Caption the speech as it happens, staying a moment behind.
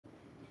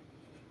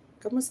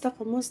Kamusta,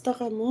 kamusta,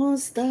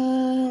 kamusta?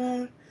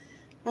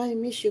 I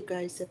miss you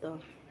guys. Ito.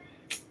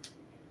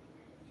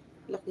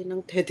 Laki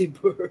ng teddy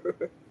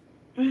bear.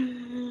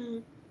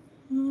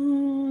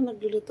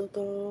 Nagluluto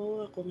to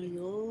ako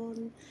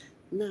ngayon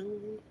ng...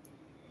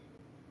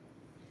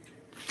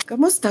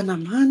 Kamusta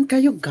naman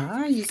kayo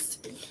guys?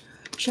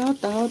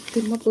 Shout out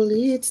Team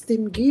Makulits,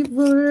 Team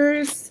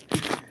Givers.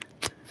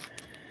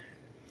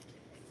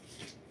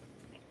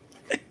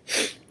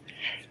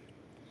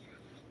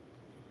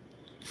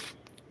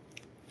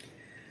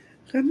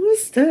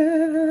 Kamusta?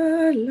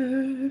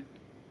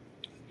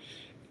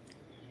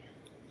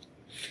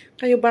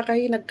 Kayo ba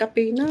kayo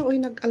nagkape na o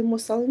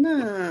nag-almusal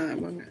na?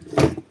 Mga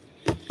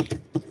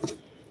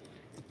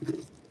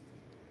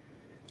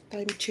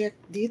time check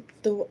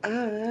dito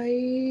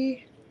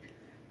ay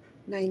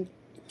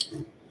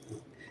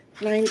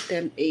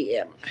 9:10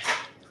 a.m.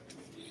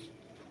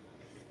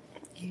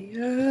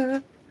 Yeah.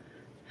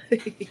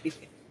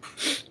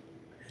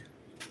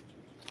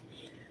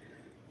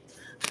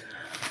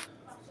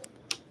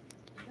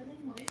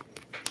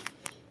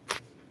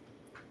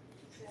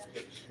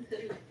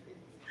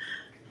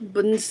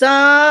 Bunsa,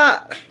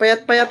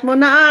 payat-payat mo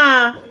na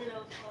ah.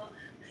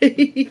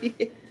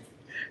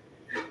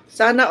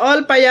 Sana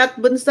all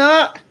payat,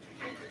 bunsa.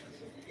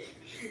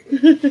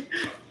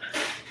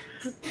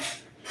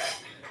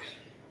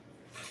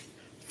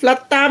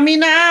 Flat tummy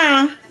na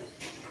ah.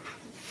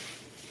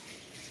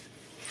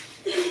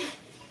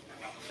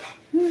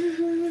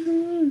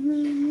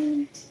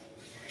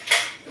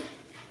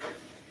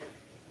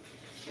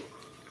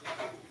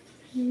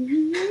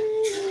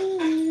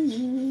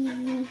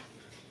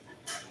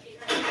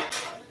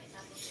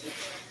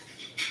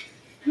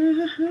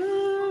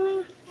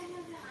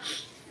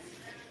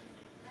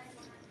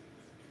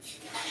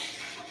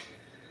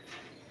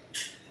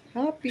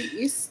 Happy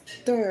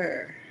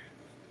Easter.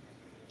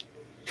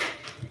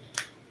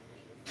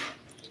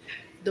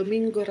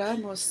 Domingo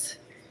Ramos.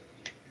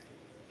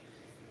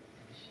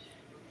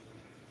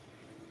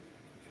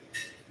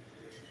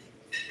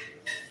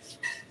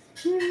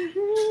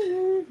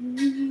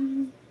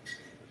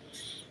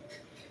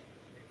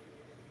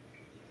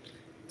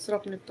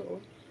 Sarap nito,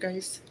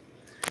 guys.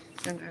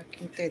 Ang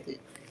aking teddy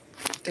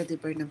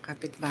bear ng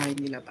kapitbahay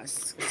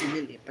nilabas kasi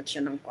nilipat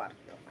siya ng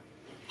kwarto.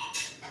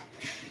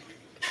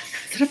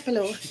 Sarap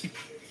pala oh.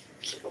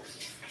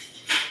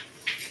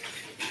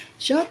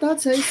 Shout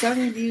out sa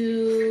isang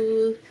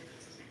view.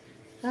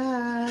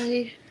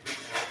 Hi.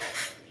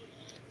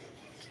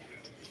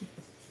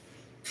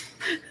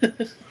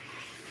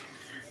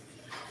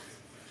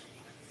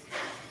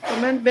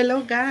 Comment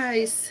below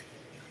guys.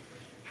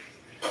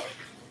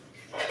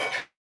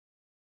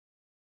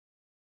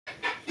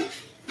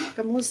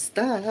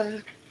 Kamusta?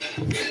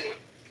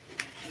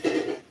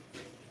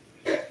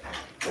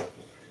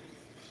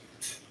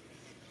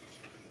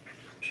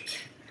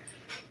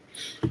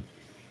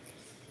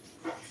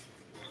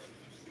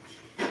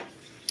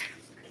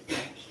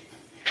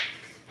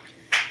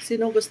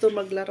 Sino gusto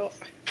maglaro?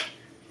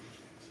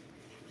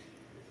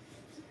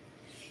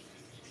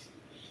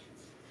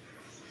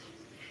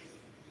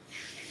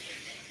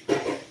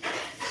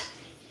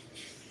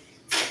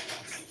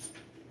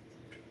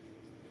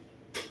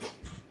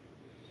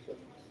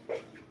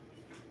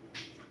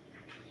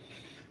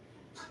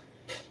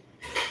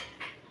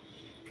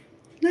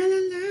 La la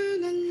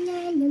la la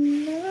la la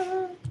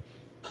la.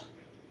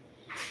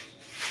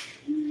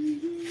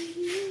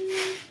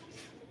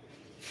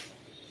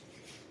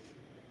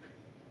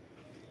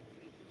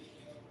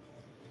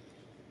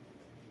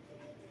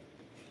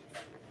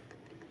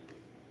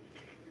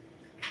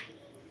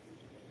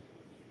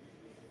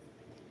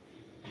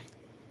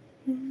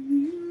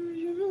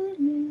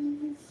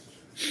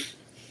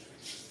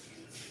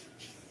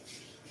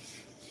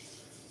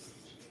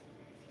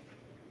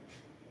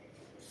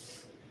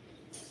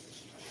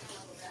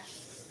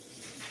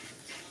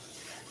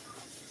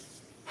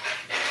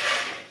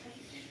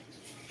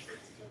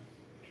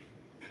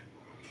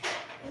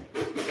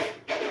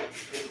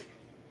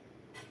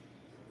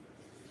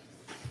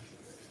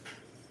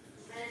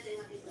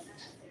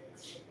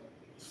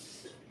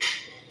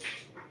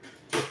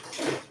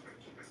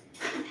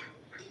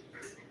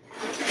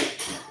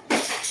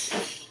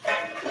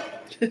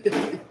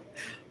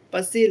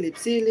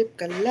 Pasilip-silip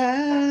ka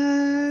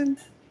lang.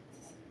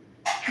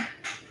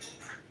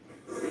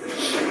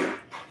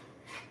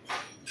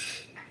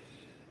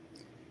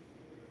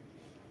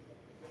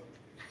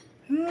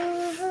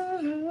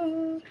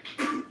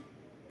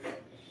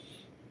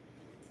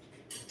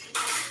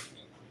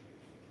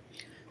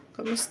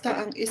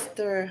 Kamusta ang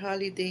Easter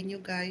holiday nyo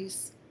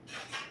guys?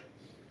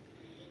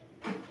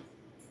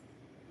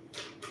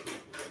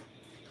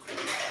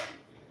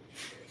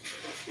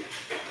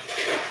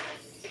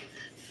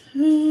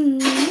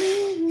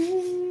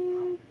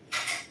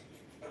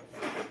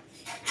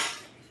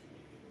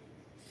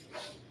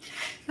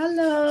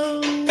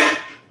 Hello!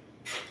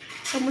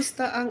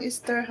 Kamusta ang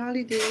Easter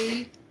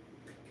holiday?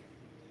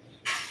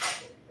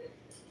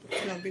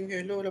 Labing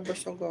hello,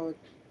 labas agad.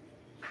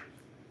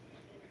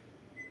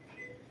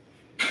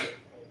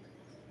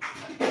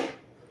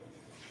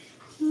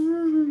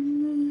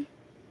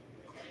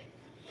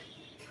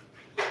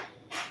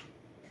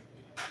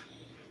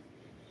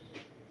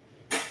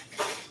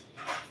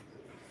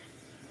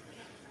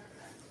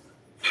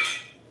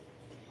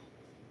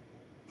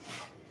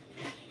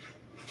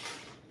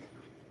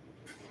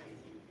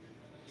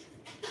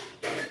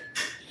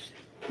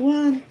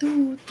 1,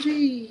 2,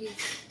 3.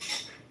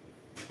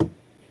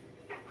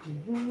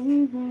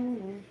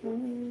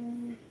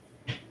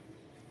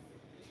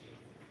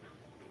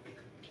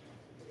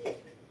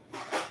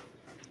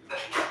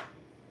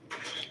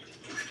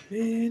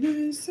 When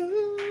I saw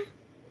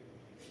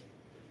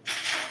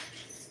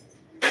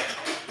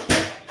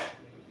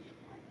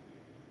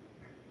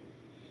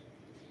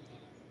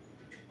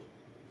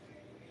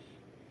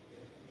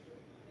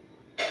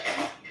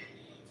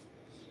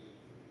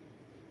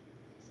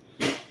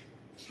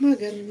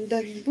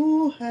magandang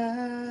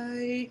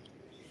buhay.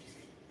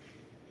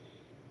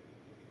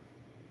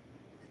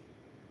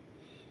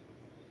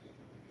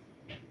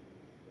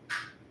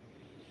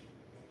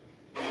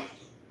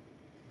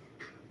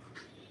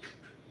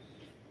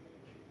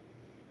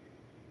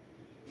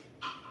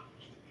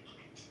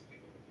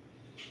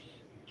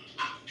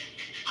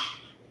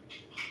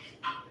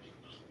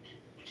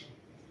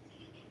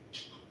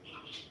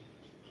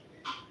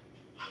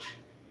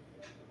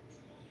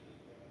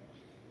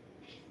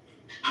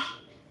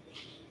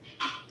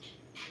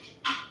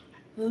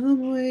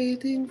 I'm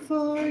waiting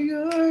for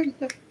your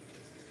love.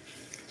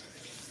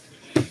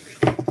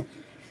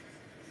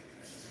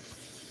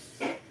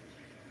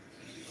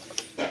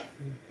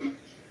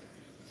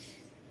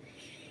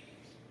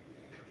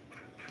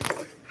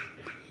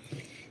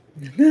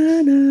 Na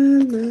na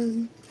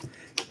na.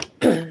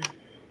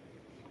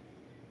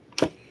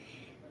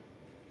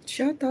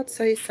 Shoutout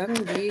sa isang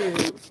view.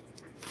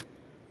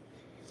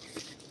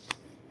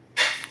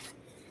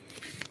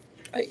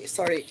 Ay,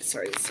 sorry.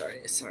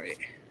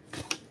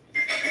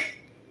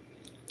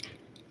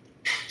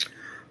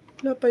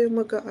 Wala pa yung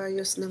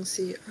mag-aayos ng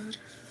CR.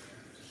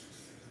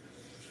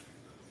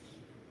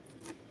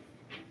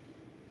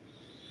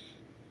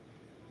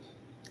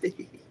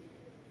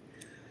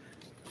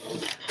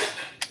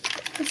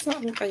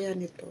 Saan kaya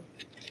nito?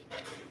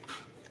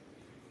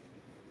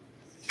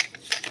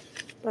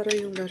 Para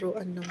yung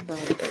laruan ng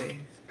bata eh.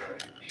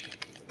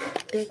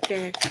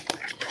 Teke.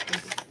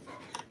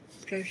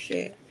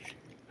 Kasi.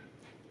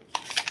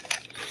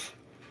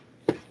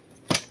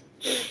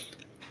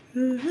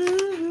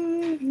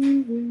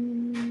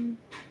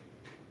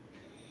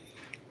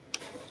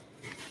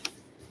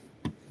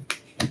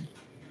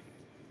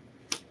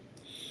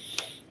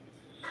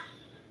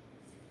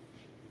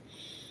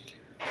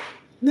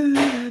 Na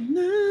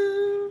na.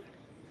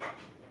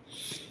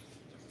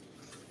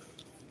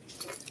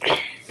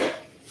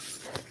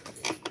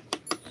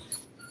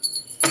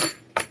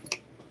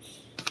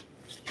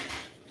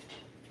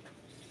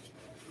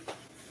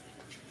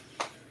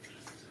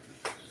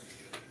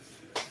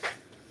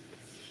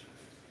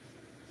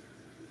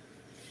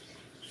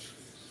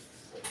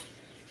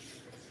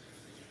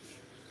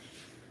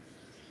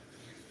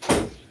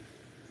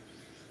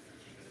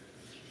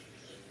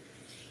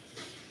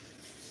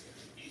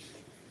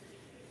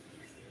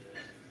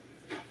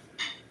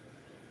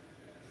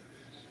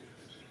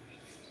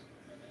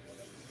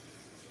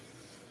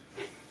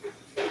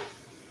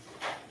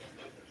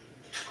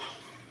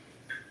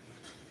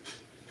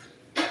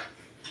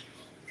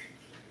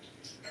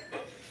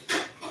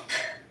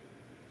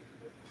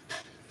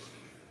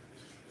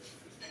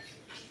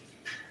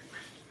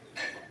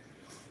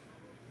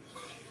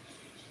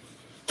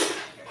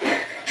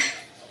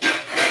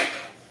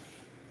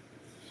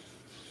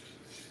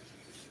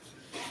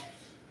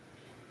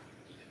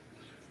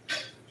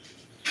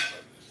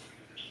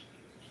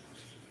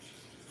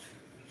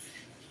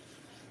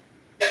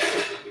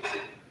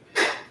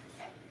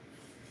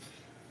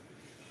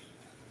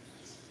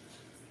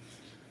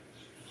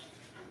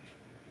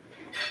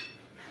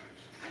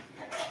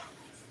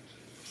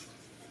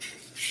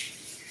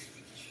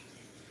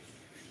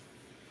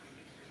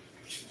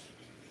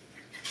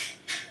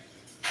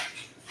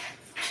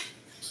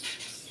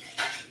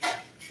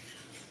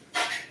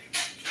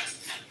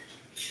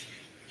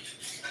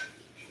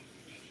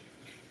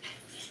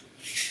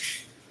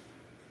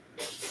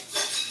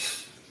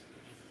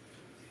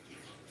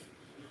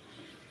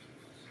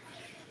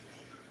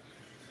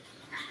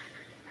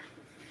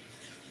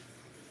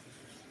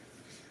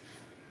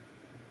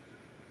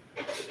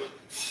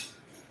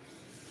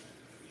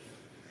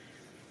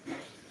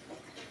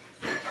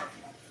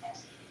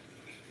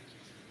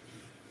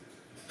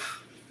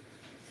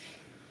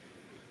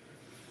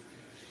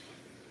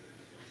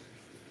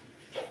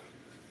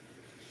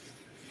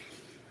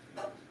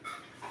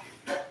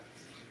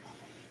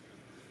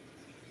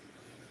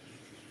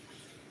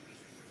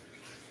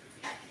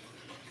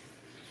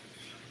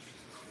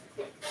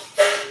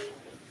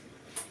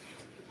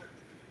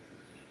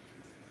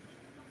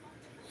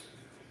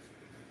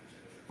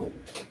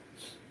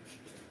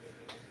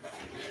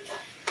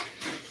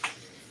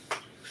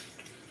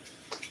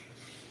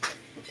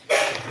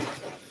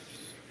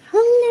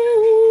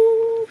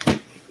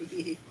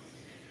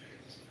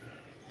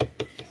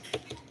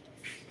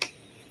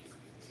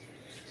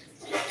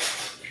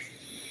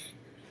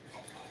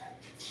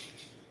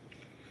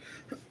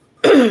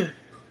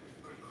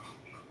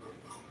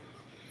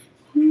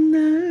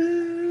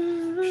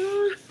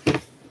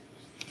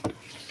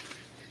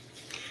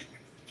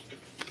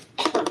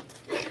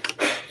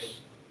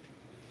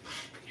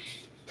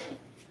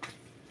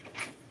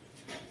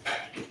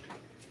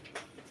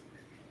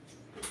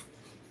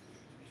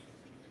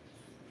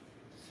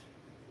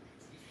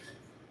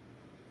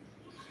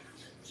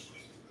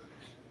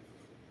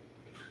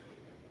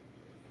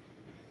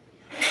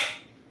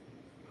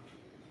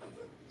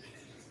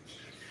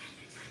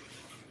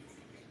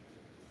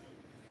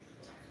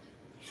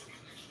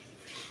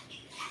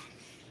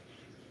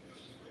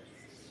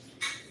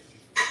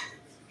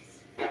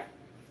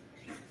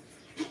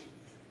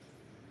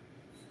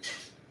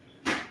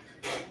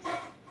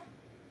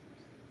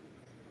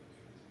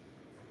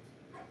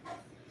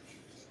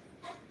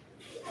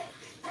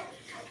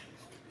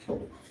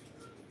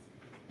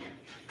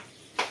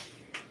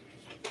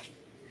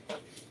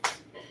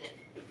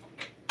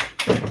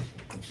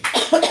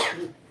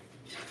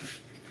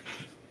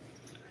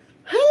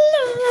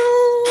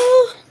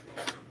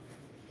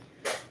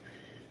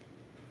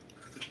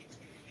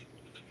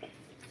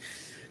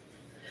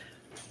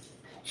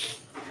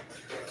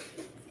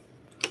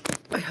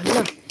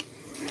 Hala,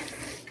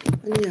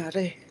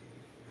 nangyari?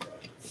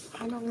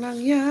 Anong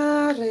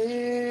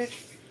nangyari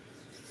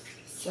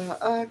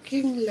sa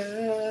aking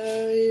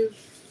live?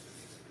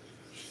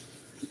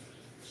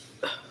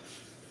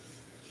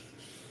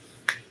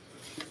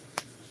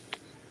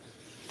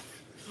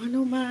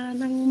 Ano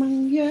man ang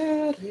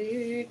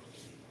mangyari?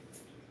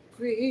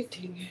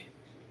 Greeting.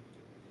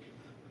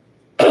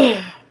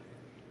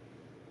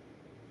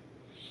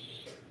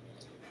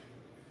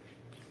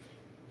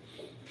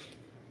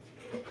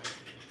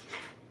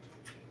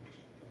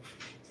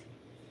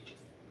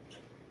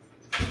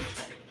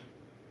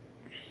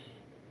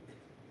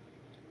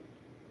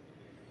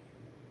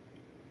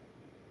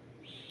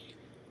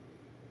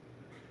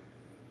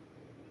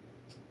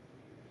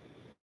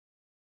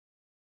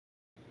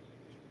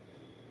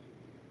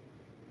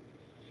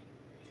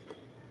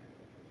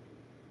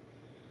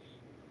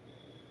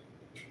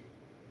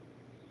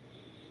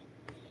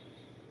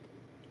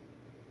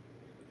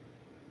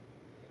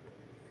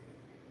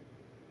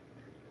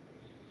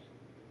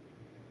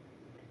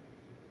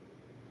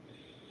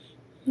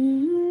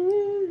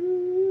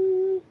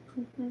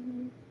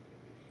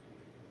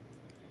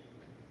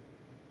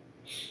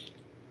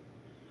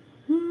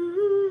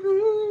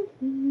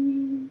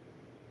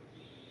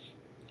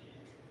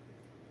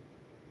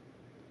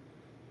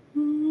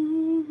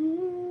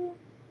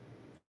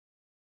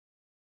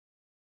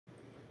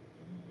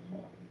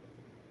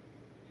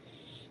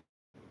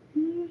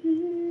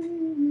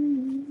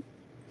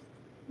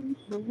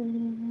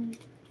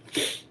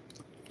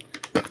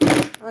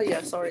 Oh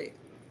yeah, sorry.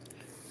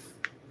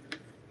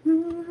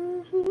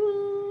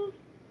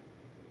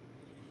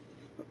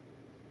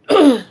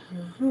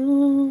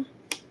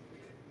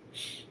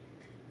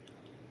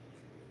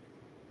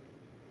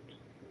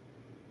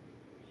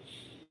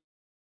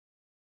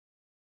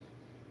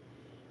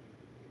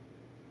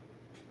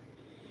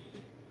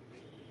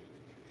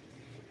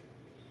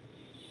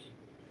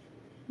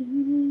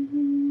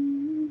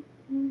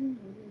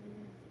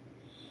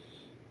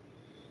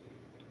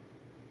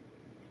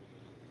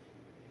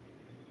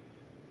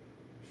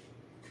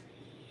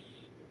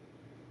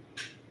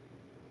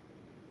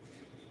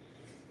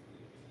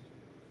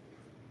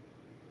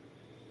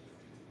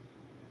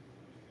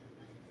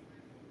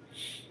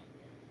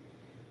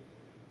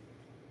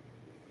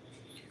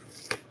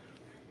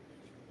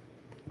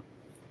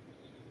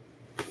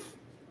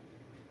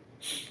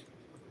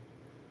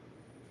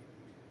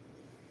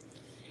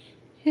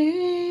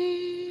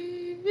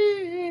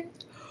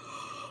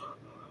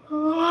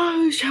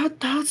 Oh,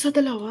 shout out sa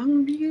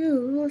dalawang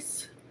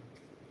views.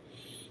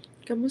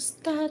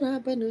 Kamusta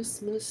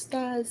Rabanus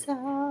Mustaza?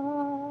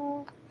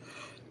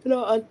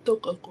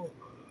 Naantok ako.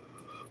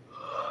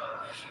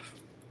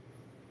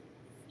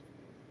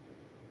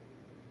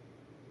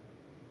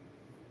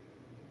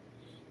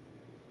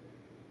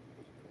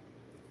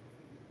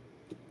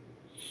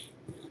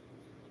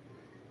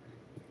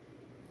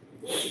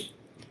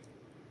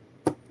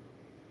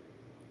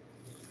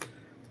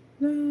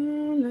 La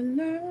la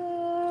la.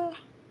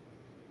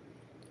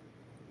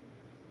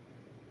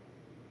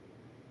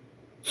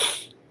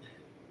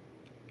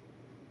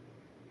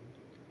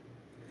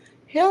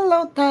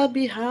 Hello,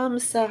 Tabi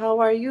Hamza.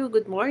 How are you?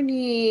 Good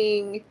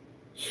morning.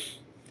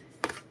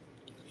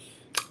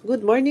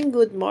 Good morning,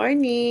 good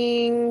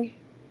morning.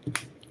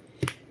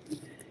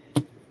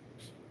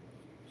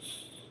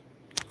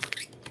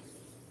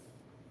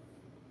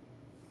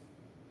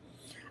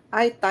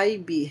 Hi,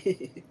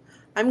 Taibi.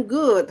 I'm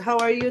good. How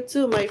are you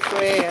too, my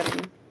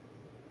friend?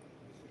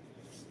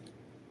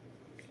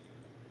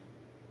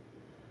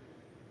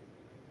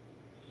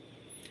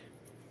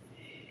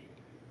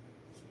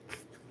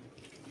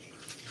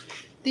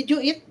 Did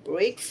you eat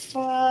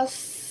breakfast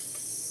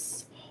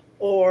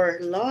or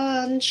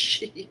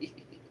lunch?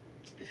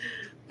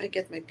 I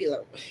get my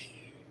pillow.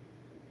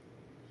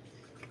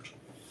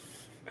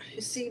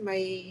 You see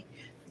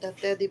the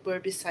teddy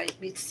bear beside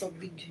me, it's so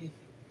big.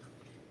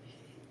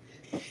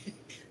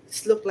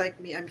 It's look like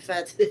me, I'm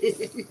fat.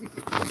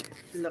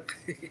 Look.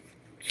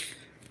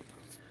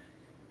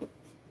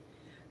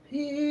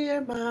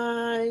 Here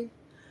my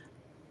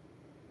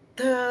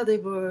teddy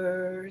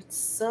bear, it's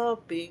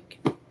so big.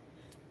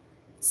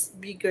 It's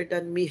bigger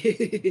than me.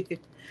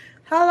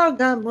 Hello,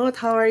 Gamot,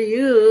 how are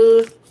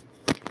you?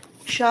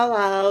 Shout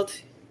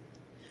out.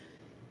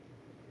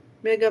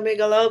 Mega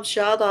mega love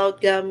shout out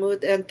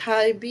Gamut and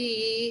Thai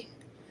B.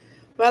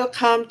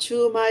 Welcome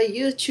to my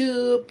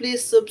YouTube.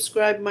 Please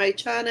subscribe my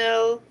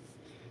channel.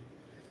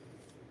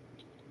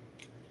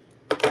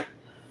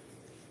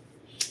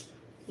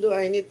 Do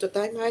I need to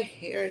tie my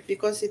hair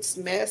because it's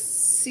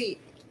messy?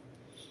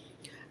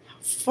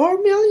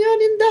 4 million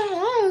in the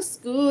house.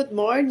 Good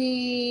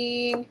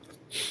morning.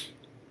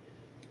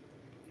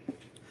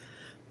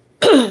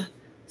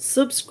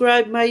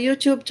 Subscribe my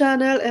YouTube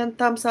channel and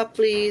thumbs up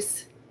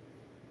please.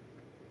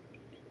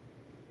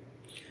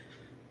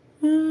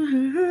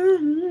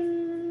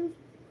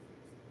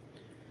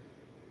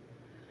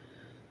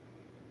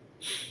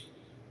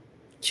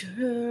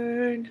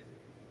 Turn.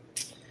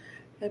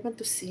 I want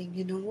to sing,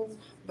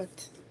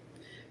 but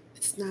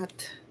it's not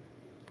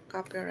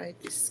Copyright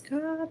is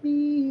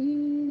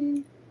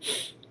coming.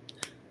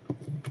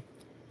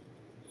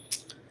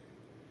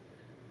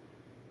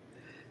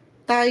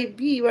 Tai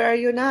B, where are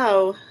you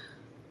now?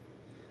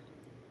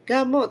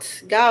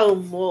 Gamot,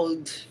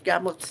 gamot,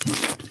 gamot,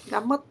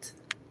 gamot,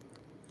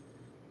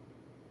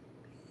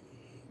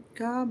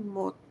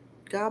 gamot,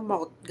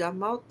 gamot,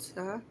 gamot,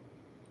 huh?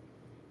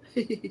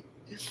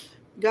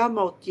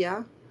 Gamot,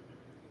 yeah.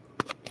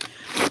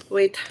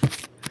 Wait,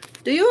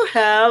 do you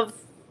have?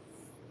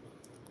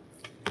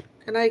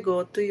 Can I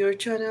go to your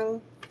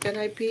channel? Can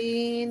I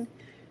pin?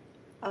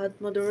 Add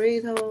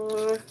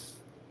moderator.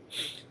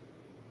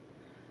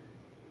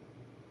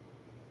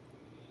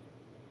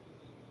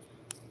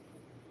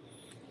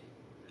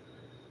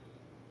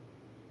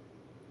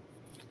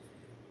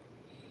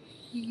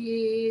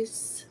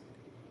 Yes.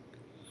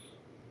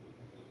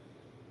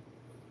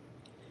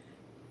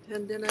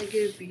 And then I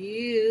give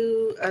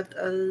you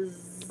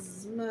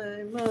as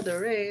my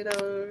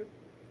moderator.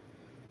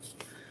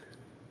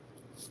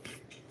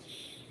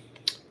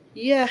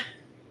 Yeah.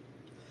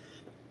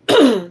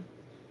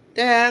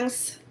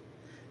 Thanks.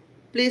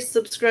 Please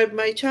subscribe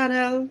my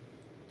channel.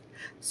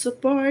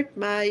 Support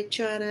my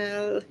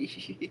channel.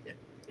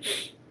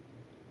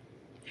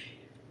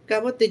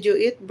 Kamot, did you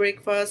eat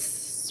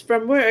breakfast?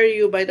 From where are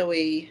you, by the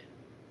way?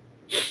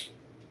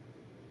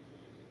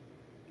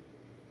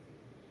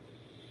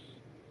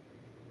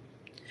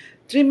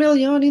 $3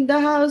 million in the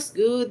house.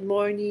 Good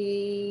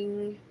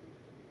morning.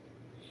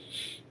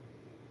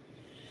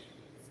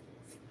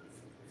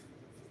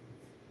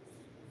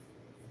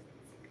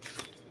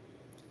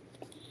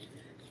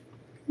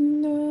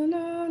 La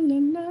la la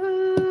la.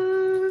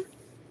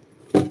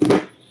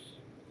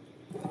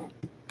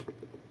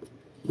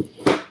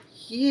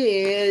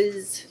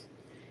 Yes.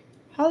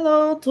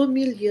 Hello, 2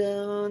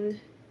 million.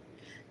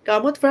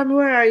 Kamot, from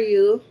where are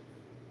you?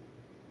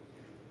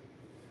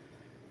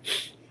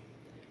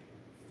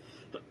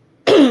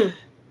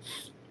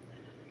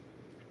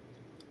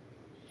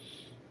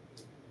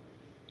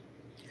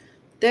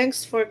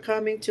 Thanks for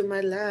coming to my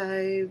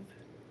live.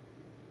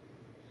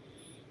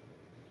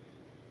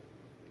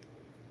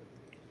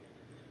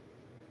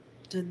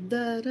 Dun,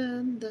 dun,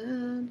 dun,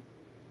 dun.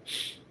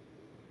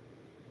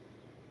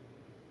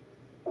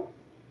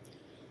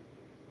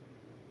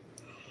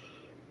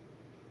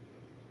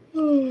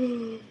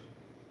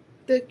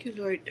 Thank you,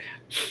 Lord.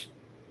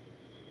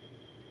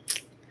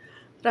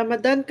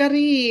 Ramadan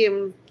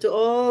Kareem to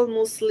all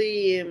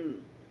Muslim.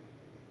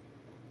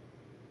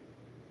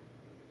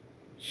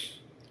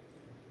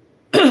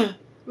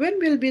 When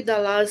will be the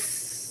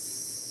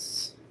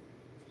last?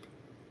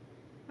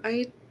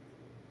 I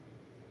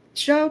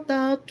shout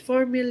out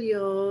 4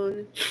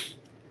 million.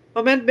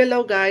 Comment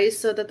below, guys,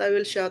 so that I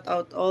will shout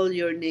out all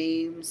your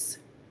names.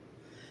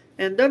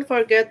 And don't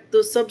forget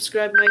to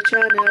subscribe my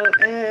channel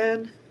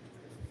and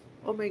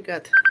oh my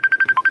god.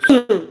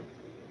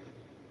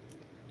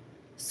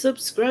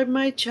 Subscribe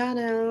my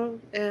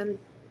channel and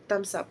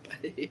thumbs up.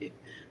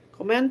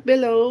 Comment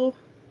below.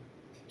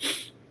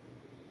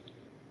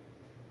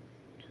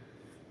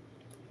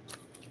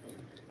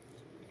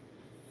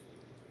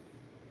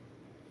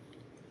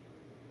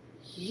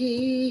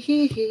 Yee.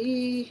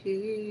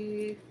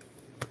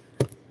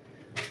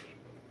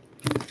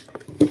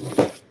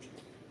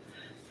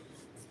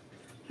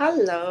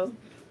 Hello.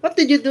 What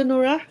did you do,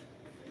 Nora?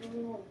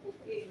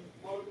 Cooking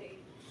all day.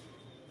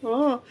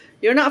 Oh,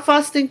 you're not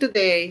fasting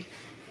today.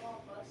 Oh,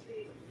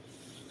 fasting.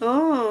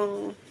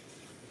 Oh.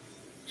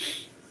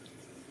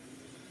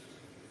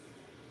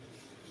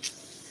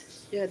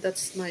 Yeah,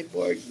 that's my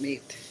board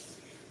mate.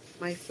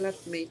 My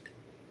flatmate.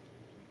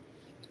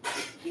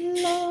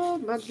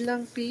 Hello,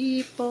 madlang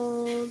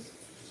people.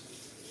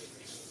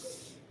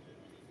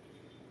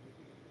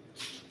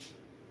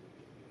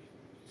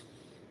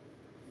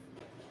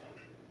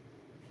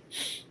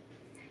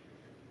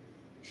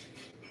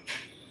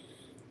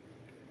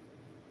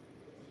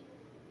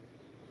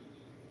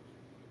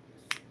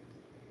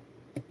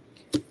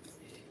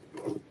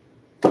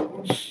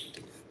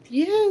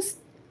 Yes,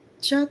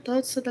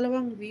 shoutout sa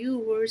dalawang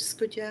viewers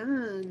ko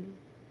dyan.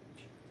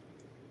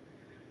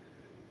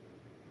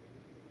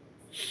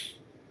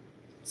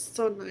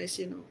 So nice,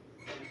 you know.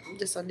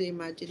 Just only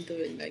imagine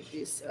doing like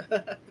this.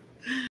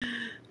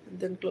 And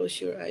then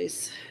close your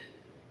eyes.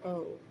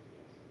 Oh.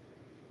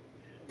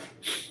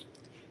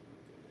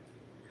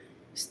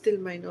 Still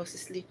my nose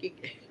is leaking.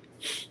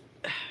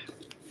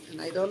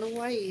 And I don't know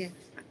why.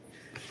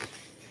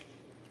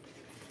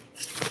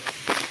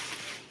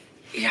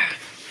 Yeah.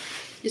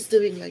 Just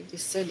doing like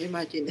this and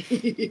imagine.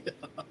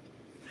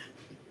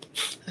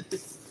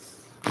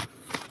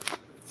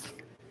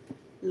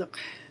 Look.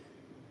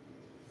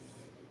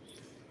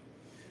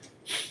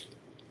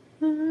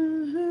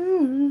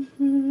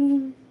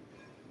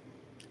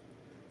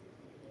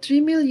 3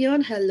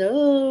 million.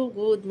 Hello.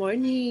 Good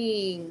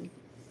morning.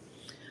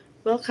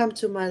 Welcome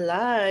to my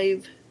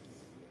live.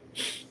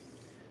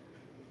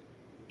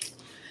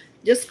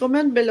 Just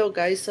comment below,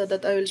 guys, so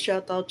that I will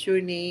shout out your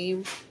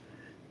name.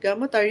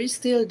 Gamot, are you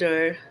still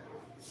there?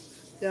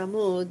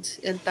 Gamot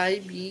and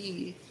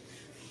Taibi.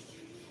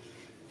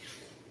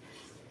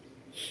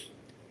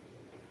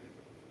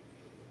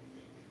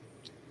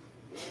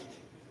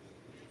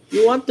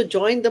 You want to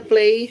join the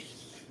play?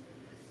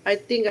 I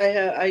think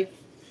I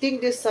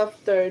think this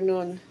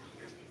afternoon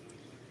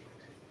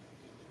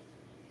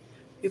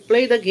we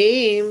play the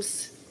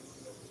games.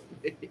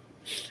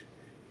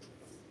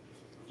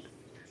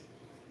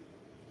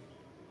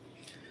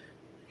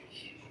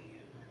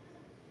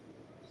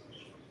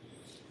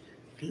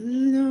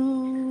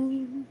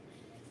 No,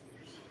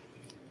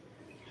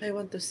 I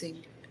want to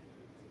sing,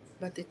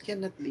 but it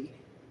cannot be.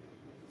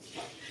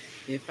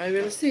 If I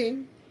will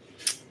sing,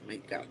 my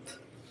God.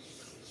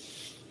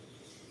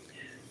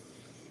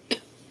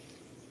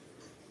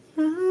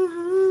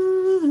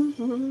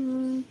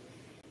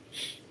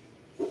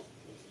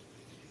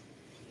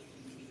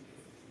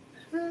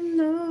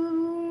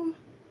 Hello.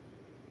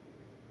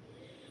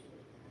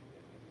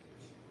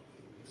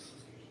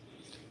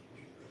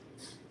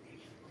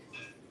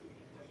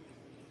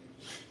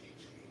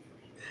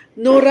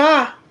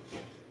 Nora,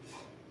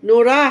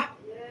 Nora,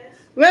 Yes.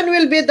 when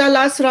will be the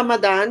last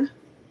Ramadan?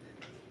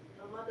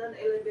 Ramadan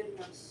 11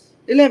 mas.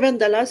 11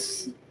 the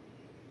last?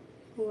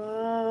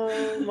 Wow,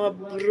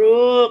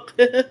 mabruk.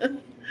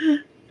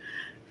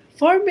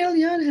 4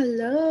 million,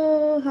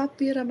 hello.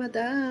 Happy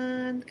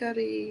Ramadan,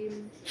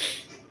 Karim.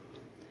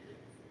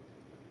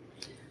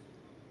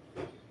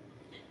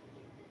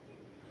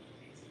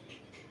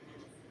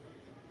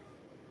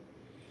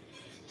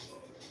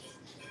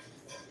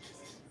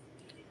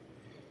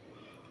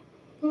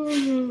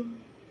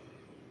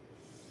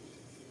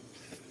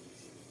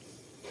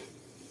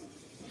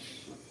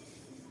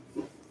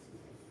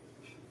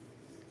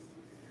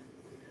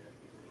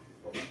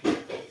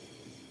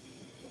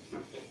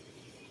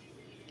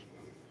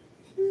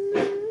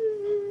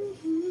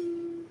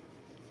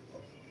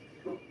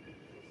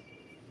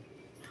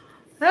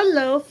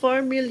 Hello,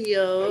 4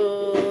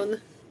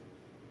 million.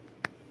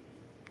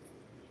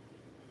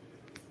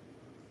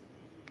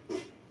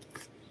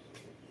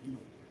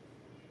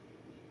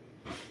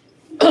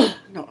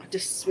 No,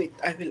 just wait.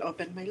 I will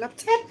open my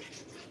laptop.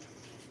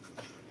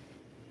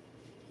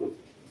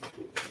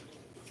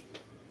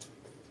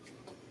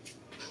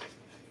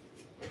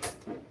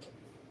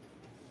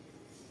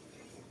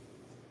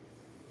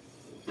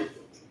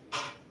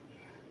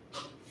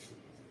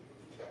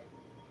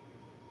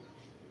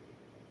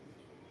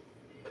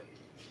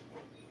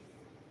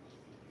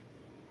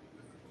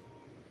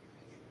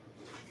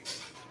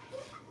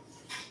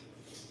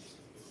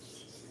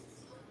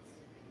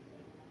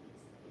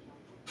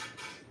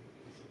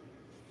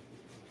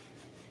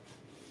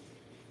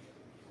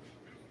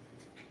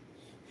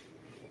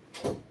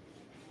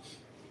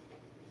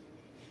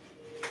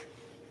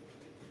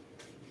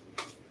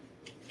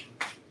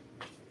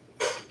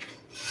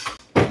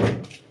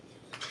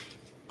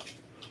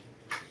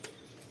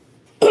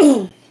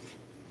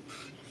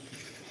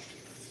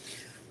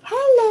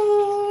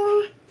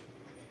 Hello.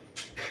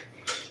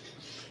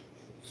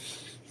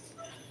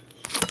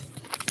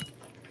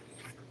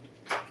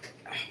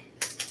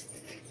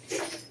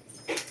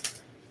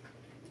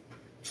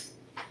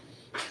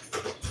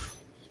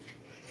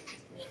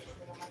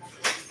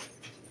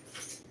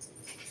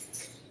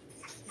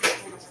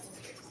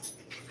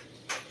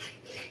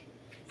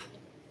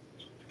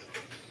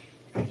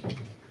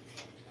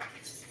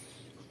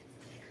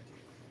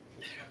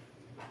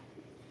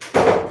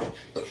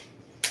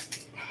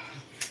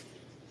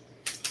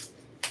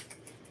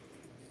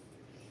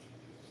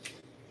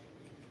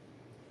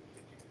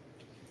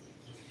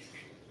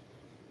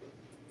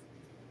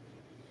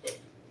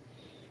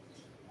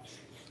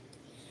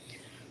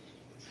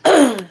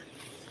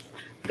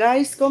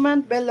 Guys,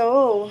 comment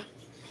below.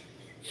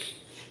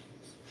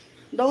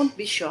 Don't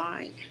be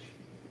shy.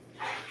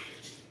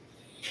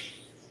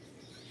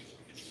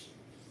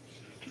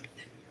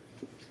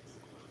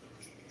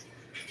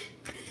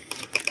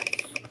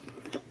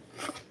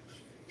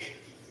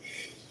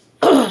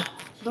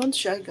 Don't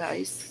shy,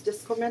 guys.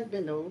 Just comment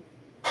below.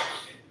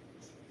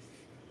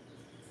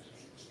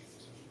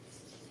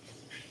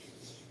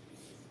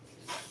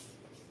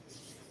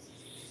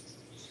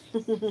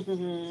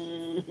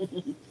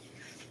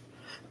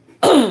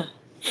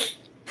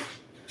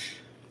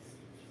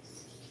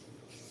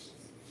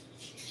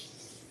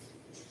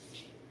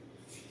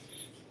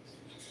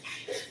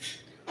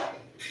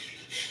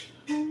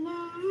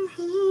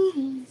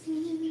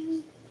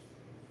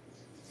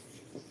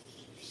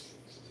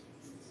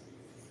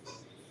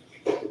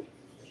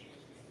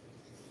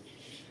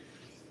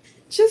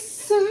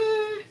 Just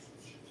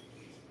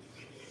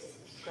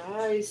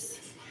guys.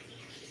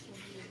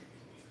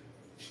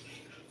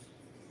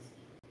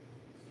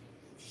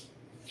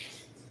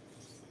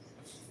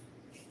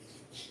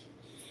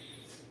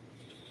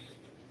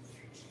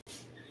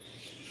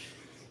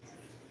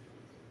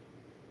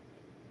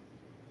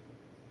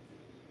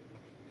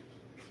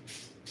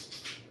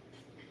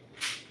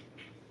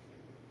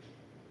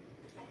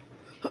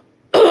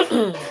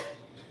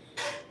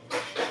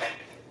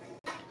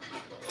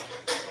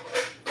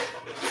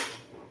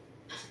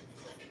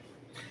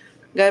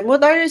 Guy,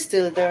 what are you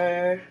still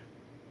there?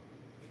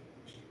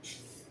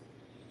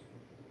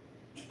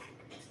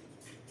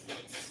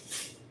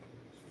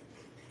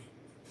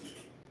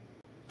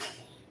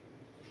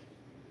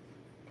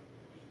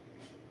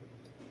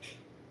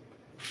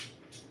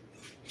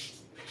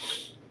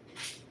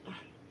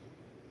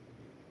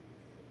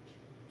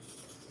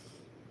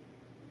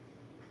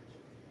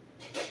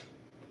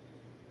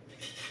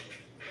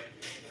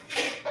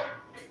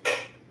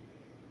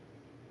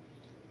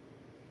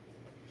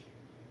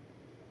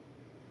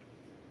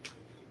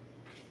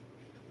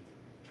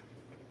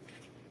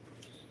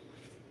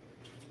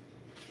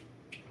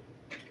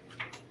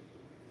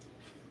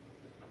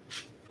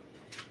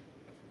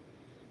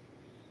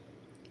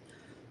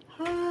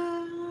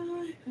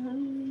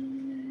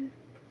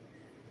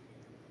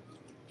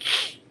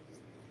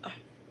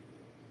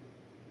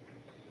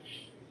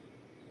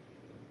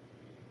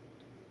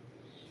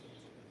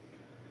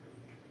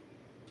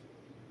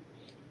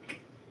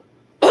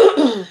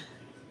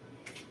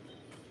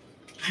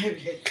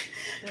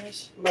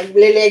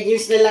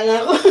 Magle-leggings na lang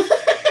ako.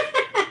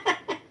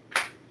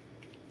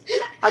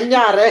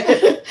 Anyari?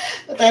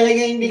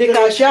 Talaga hindi Hindi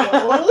ko kasya.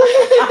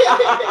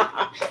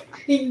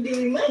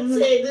 Hindi man,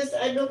 sedos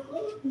ano ko.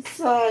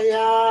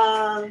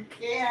 Sayang.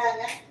 Kaya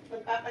nga,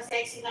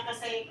 magpapasexy na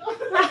kasi ko.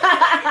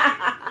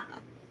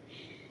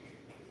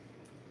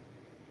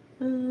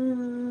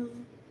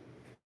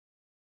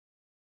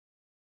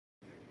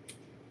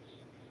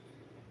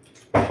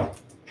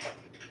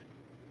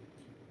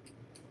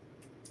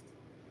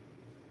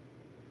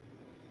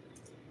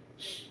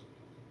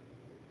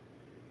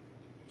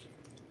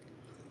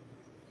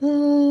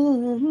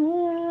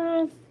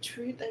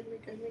 Treat and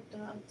make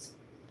dance.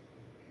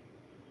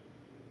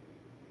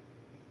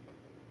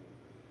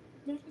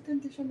 Bakit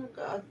hindi siya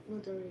nag-add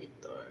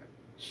moderator?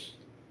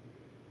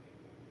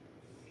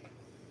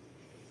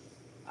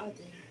 Ah,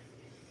 there.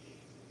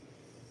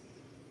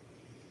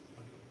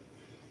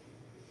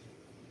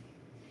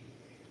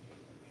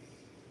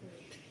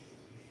 Wait.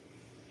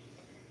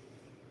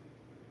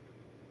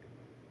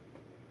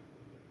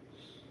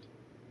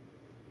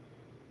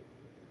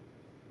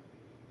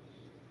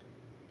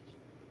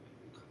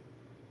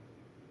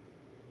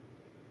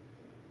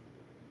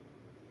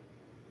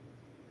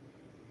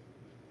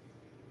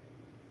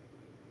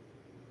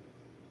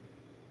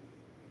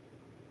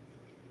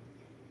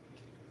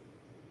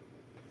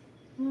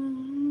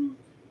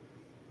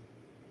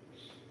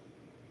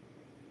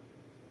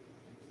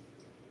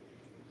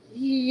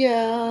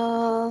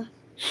 Yeah.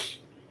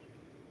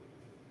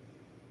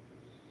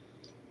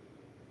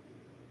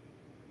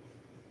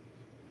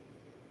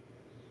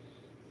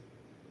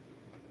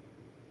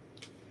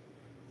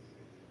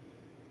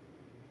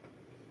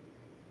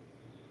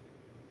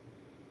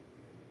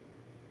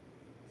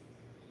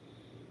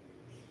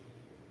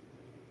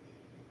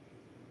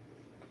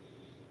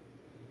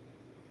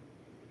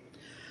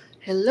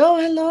 Hello,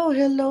 hello,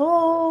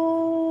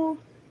 hello.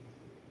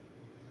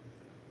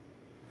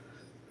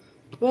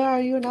 Where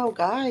are you now,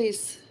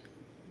 guys?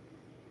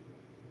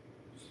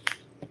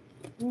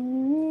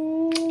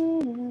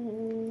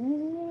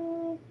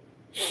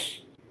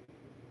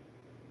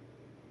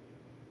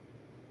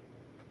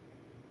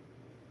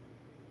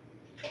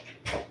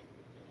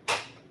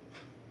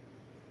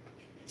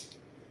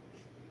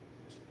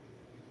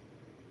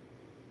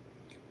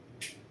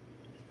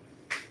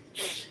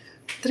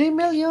 3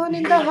 million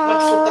in the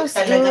house.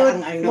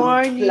 Good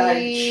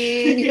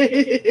morning.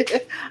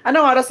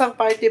 Anong oras ang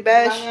party,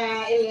 Besh?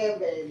 Mga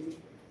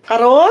 11.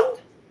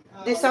 Karon?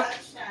 Oh, Di sa...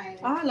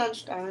 lunchtime.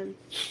 Lunchtime.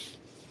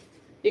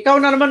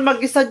 Ikaw na naman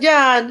mag-isa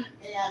dyan.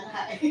 Kaya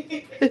nga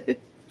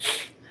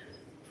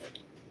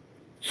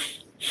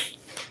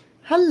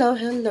Hello,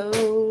 hello.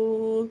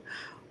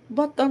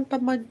 Ba't ang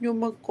tamad nyo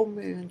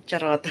mag-comment?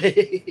 Charot.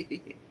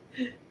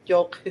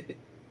 Joke.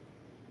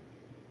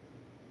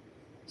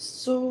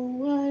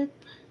 Swipe.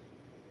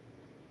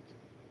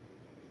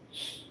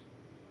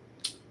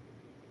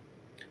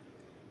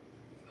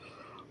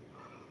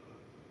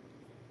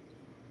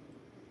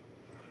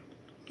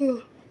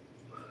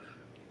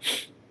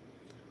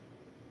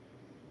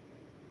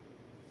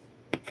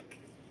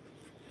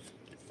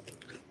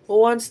 Who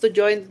wants to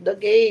join the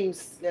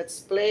games?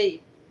 Let's play.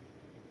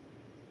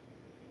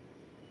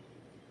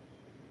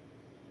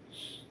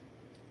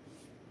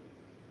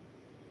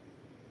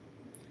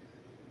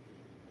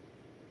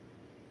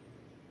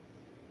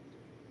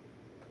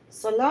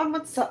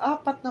 Salamat sa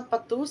 4 na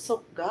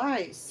patusok,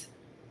 guys.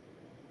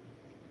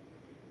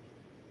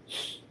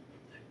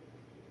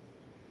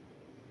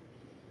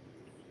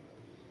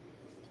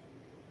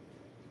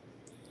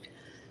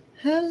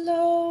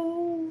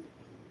 Hello.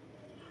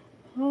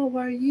 How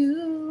are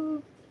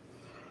you?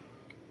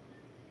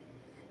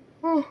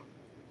 Oh.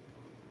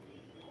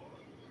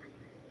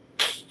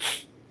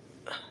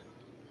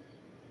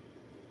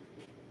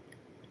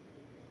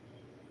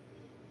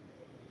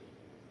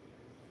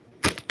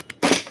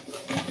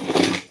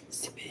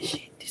 Si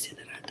Beshi, hindi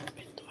sinarado ang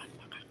pintuan.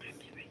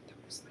 Makaka-copyright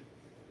tapos na.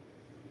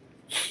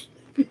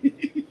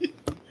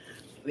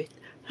 Wait.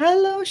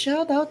 Hello,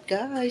 shout out,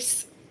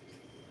 guys.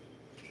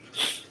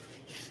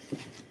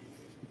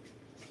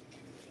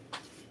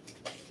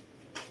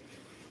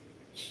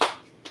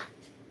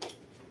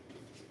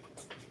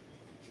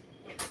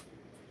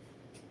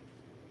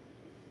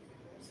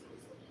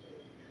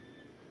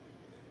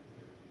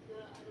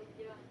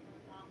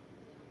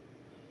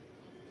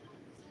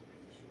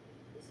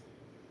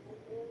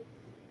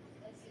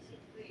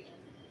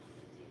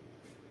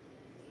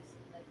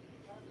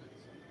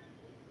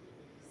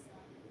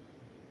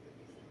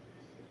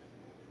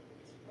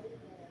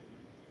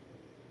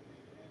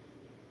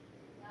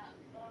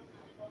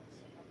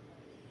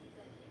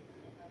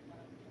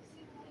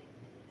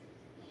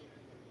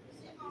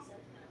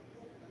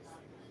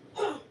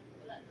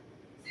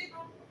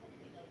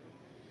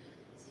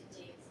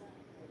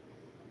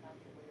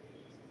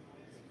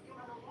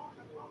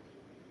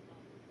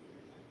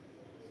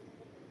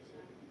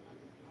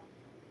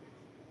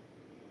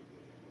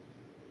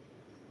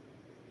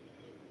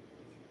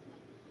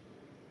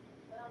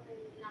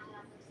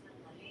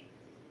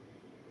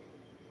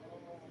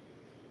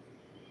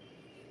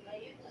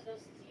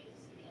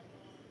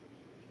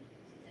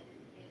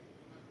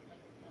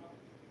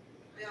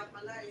 Kaya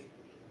pala eh.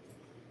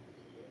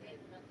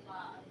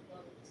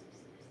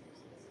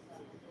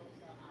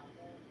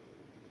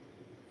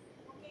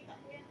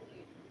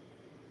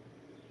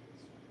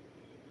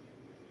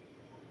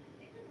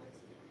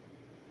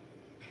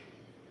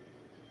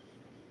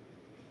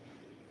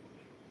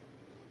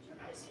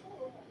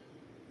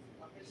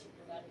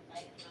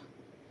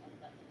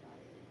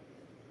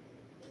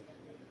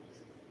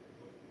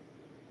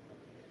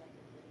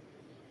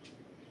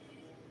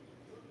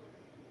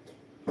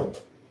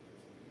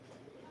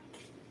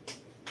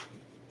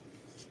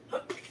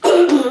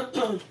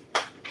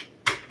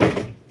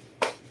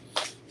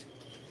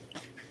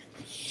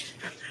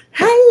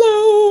 Hello!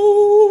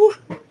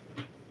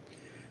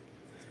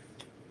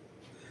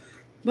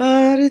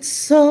 But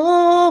it's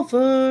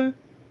over.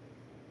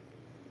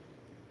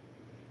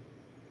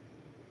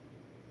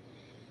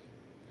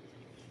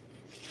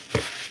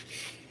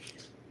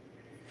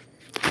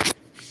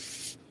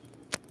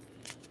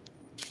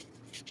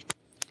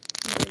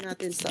 Lagyan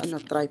natin sa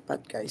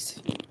tripod guys.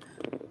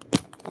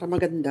 Para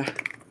maganda.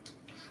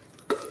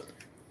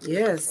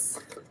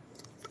 Yes.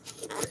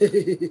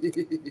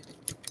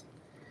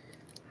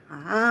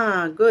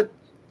 Good.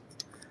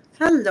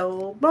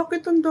 Hello.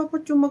 Bakit ang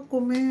dapat yung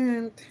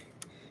mag-comment?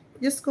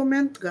 Just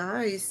comment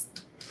guys.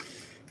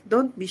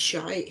 Don't be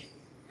shy.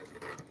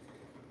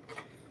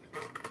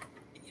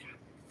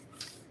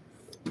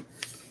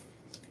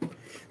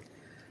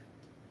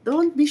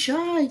 Don't be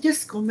shy.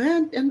 Just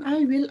comment and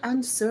I will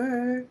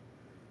answer.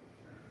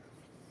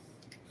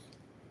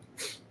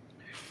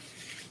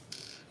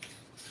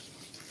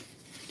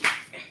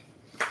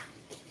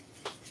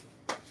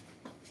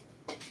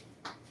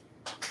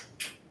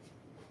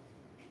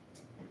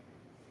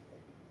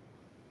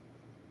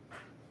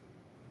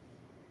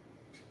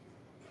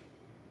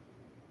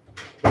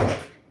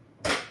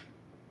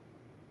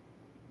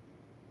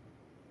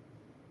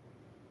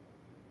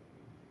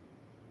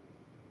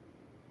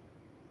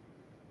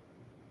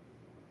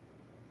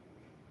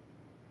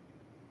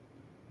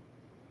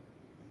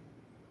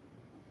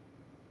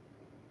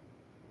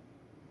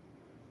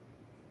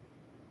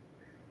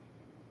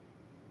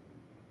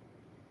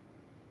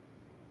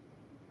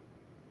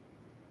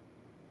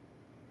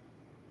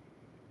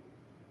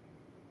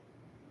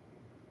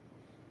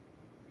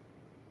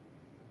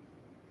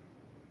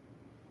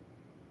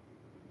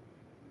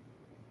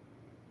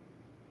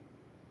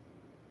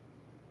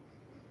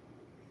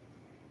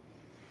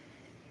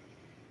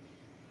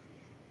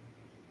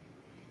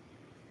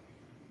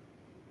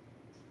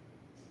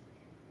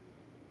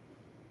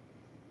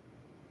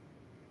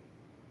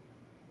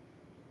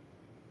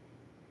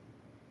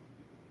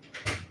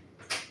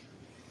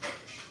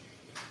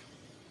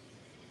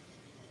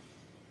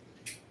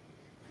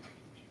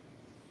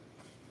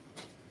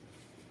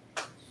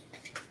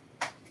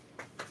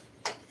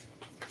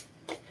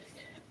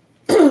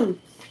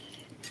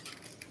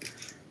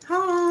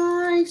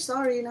 Hi!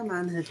 Sorry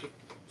naman.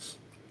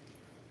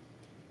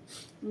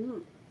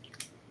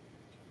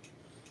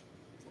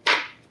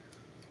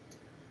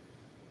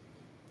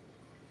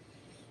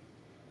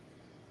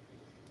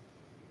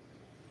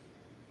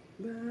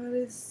 But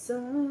it's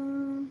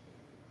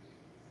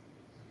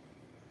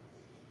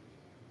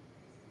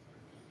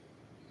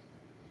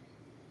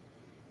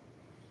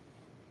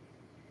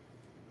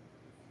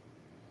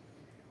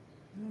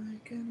I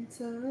can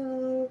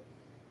tell.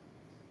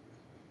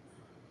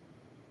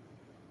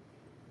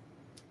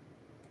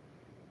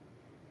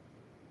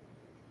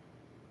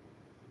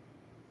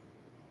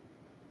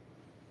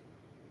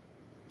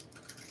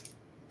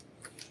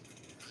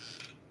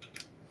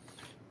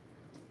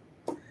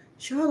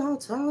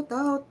 Shout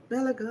out,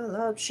 Melaga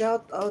Love.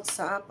 Shout out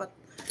sa apat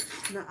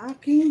na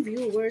aking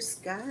viewers,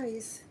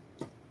 guys.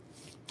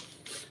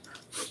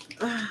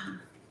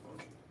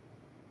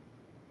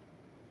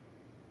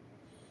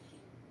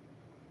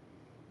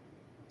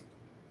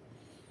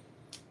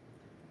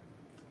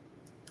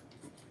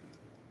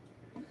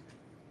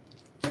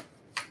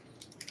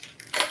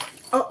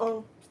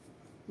 Oh,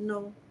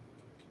 no.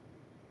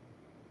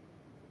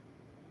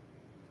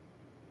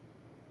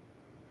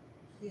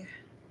 Yeah.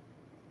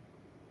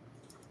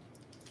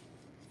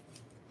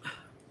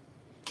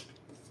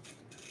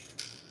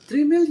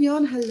 $3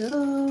 million,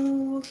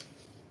 hello.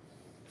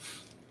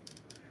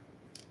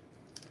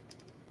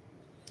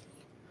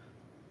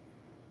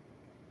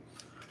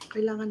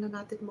 Kailangan na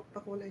natin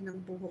magpakulay ng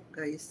buhok,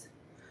 guys.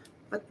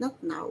 But not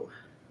now.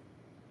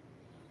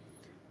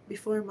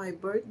 Before my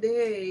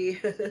birthday.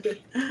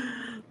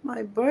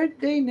 My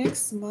birthday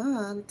next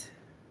month.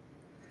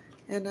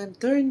 And I'm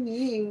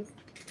turning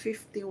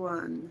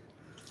 51.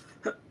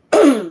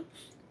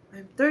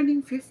 I'm turning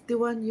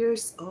 51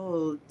 years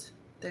old.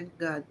 Thank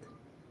God.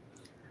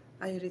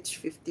 I reached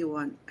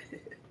 51.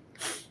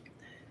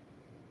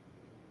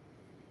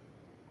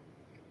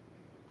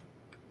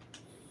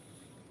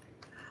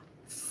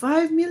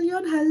 $5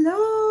 million,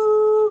 hello!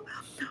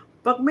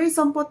 Pag may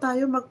 10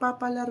 tayo,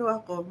 magpapalaro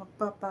ako.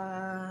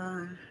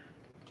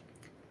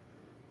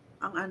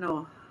 Ang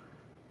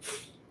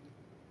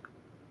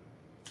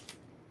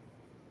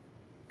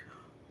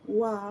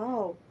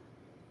Wow.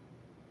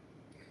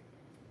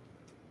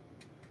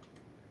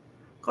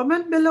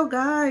 Comment below,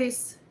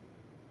 guys.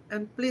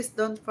 And please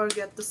don't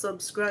forget to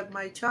subscribe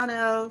my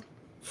channel.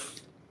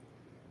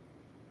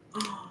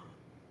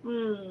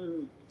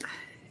 Hmm.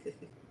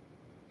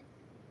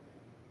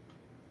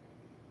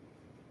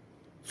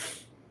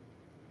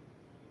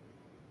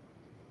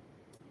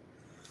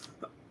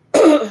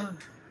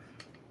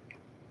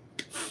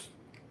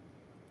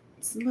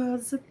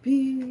 Smells of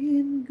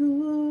being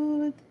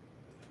good.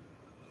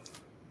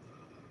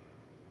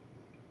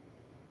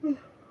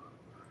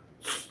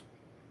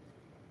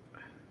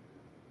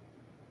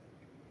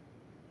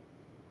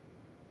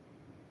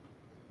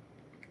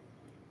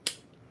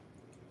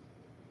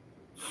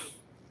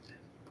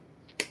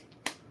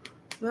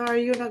 Where are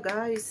you na,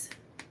 guys?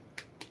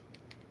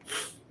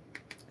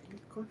 I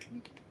need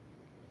coffee.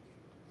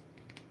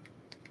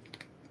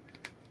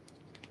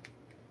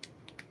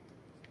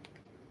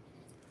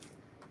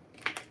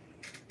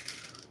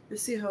 You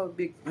see how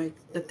big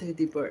the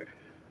teddy bear?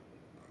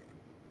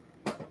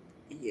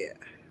 Yeah.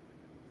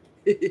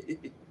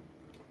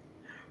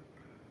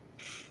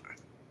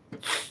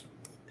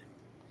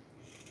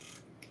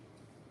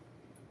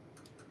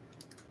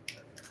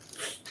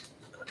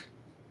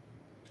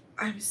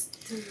 I'm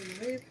still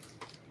alive.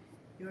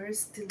 You're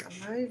still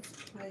alive,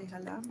 my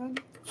halaman.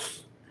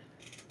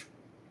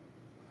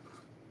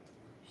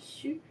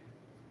 Shoot.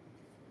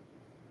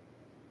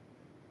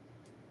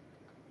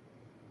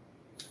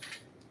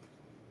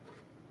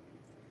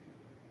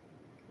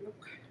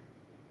 Look.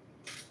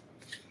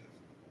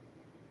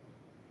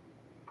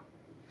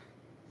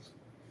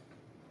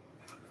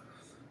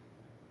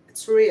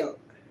 It's real.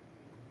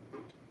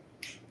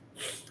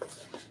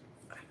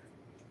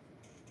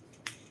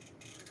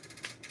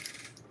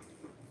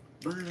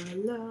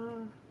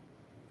 Bala.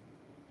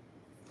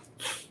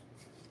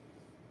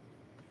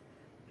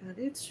 And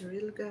it's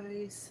real,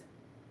 guys.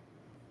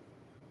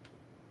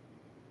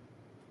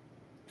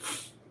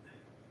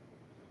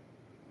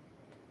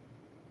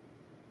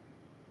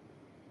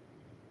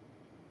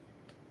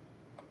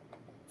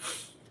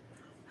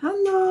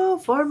 Hello,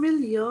 4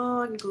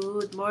 million.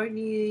 Good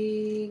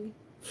morning.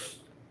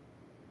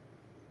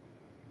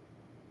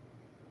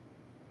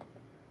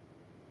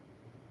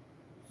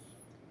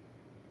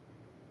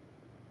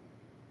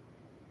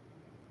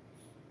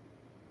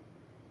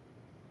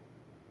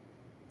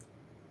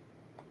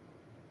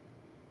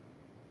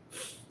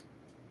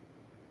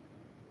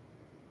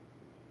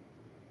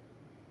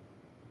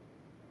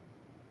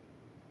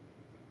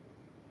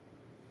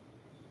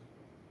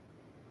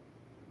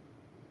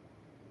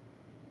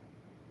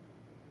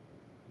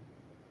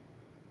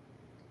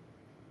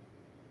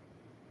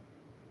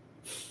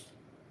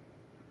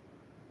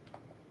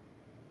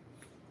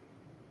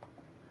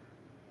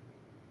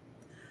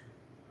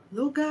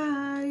 Hello,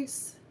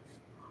 guys.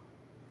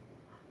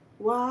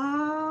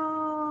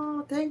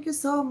 Wow. Thank you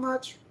so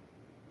much.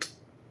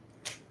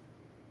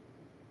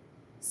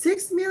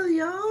 6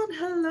 million.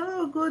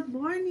 Hello. Good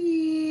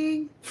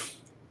morning.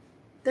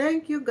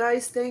 Thank you,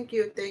 guys. Thank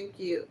you. Thank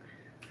you.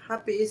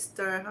 Happy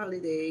Easter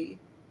holiday.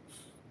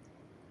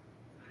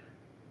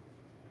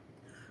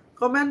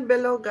 Comment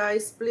below,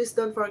 guys. Please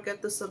don't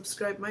forget to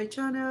subscribe my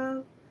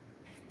channel.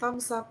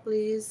 Thumbs up,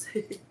 please.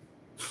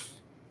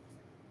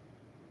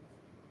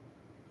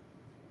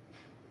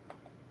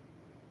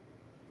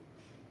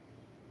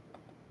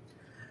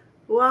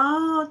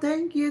 Wow.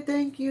 Thank you.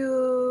 Thank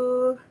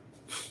you.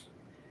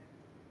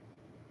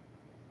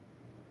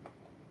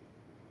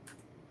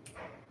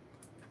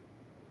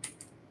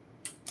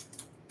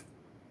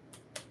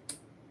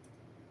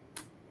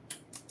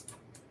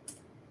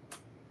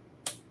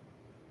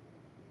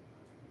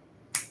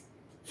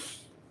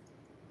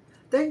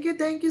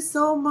 Thank you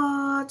so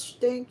much.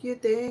 Thank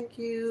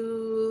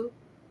you.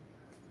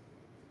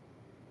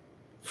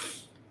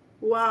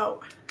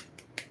 Wow.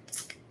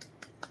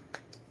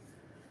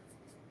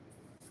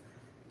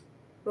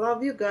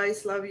 Love you,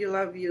 guys. Love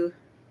you.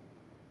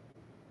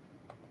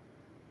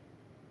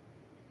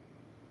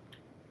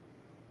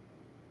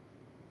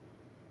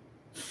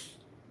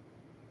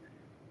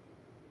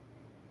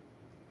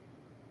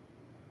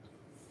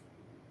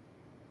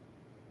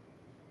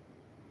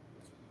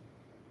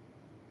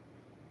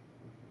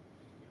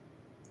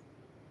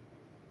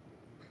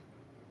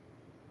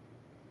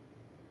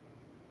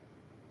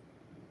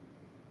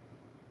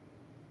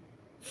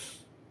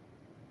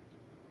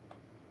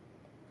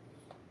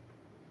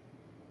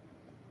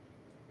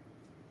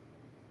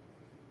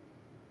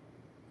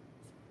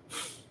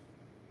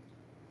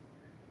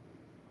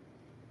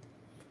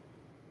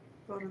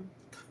 Parang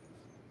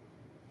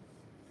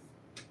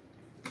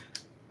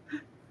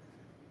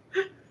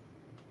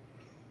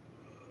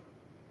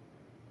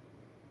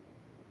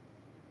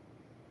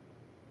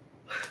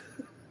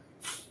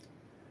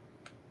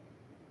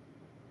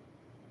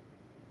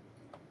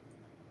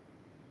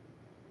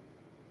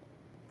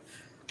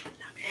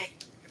lamig.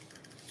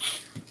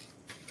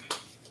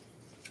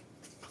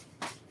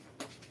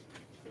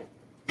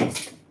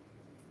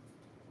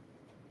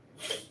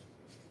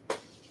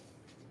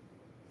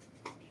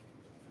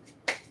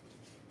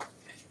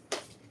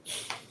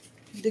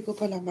 Hindi ko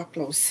pala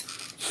ma-close.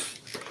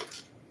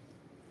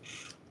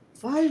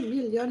 5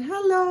 million.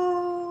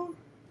 Hello!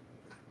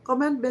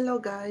 Comment below,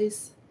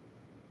 guys.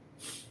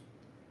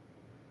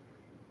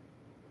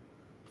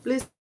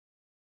 Please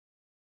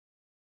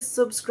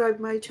subscribe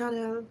my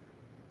channel.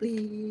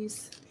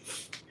 Please.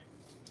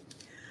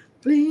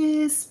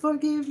 Please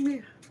forgive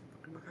me.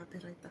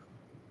 Makapiright ako.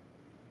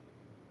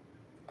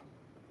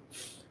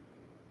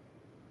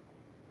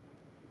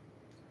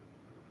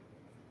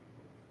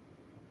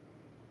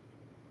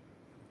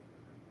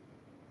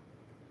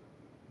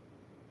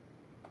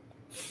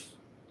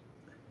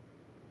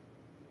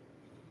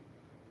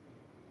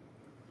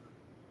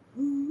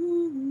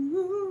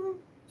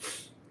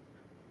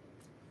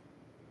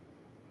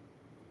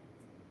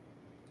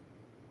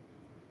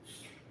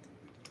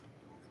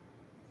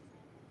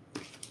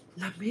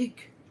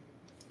 Lamig.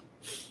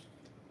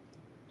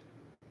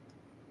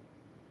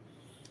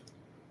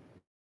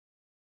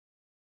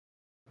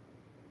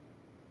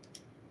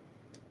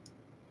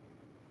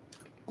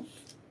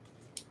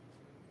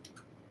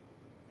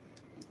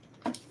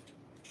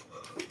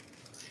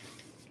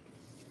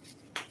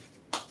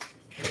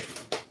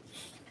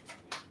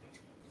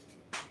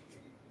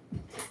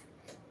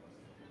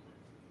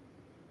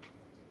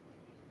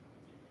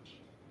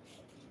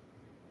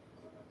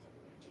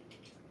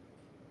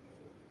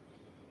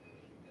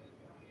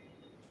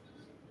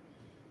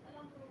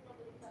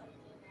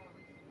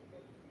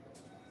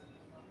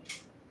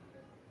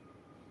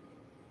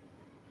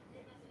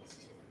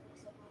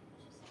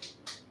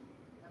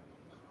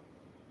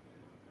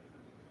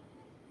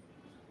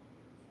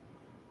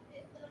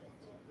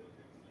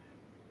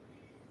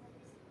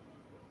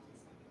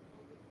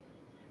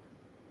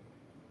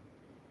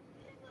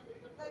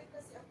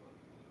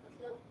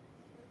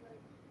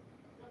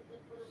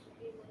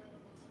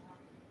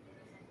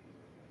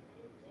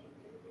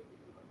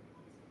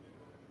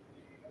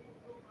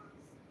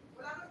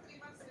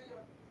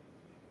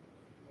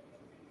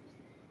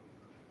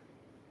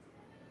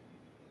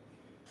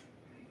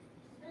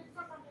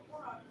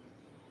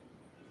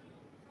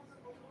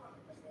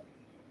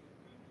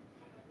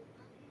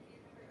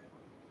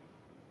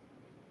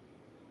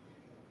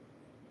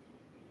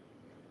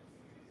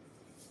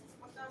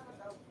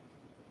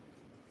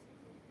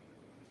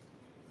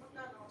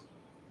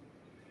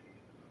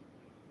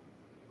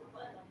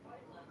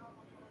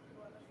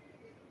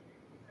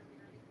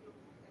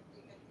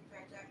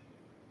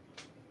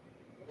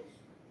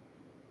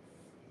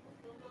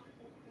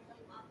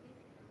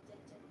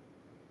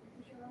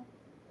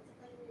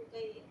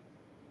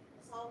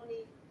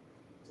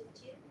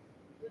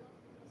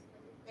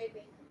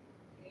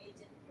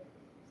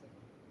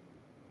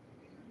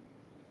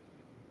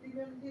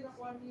 Hindi na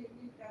kuha ni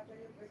Kata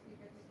yung birthday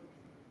ka nito.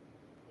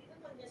 Dito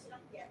pa niya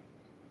silang yan.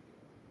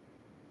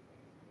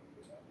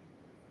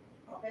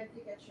 Okay,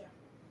 ticket siya.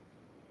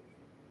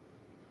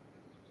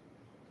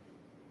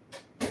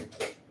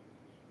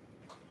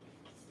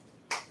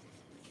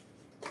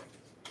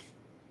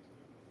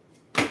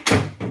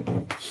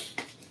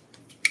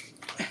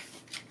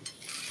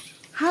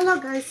 Hello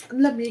guys, ang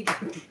lamig.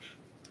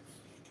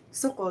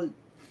 So cold.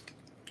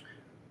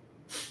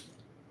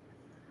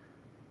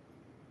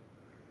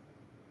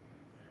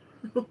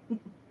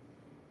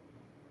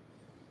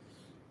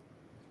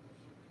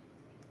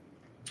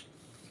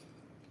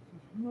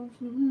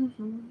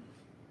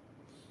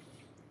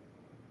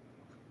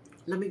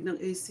 Lamig ng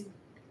AC.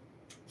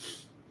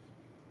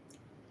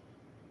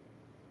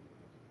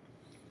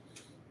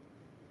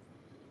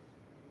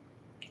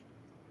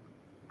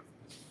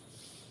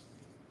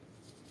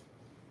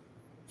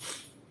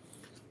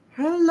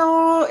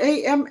 Hello,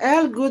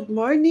 AML. Good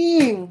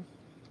morning.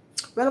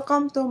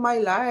 Welcome to my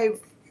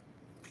live.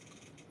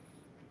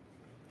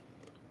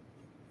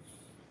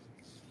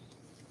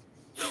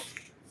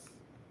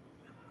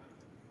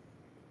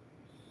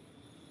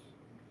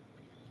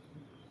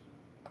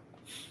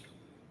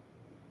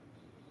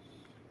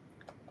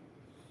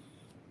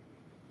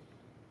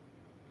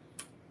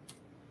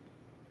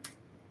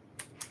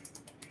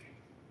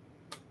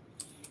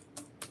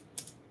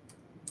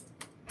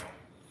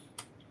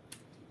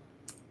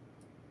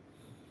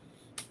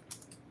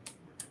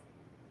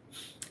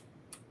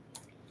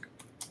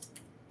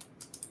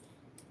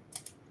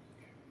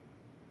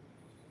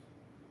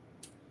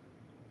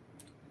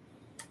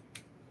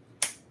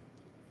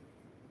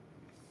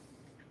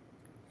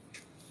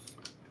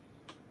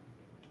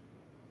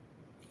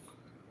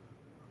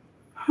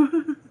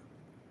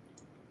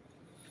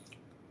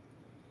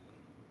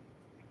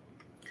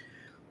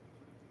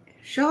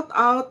 Shout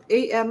out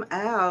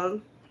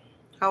AML.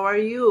 How are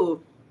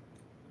you?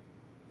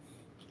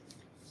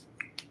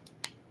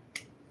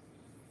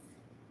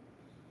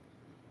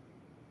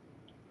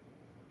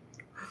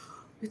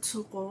 It's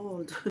so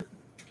cold.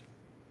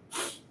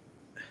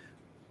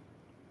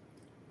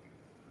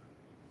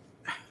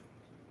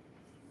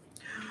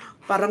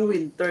 Parang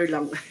winter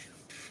lang.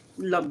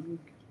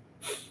 Lamig.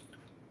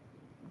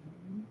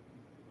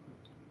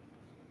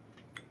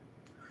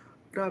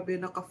 Grabe,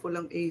 naka-full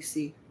ang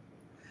AC.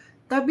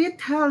 Tabit,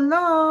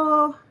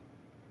 hello!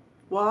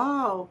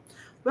 Wow!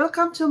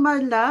 Welcome to my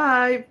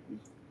live.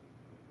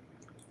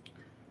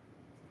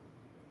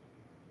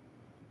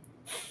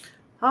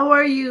 How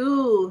are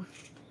you?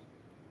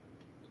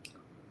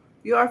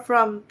 You are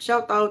from,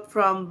 shout out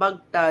from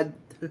Baghdad.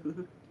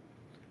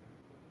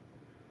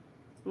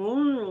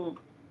 mm.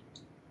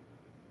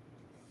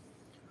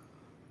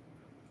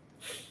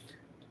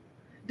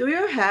 Do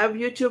you have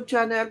YouTube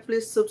channel?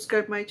 Please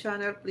subscribe my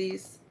channel,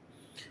 please.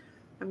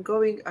 I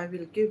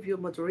will give you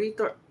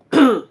moderator.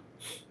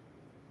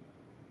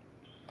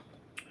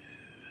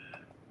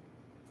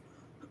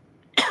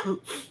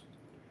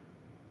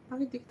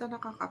 Bakit di kita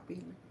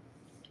nakakapil?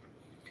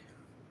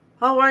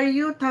 How are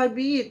you,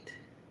 Tabit?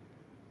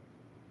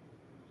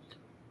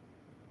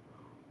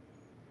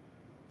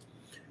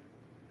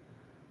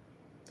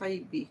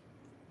 Taibi.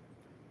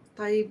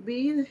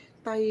 Taibi,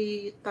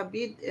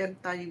 Tabid, and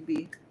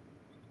Taibi.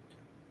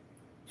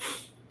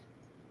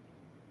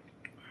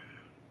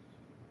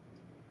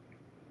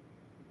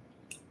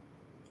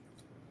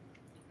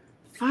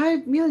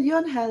 5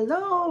 million.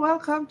 Hello,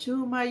 welcome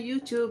to my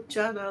YouTube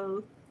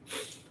channel.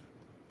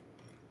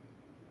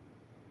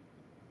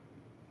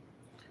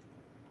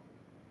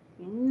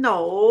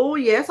 No,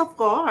 yes, of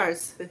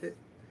course.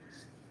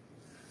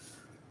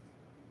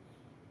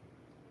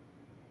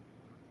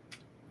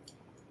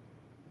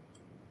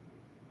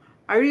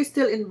 Are you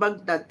still in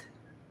Baghdad?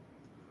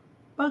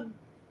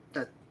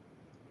 Baghdad.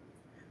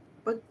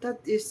 Baghdad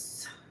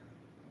is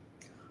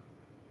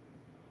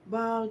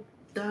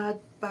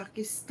Baghdad,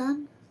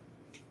 Pakistan.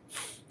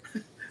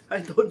 I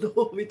don't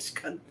know which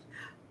country.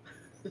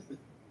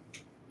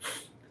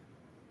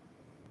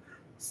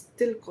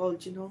 Still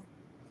called,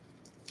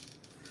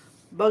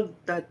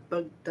 Baghdad,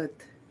 Baghdad.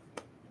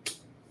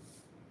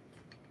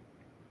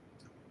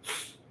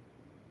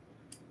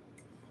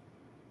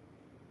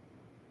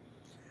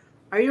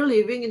 Are you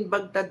living in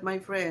Baghdad, my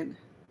friend?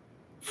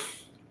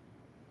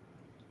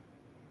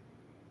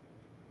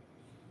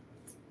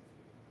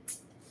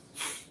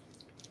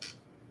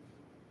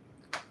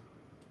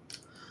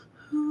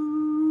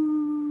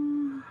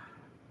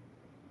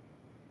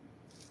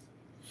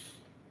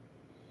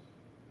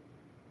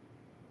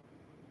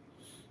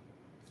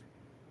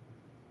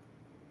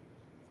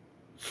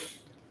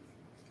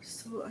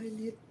 So I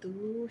need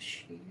to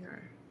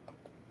share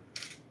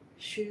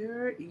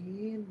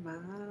in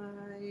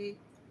my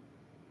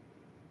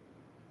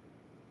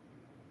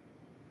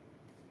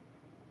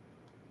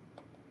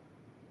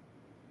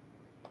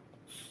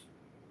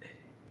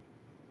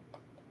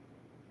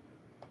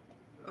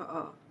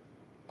uh,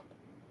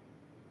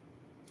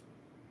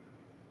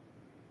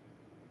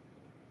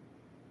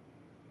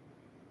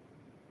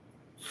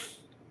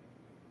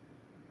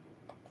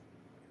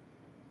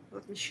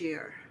 let me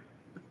share.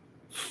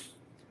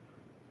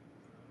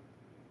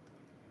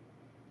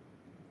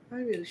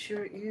 I will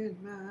share in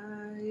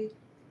my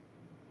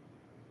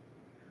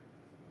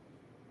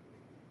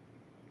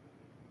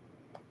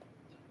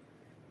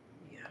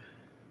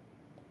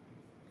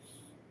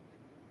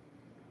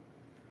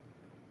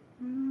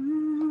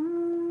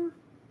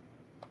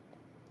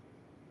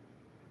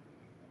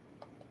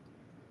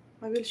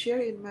I will share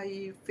in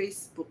my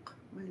Facebook,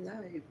 my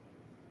live.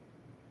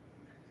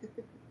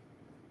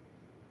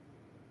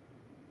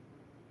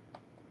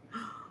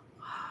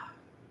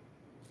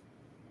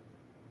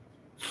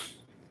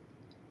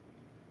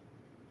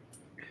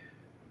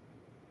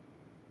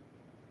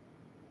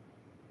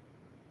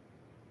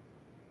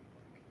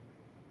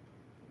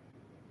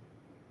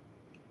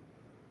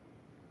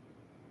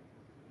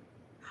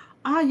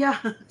 Yeah,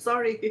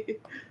 sorry.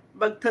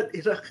 Baghdad,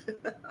 Iraq.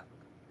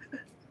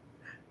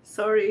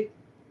 Sorry.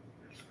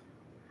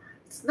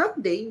 It's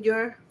not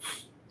danger.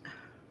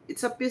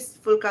 It's a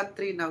peaceful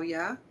country now,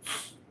 yeah?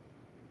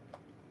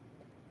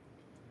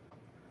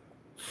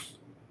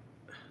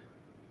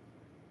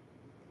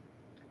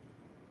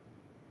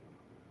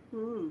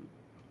 Hmm.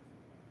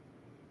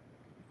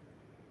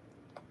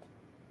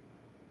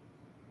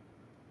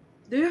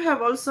 Do you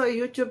have also a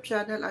YouTube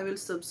channel? I will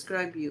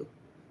subscribe you.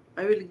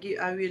 I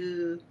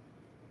will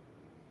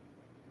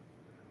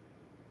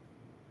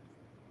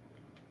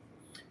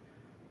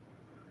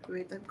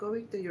wait, I'm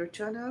going to your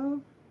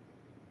channel.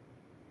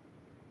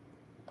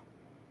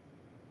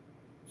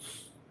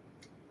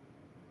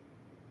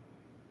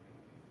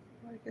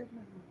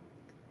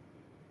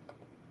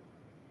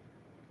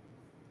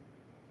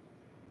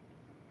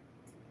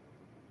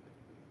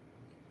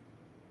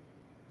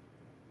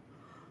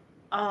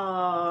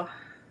 Uh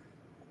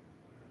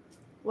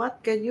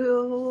what can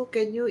you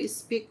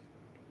speak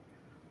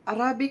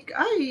Arabic?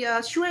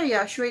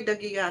 Shway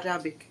dagi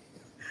Arabic.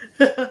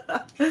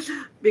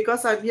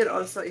 Because I'm here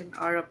also in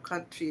Arab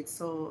country,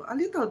 so a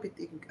little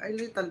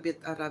bit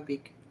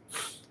Arabic.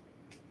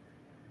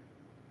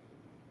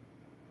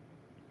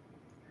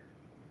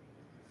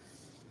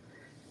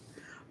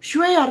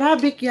 Shway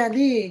Arabic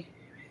yani.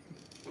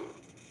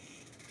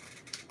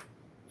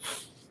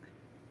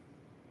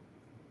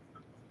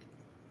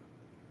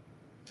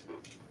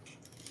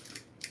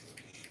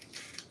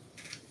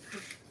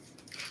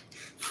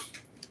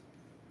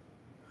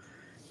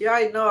 Yeah,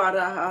 I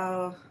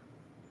know.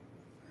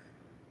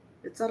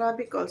 It's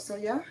Arabic also,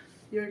 yeah?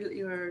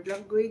 Your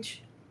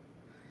language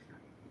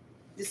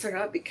is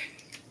Arabic.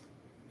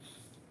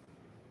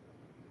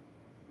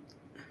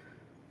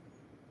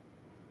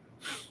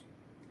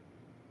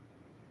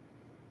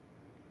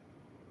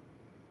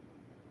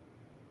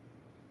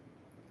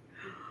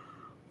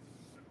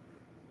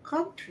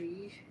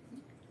 Country?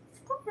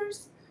 Of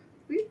course.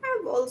 We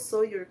have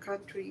also your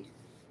country.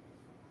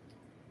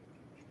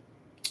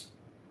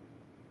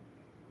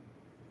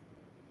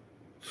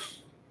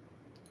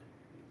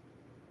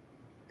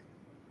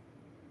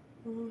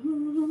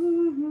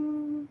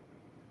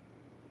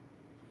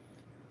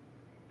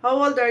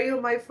 How old are you,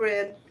 my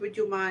friend? Would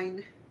you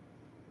mind?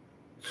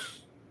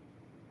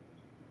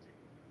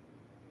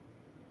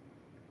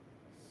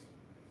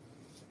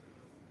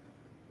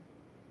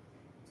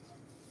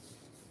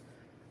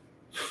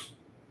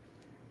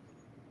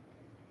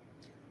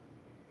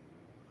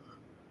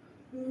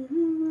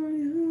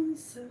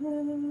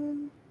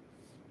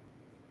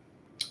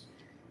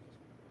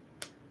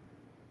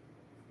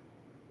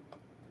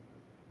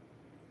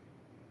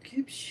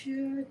 Keep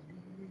shining.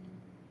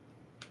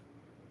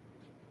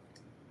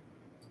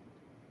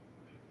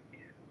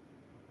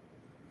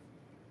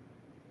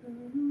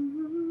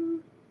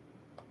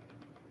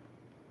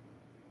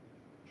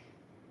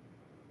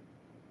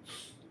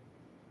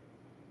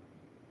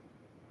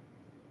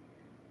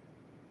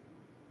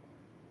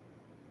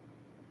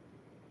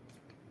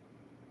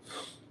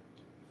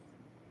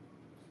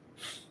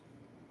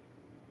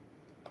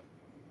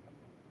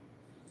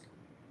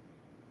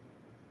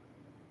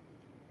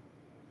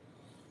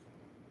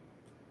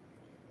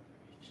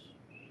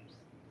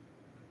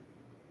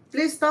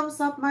 Please thumbs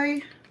up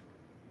my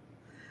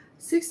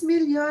 6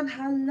 million.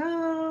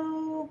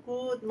 Hello.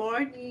 Good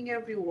morning,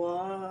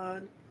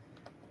 everyone.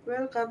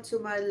 Welcome to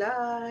my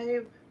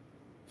live.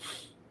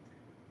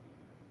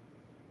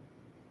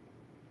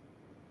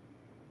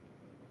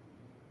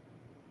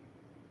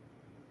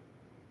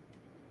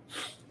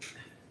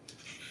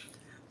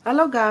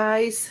 Hello,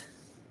 guys.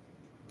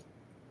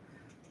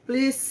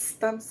 Please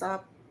thumbs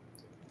up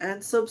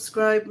and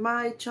subscribe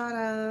my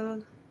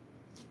channel.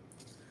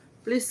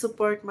 Please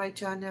support my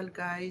channel,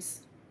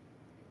 guys.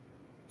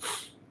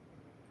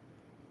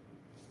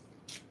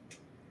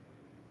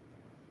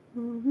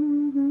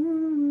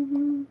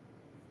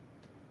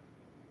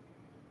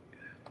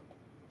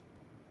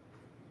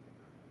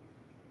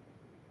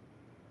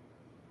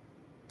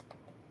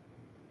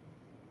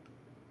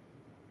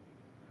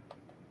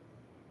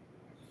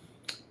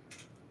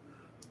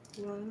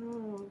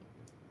 Wow.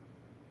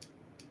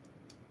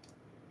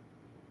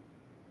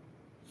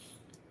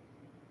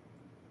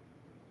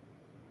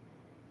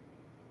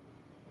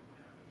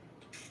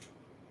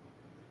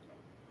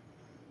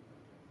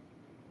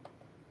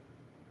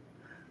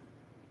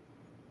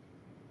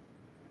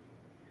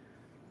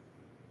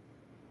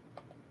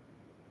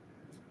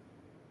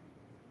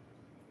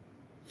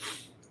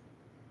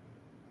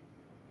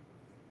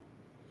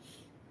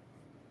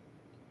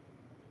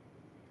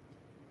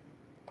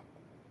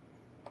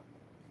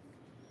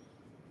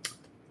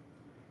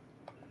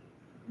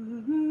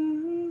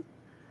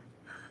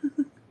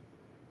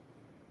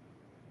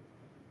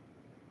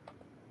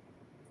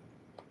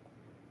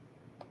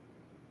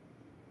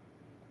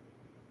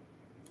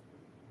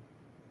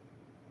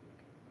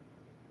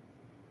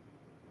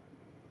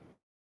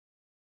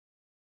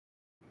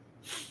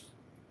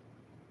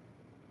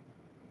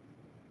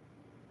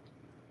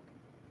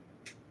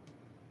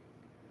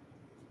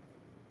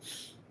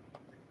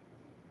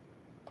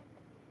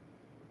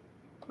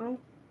 Oh,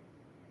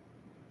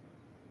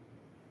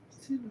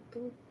 sino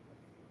to?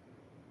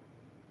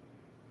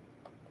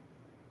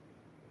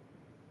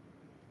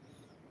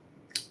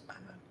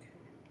 Okay.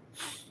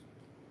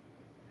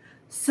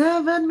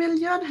 7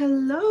 million.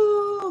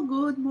 Hello.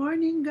 Good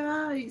morning,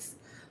 guys.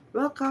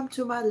 Welcome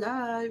to my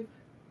live.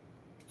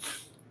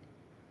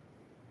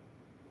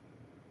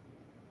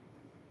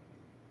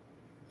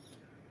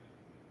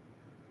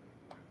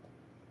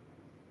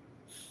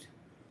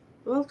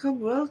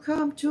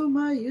 Welcome to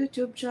my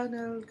YouTube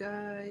channel,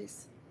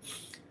 guys.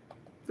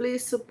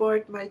 Please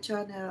support my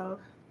channel.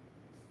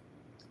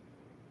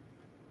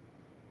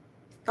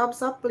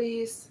 Thumbs up,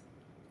 please.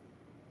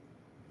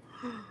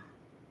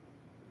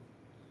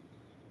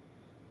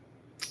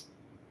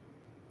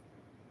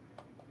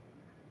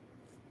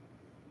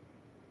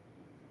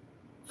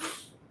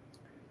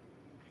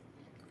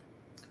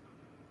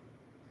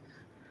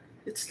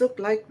 It's look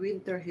like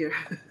winter here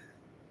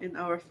in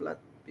our flat.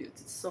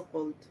 It's so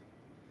cold.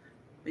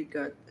 My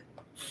God.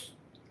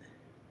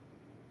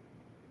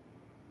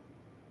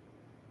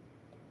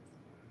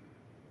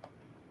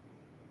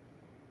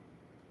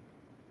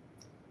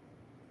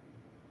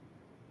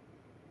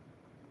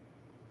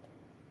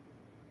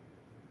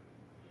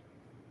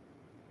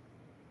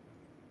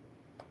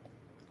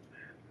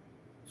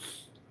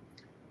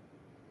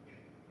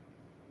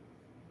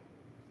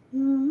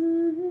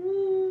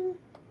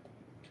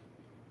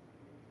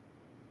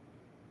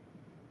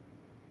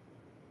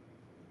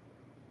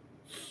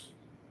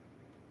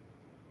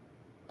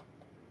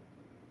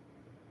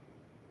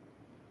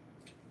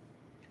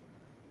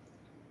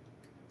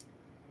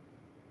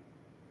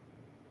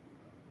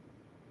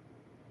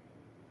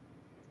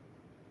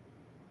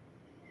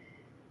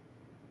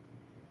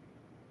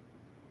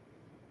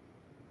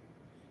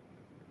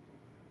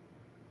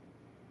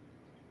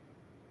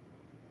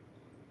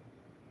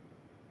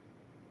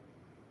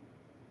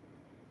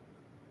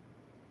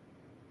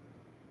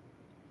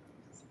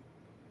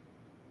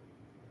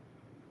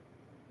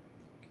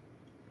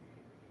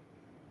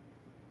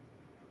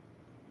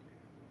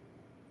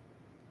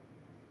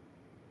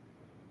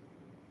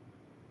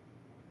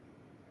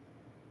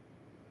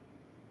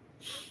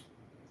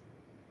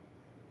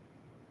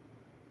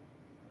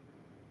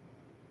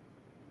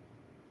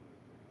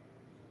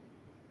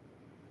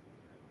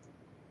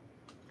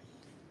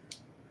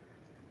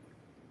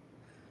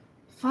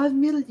 5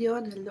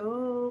 million.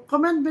 Hello.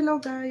 Comment below,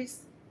 guys.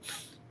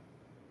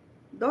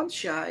 Don't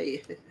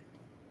shy.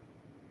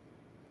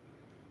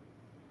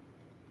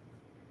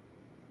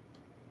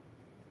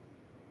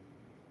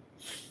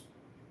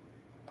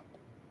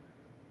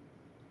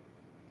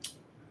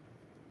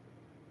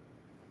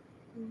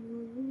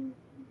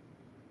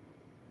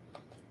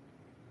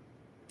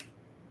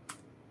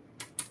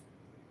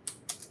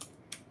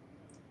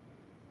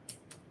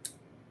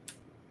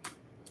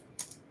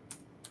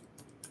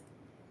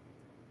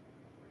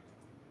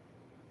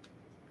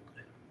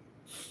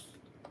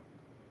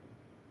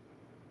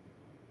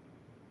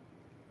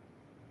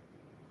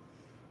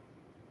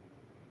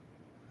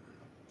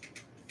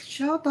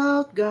 Shout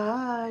out,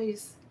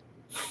 guys.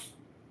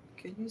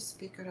 Can you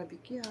speak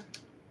Arabic? Yeah.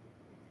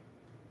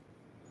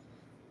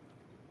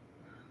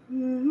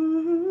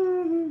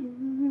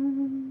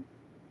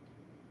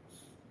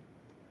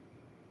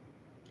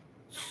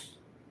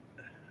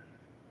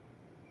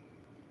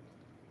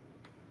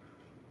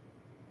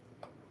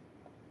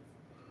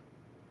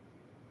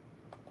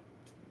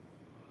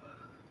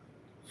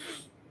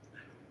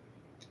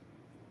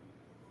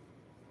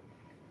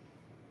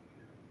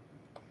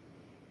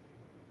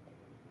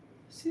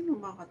 Sino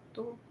mga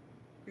to?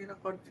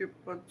 Pina-confirm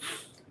ko.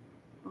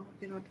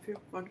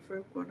 Kinonfirm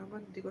ko naman.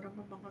 Hindi ko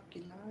naman mga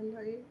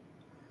kilala eh.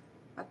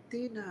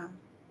 Athena,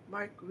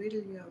 Mark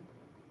William.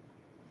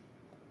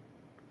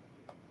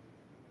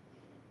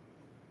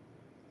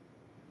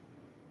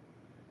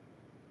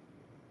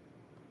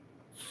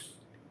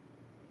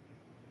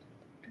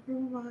 Hindi ko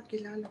naman mga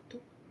kilala to.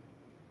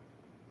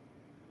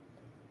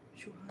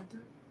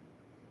 Shuhada.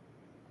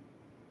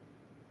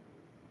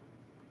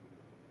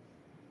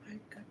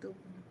 Ay, kato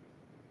mo na.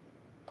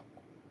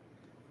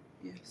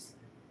 Yes.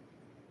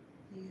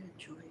 Yeah,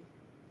 Joy.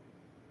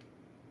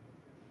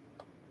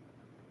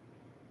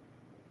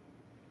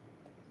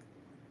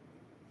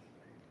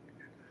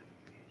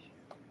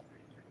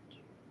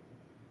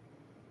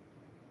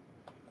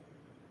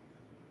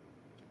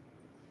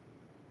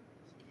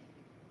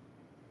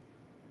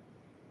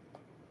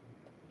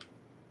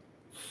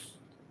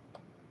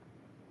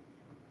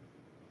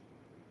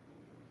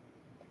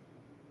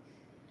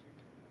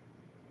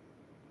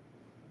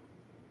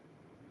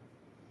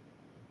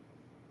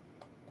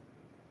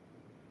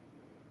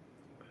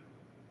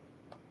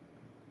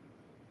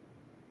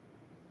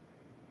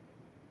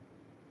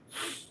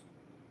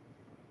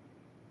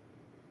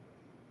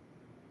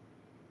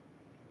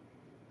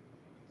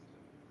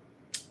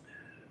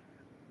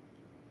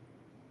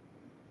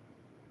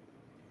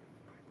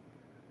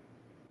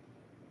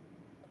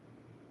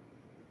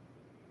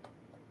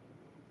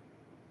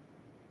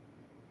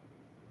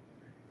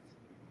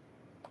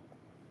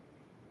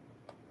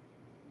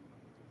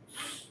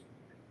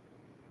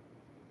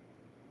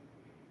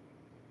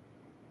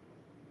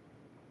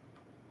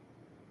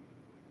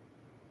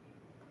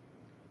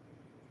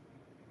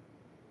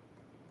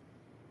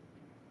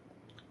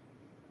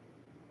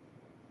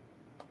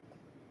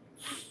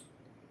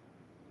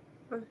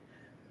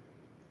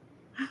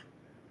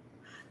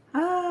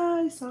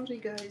 Hi,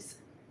 sorry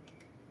guys.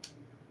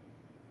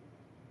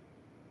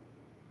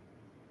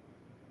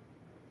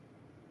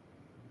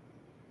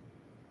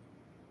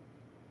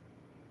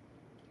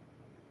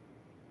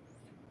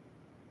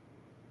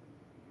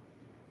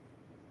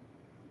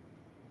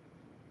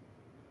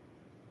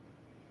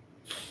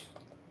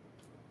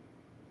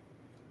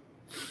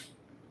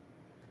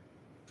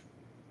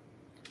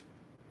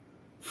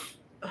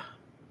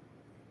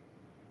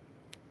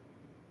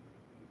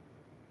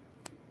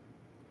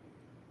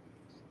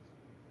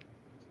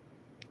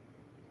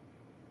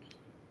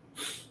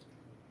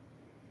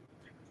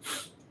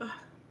 Ah,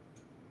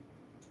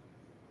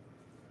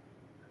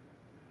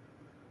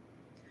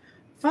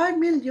 5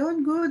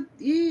 million. Good.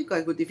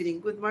 Good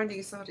evening. Good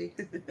morning. Sorry.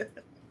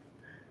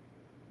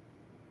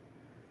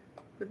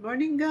 Good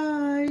morning,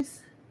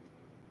 guys.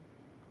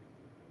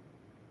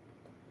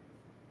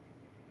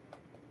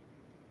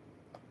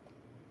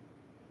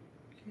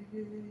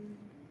 Okay.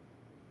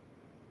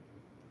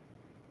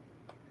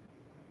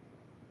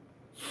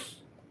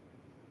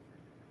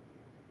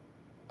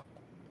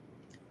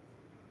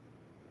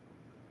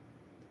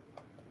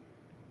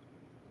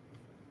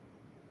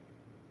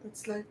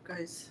 That's life,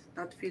 guys.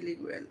 Not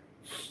feeling well.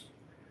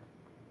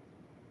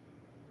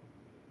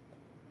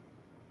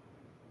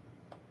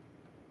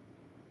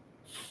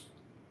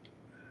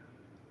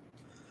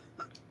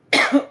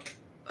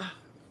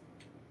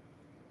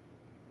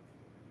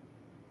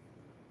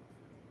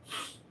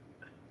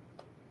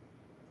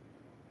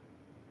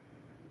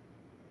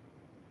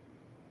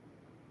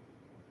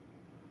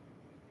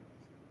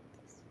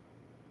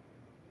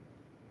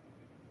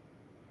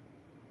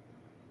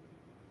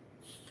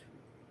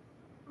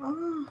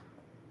 Ah,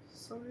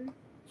 sorry.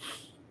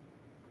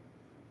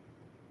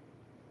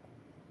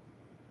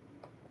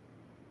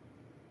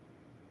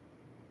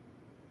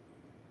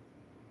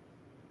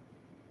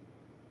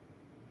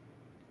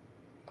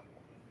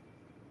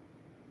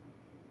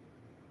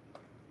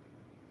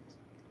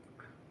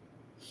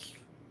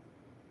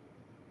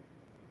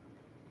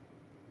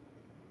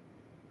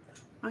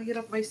 Ang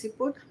hirap may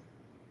sipon.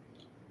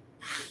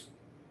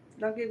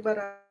 Laging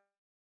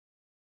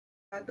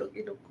baradong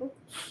ilong ko.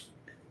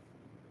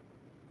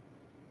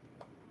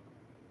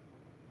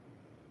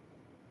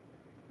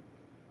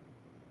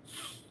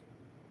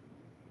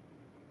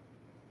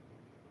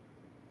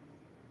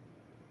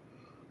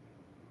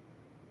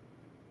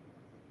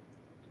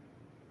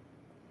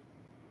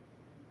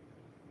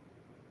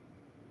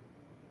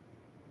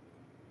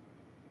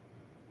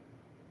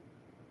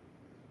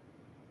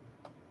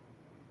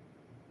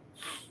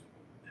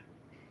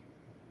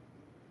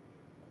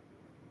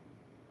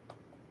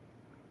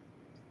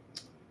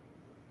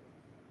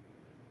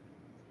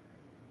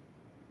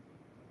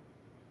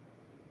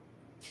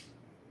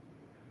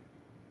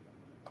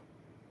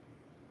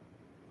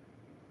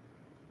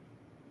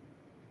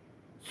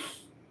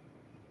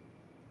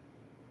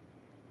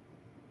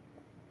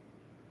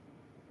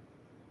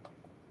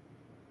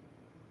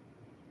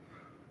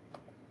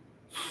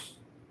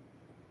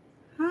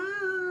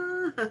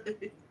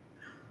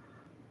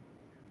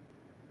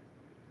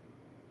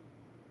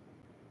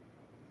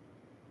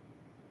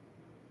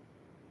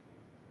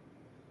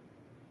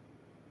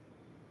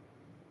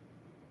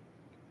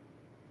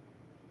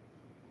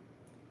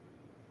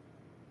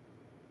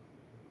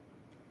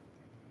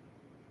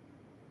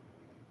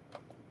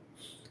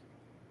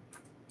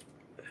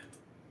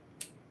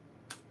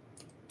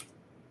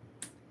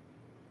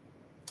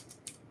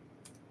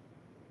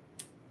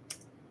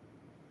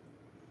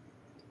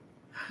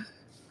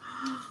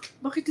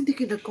 Bakit hindi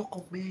kayo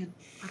nagko-comment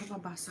para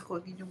mabasa ko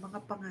ang inyong mga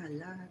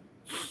pangalan?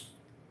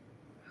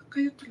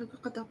 Kayo talaga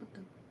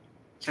kadapat-dapat.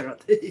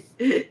 Charot.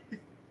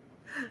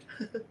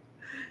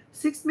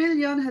 6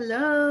 million,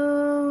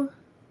 hello!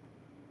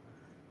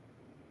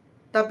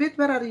 Tabit,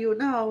 where are you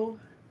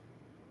now?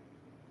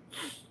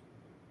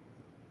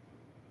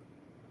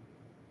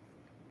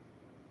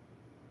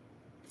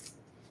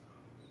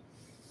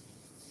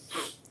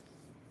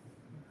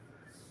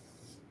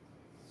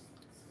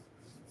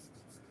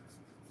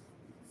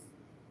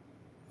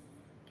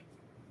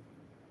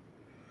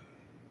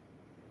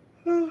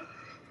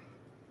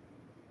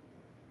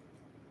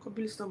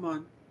 Kabilis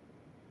naman.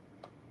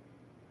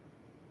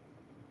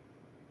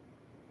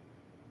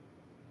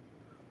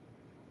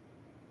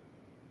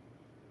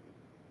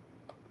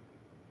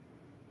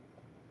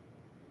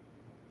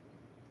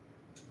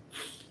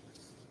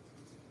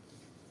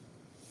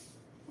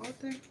 Oh,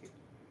 thank you.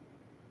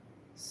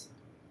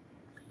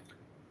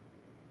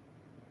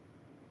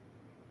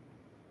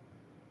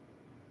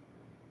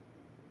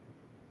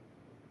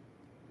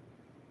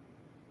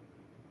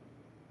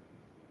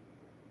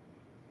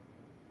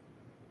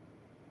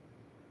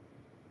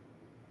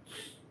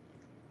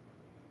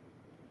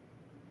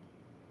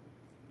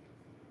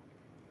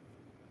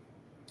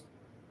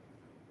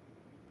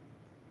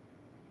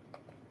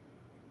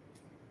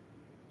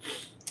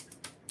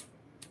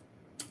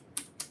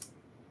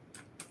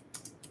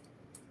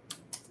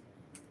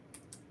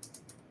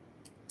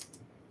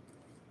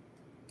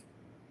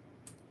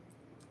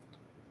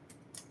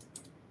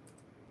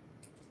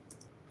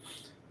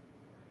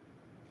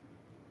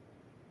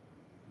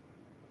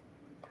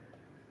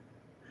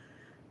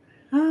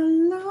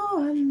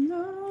 Hello,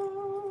 hello.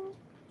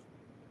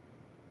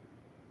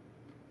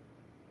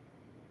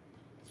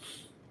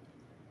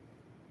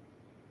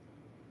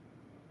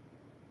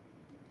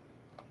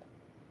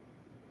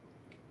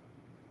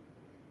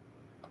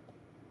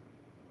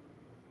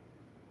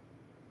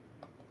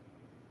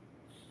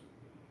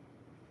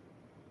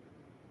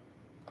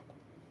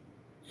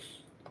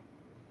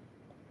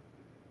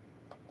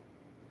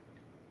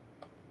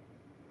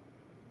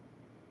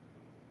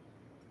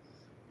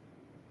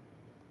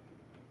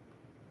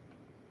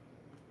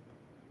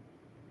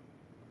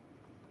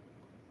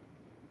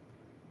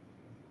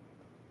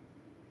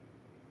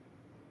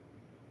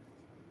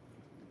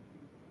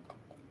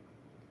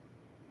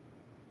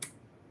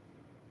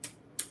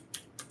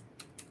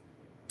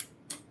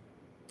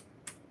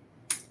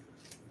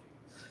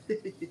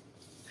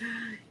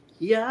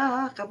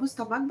 Yeah,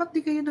 kamusta man? Ba't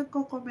di kayo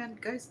nagko-comment,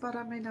 guys?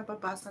 Para may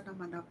nababasa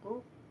naman ako.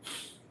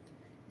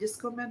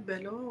 Just comment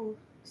below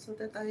so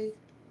that I'm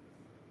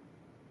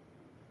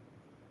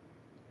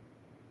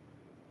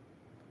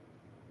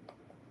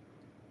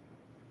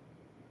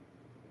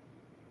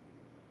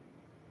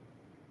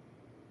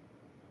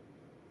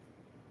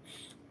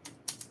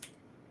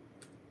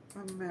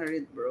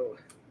married, bro.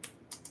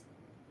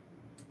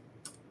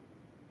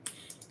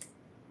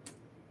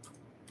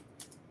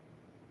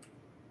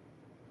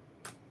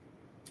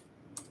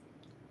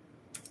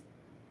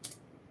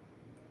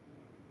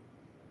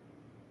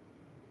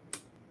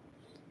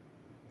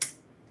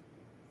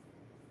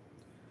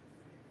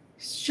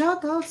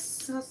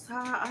 Shoutouts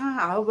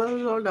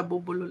well,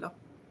 nabubulol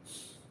ako.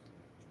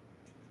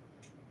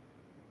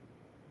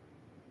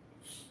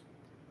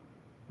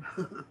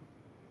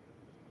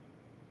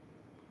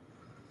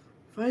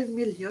 5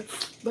 million?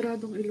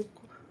 Baradong ilong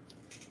ko.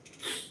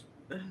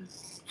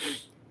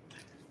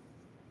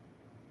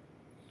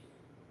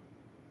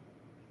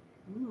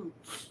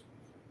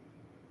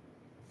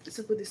 It's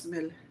a good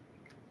smell.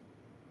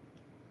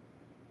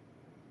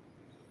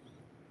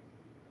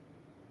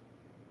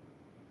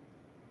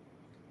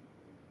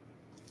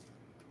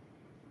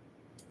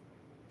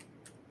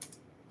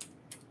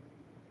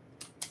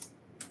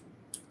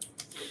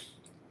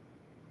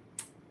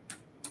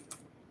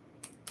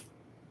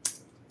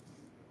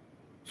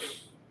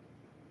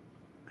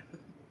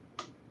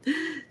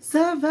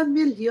 7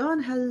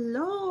 million.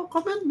 Hello.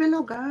 Comment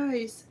below,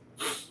 guys.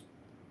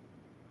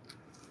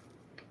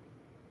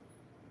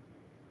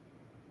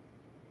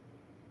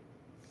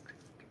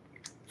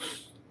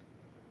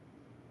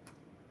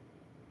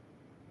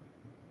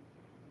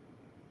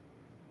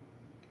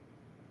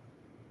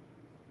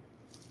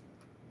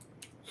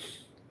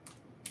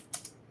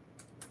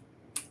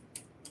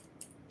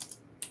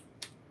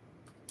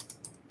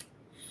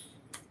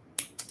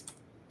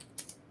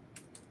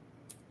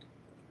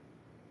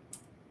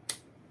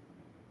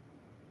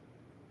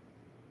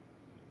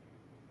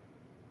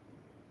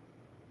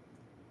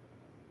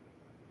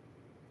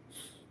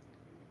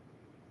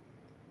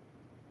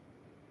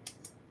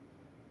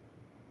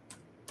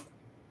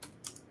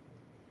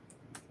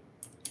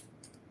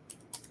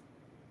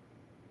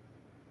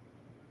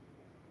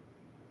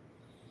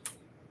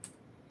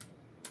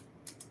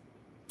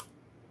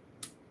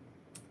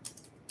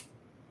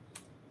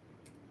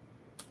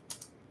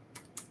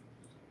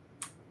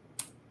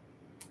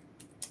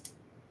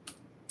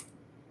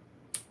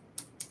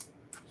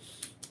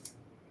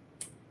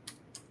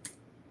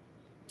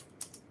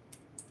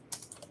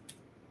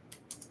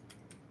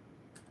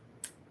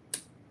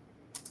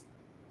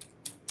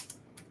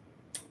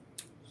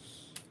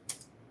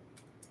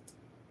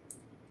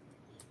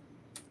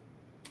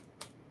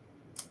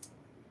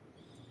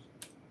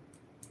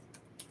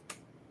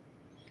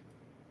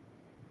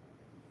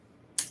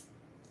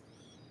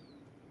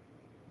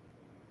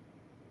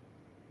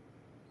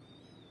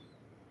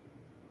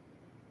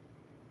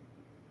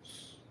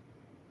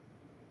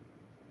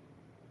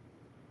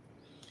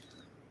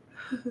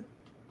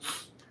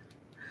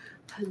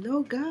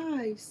 Hello,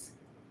 guys.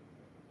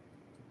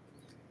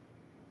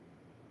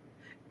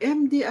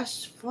 MD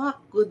as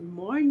fuck. Good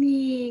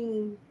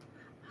morning.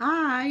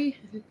 Hi.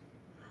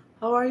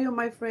 How are you,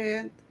 my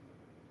friend?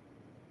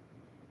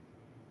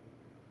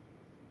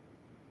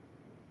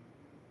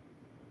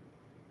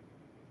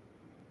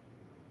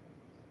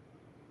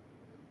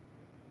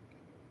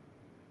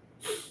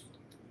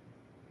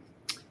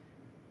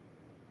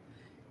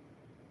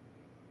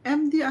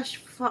 MD as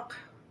fuck.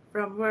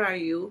 From where are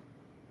you?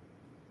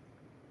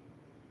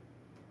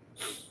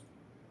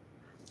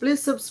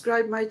 Please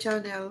subscribe my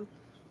channel.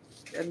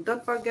 And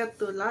don't forget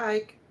to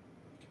like,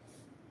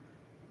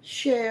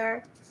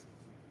 share,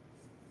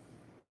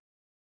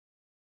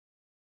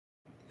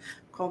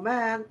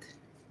 comment,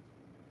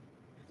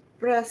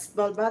 press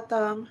bell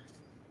button,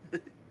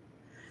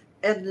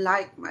 and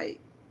like my.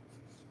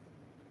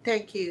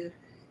 Thank you.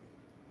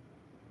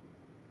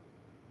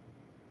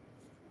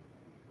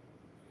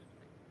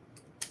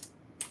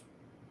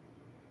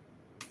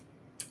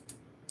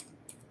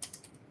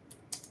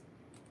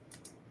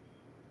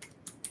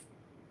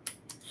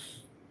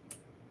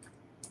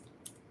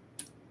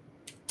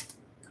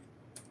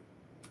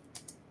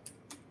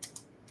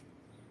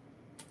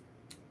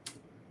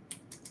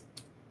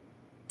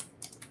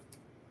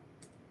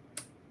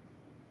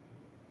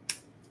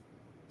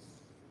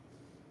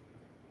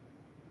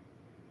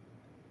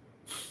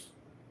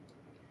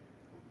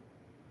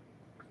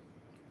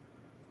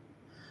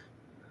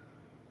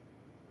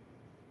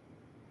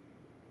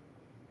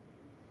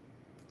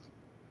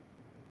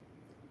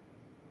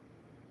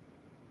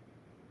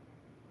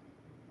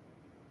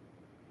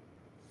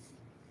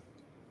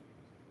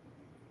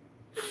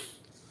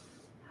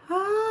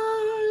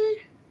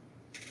 Hi.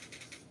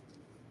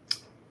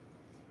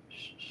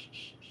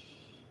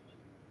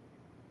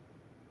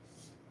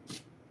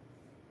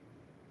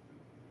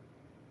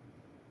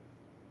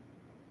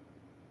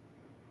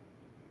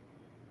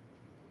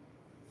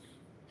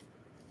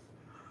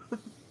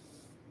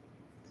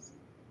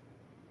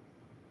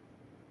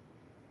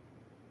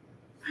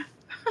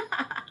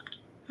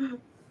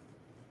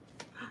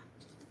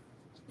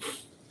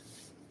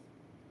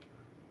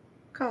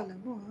 Kala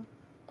mo, ha?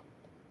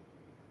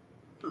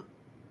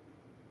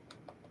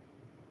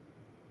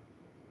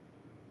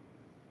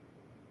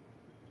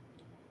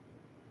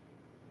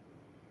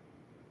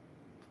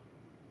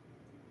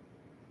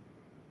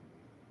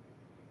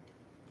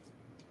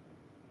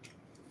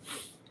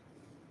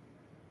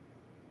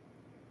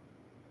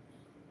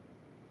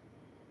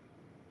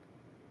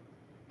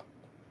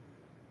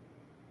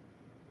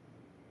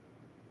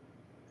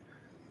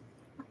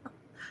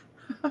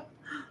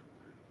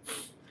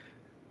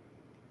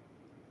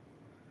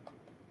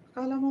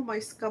 Kala mo may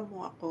scam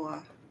mo ako,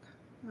 ah.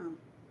 Ah,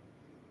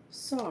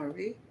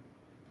 sorry.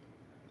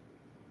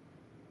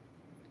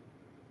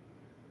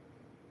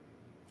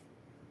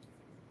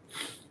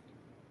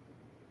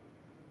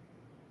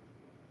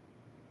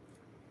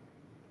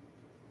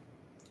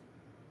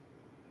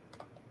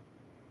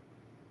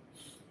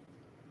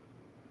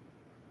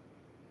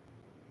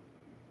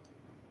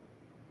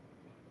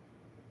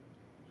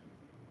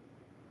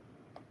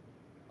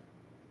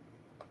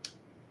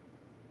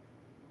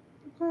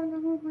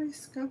 Kala mo may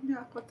scam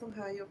niya ako tong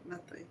hayop na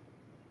to, eh.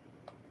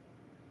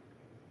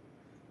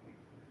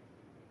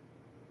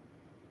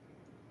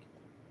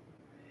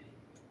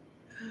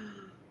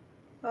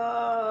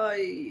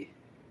 Ay.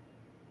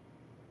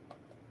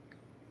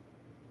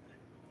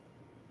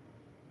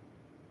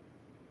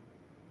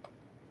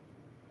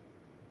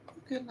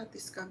 cannot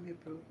scam me,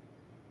 bro?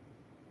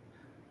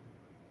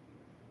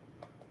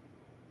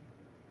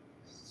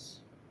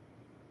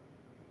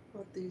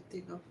 What do you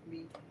think of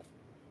me?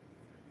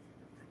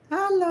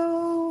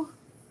 Hello!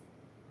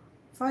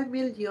 5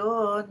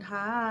 million.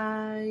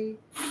 Hi.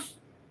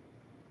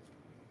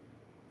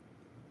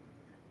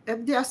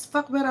 MD as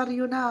fuck, where are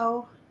you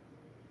now?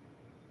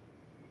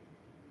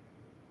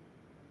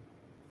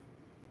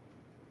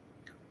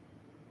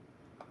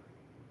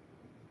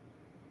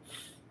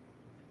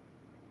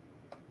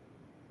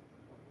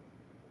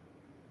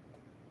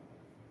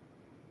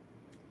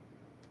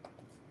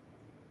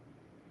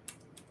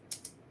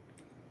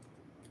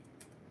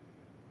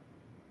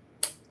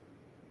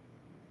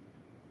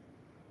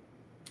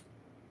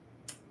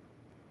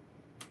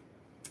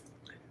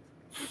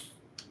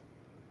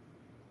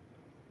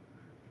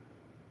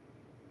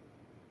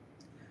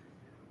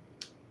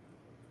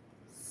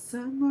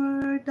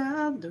 Somewhere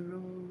down the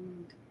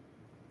road.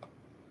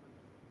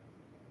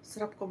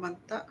 Sarap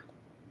kumanta.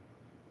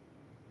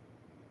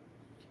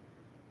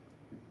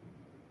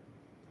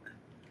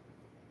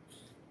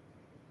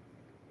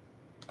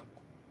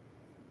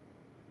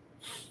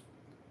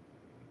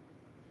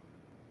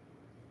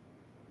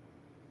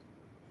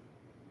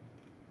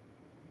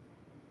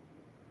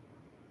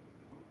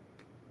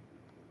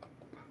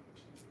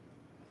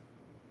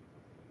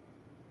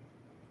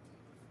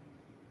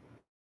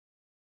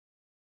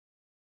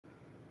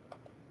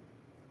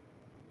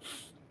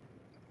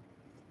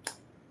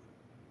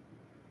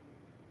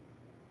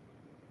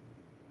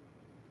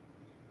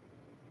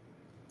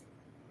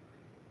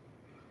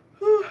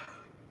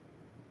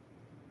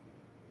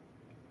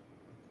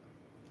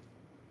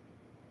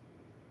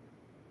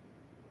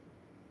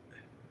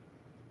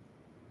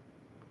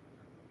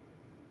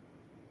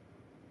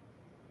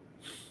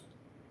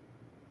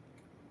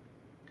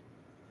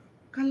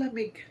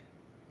 Kalamig.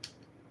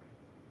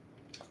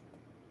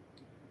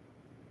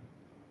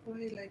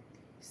 Why like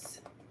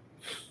this?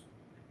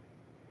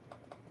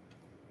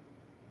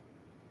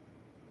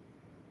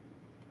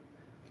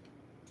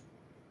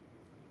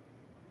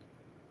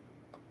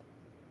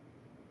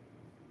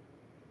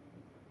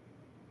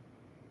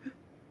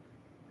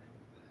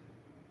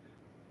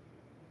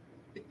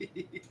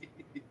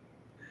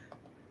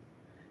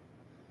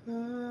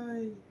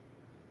 Ay,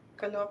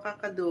 kaloka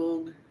ka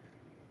dong.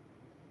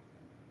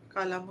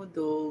 Kala mo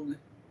dong.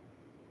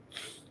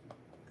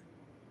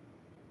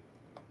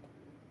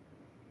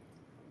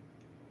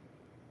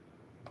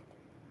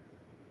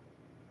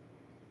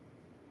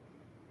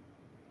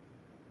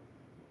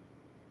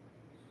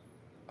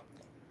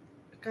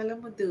 Kala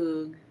mo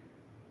dong.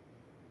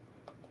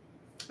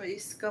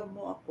 Pa-scam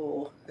mo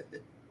ako.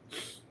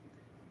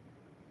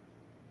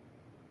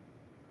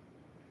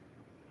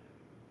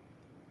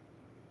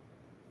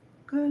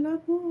 Kala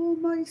mo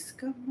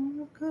ma-scam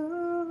mo ka.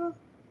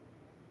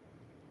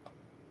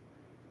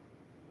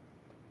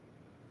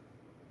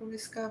 Kung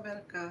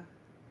scammer ka,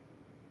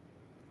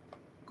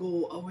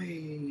 go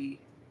away.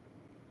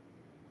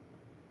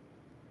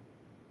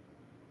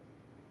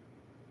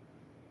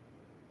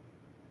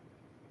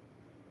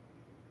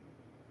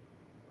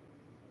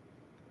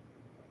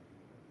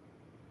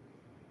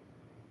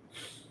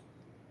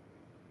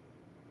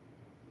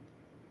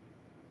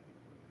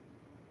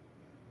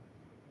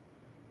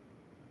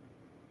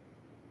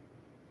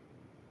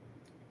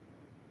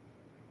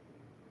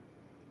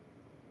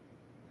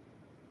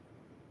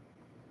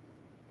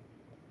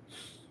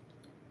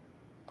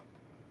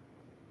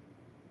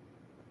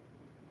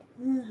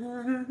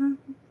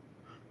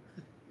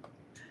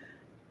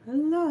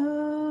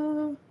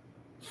 Hello.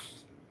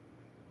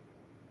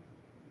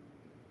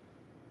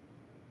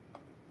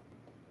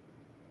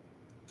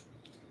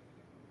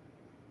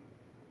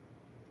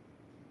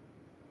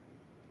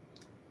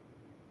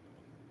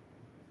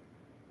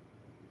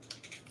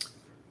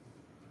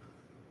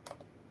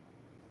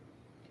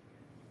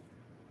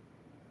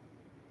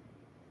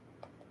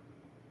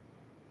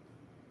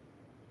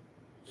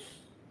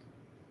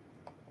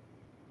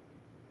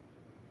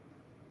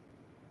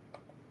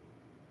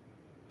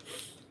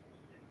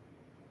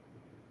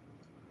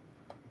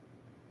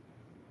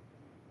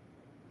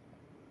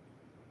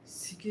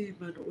 Sige,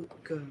 manood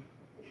ka.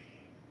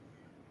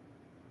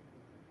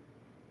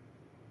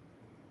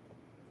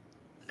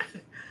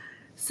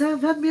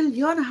 Seven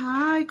million.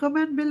 Hi,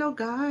 comment below,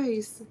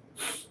 guys.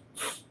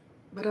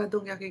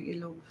 Maradong yaking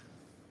ilong.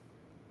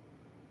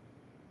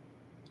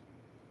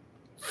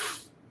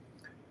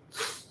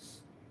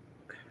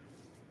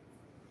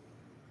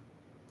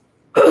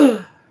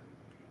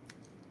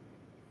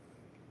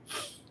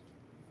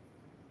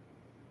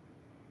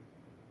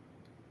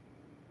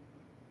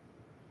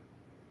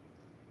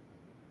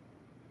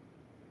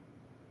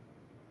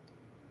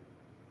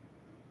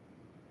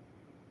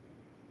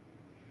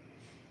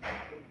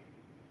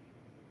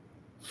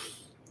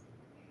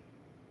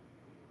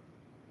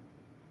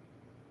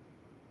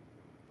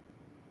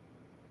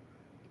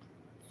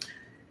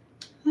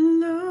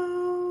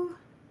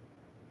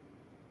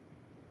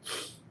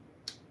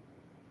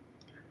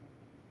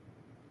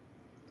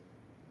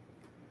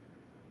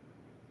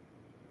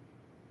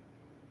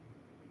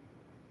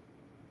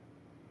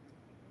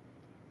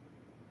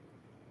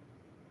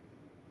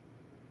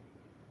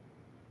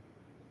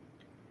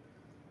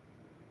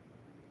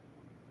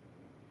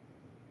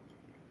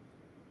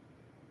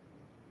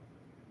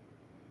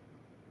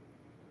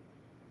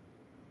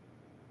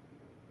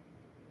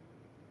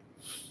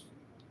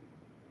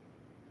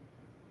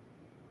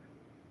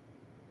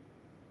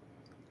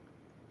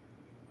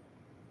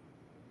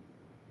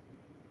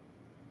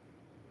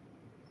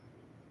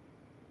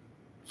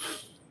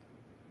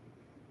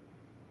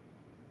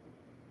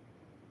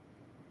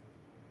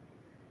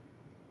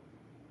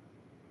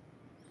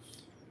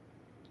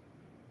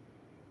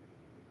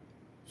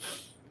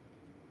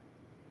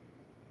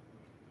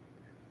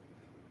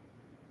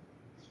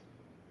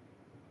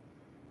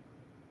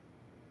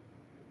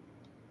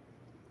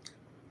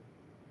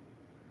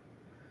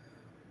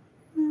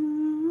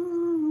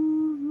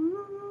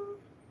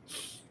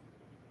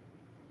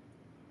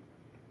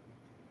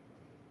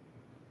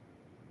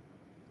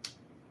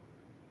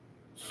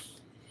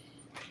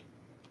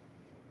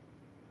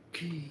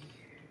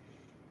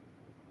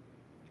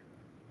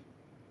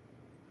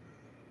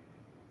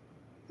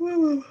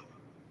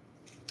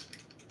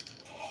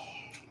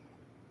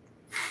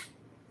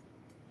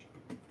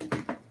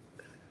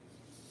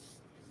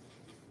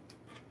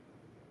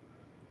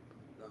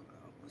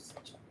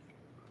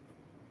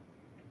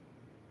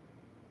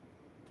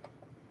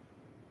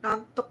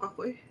 Nantok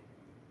ako eh.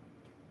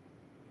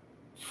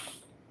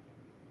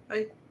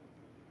 Ay.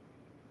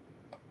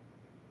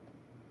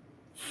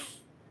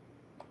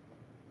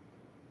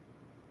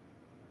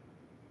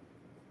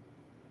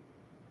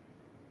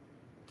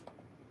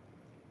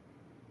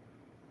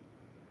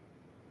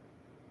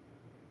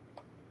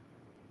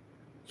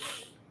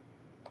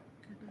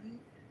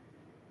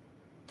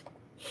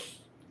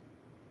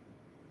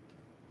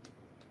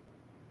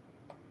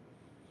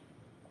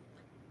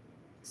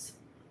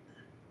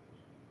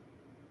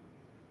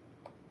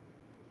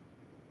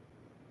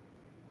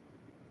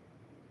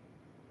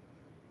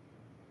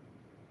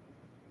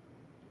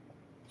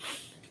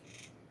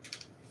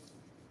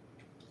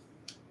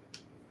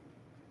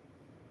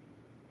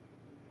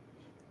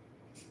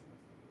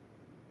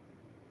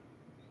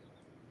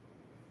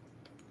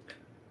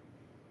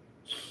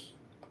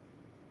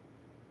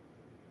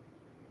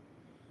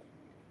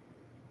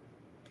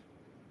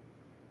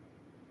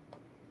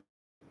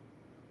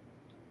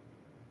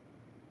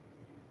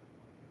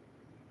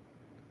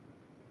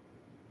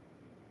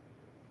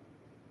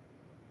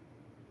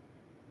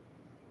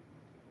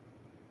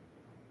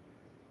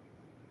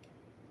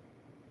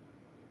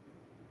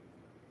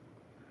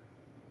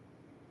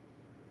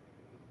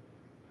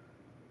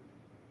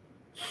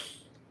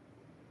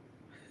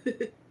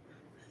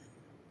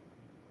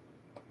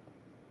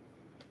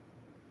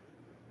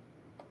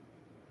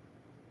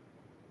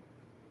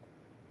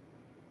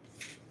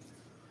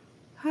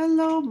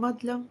 Hello,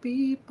 madlang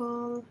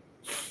people.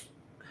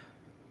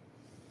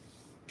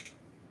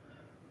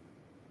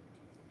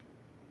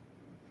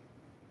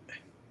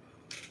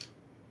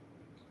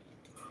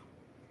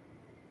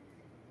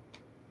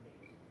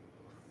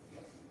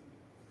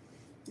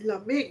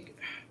 Lamig.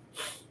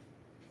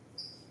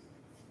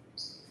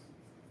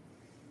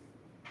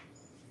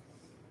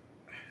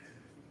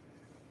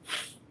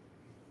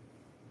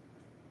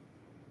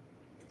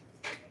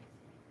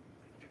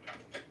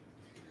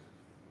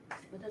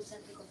 Madam,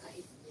 sabi ko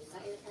kain.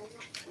 Kain tayo.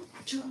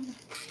 Diyan.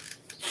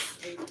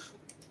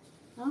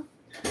 Ha?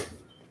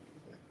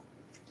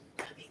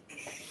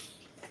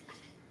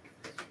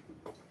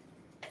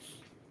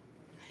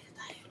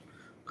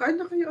 Kain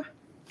na kayo.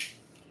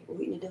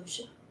 Uwi na daw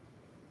siya.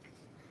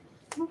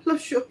 Wala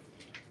siya.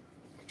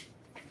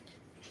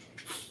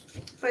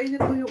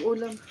 Kainit mo yung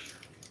ulam.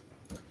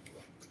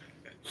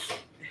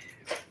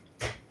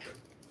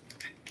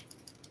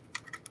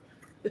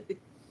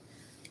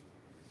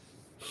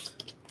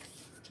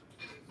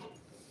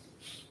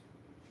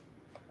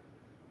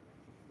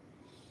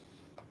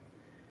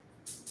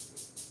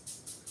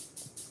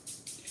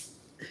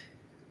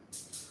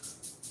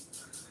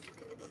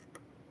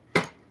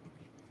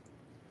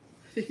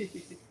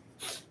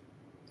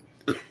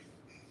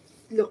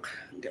 Look,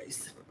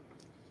 guys.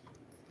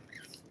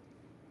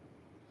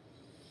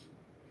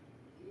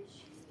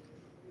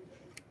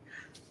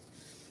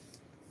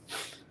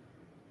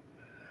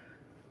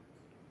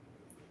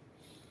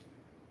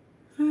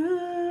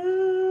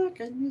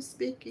 Can you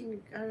speak in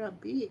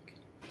Arabic?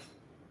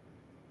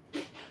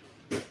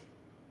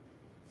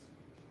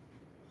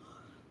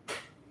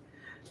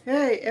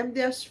 Hey,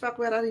 MD Ashfaq,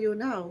 where are you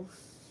now?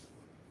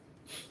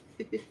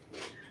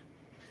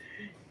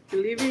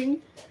 Leaving?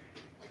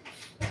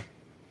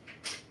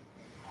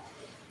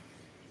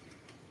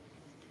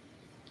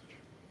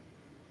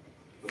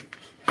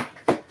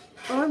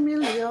 $4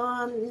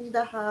 million in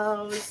the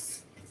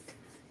house.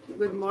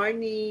 Good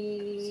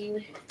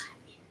morning.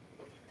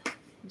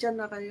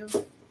 Diyan na kayo.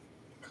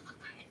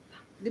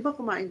 Di ba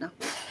kumain ako?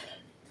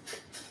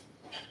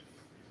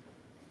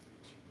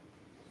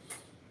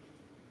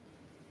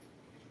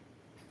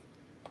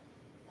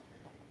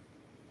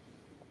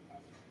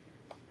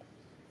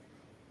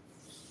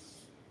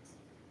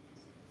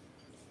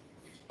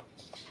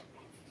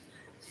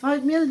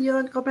 $5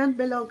 million. Comment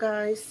below,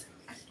 guys.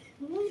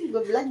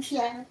 Bablog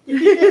siya.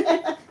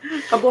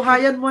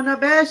 Kabuhayan mo na,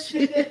 Besh.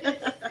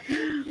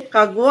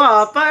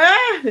 Kagwapa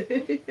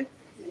eh.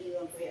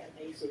 Naiwan ko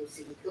yata yung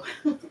susi ko.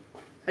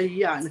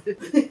 Ayan.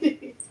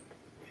 Hindi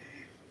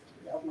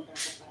ako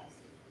makakapasok.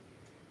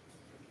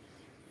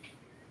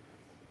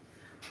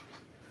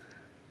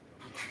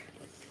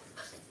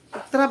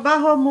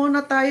 Trabaho muna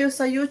tayo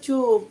sa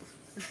YouTube.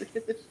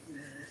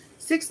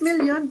 6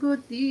 million,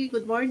 goodie.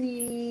 Good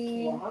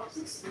morning. Wow,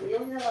 6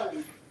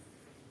 million.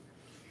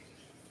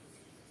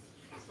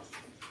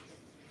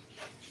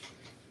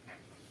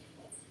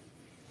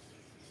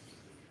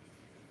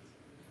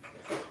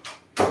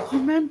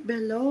 Comment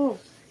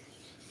below.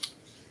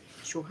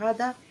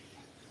 Shuhada.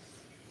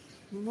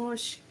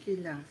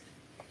 Mushkila.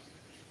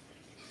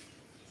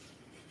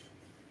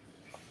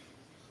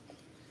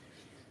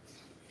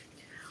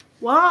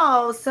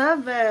 Wow,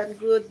 7.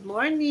 Good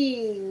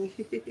morning.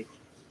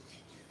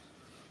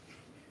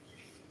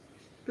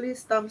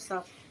 Please thumbs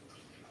up.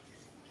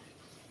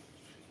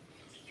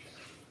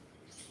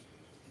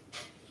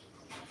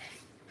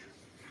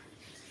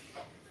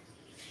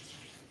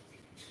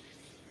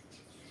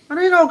 Ano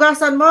yung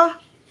naugasan mo?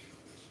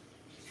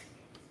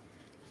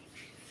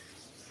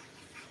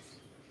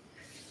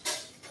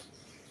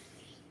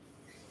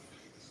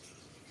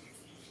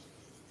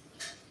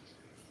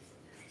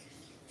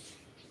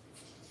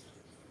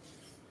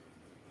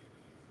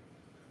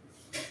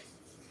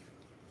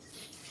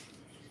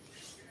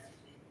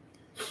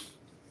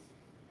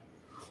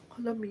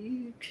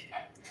 Kalamig.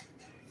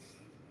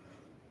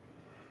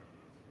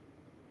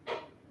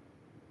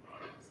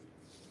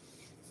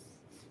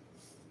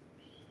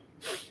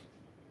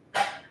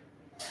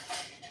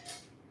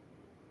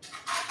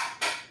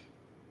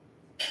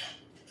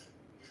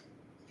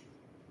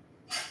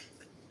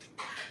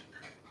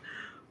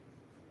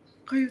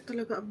 Kayo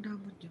talaga ang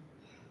damon niyo.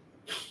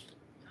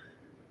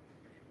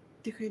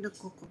 Hindi kayo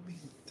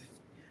nagko-comment.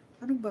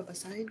 Anong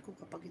babasahin ko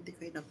kapag hindi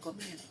kayo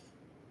nag-comment?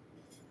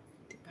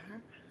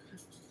 Diba?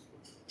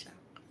 Tsak.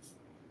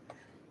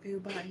 Kayo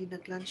ba ay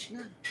nag-lunch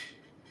na?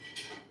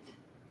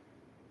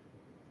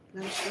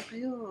 Lunch na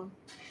kayo.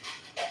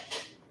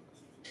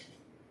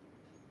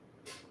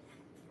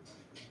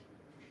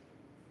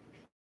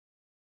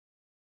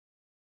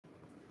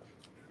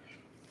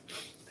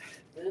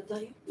 Ano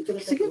tayo? Ito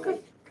na Sige tayo. ka.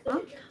 Ha?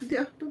 Hindi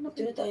doon na.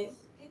 Ito na tayo.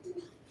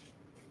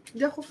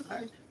 Hindi ako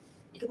kakain.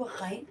 Ikaw ba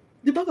kakain?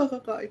 Di ba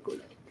kakakain ko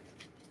lang?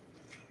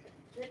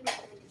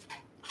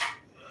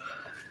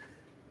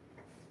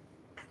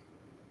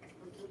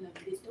 Ang ulam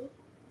dito?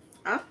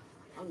 Ha?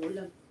 Ang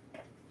ulam.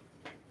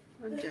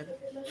 Andyan.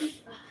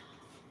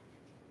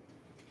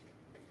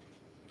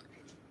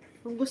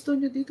 Kung gusto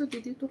niyo dito,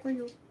 dito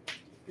kayo.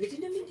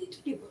 Pwede namin dito,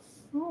 di ba?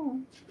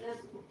 Oo.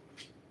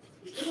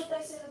 Dito na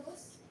tayo sa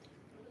labas.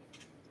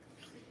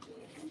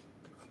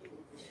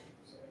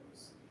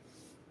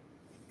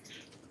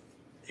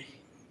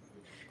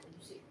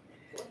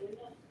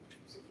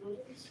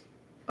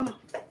 Ah.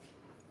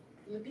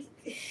 Labi.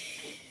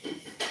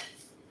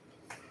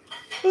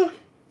 Ah.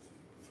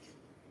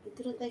 Dito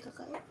na tayo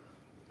kakain.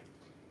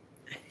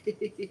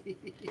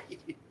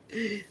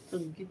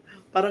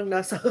 Parang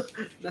nasa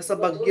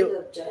Bagyo.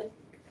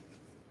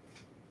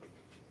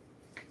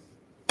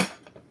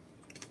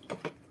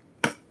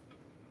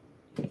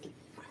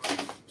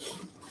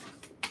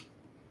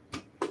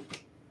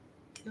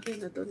 Okay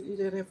na doon.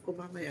 I-ref ko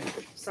mamaya.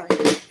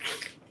 Sayang.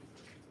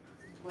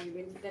 May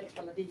winter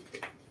pala dito.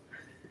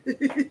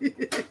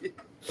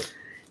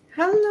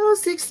 Hello,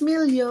 6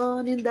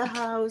 million in the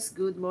house.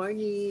 Good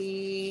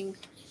morning.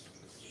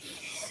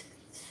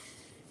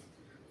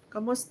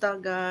 Kamusta,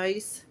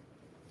 guys?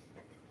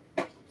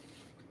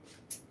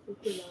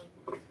 Okay lang.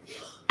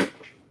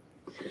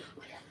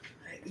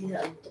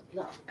 Inaantok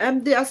na.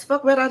 MD as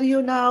fuck, where are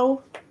you now?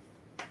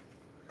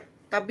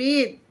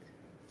 Tabid.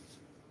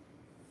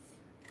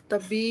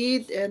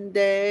 Tabid, and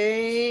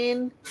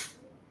then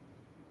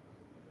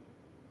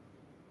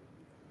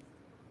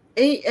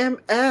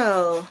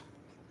AML.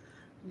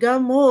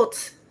 Gamot.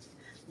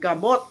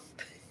 Gamot.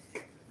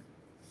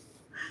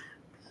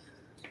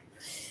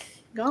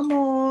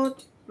 Gamot.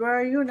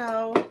 Where are you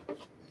now?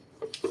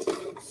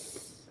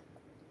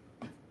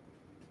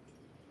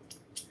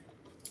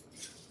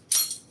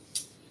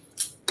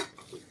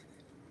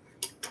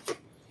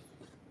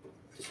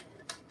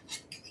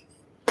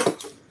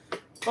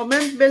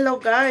 Comment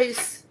below,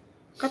 guys.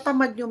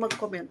 Katamad nyo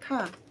mag-comment,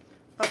 ha?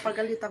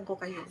 Papagalitan ko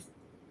kayo.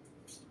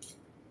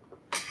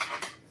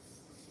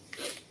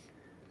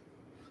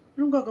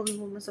 Anong gagawin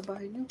mo sa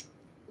bahay nyo?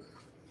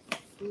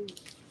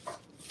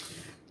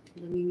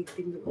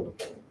 Nangingitim yung ano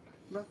ko.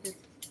 Bakit?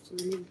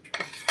 Sumilig.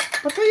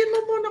 Patayin mo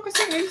muna kasi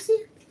ang AC.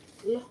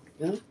 Wala.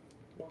 Ha?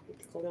 Bakit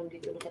ikaw lang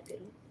dito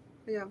nakatira?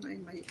 Kaya nga,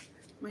 may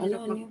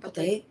Ano yung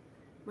patay?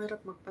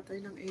 Mahirap magpatay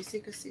ng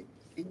AC kasi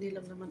hindi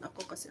lang naman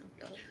ako kasi ang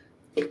tao.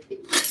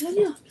 Saan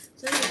niya?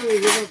 Saan niya ang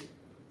iwan?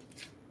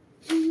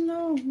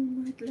 Hello,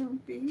 my lang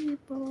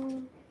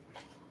people.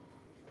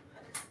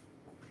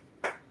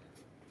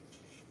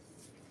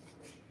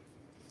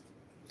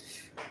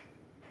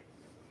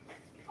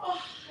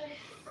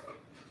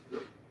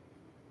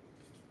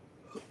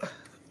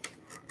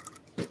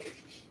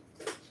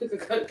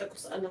 Nagkakalit ako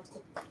sa anak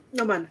ko.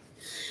 Naman.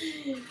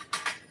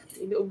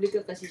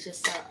 Inuobliga kasi siya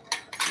sa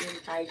yung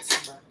tights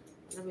ba?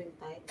 Alam mo yung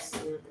tights?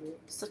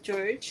 Sa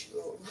church?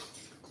 Oo.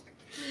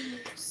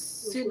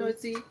 Sino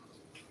si?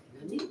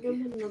 Lamig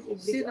naman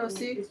nag-obliga. Sino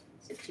si?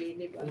 Si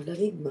Chini ba? Ang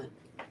lamig man.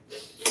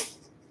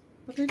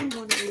 Patay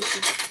mo muna ang AC.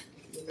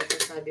 Yung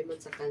nagsasabi man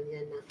sa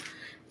kanya na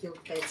yung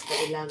tights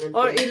kailangan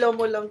Or ilaw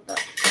mo lang ta.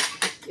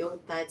 yung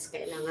tights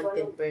kailangan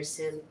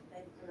 10%.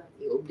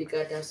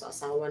 Iobligada daw sa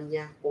asawa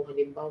niya. Kung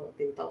halimbawa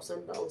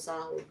 10,000 daw ang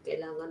sahod,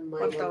 kailangan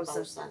may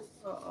 1,000.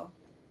 Oo.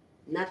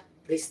 Not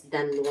less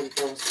than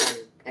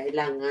 1,000.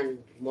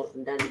 Kailangan more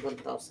than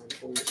 1,000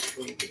 kung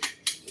hindi.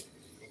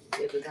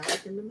 Pero dapat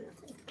na naman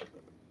ako.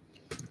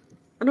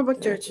 Ano ba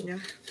church niya?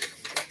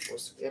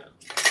 Oscar.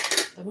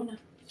 Tama na.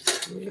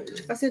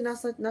 Kasi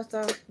nasa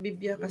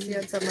Bibya kasi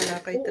yan sa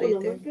Malakay Oo Trader.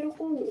 naman, pero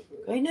kung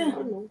Kaya na.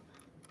 ano,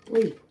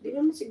 uy, di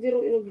naman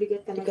siguro inobliga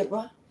Tika talaga.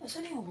 ba?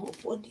 Asan yung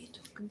upuan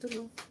dito? Ito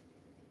no.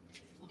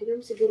 Di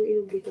naman siguro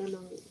inobliga ng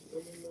ano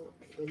na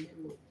ganyan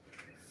mo.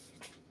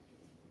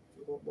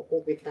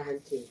 Makukitahan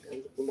siya,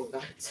 ano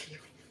kumagalit sa'yo.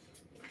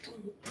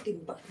 Itong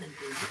timba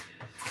nandun.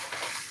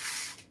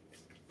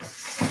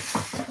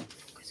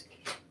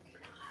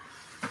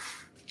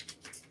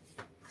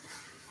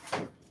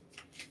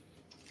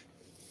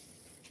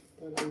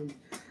 Parang,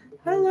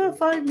 Hello,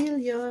 5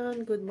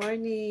 million. Good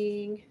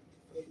morning.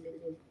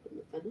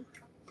 ano?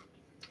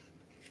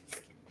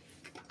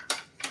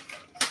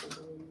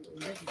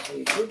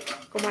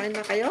 Kumain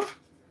na kayo?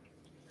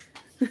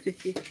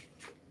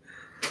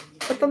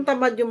 Ba't ang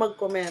tamad yung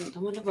mag-comment?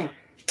 Tama na ba?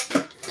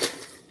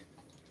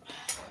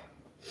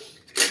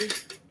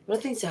 Wala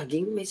tayong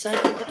saging. May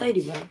saging pa tayo,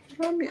 di ba?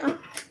 Marami ah.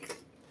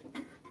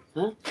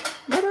 Ha?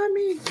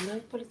 Marami. Wala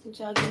pala tayong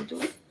saging to.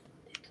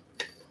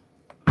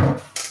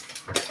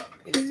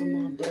 Ito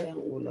mga dry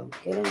ang ulam.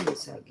 Kailan may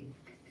saging?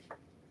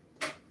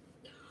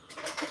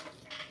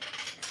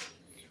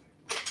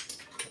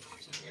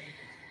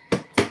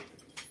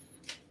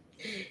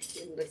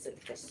 Yung result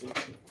kasi.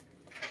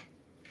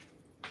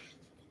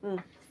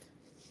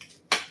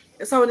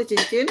 Asawa ni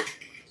Chinchin?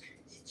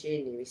 Si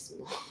Jenny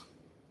mismo.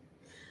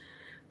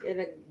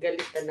 Kaya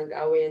naggalitan,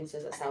 nag-awayan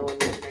siya sa asawa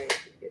niya.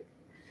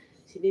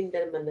 Si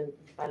Linda naman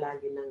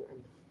palagi ng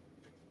ano,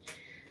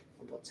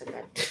 about sa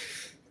God.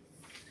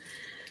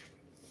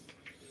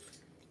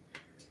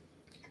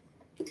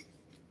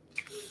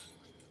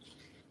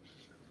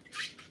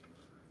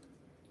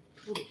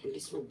 Oh,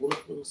 bilis mo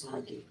bulok ng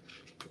saging.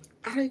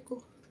 Aray ko.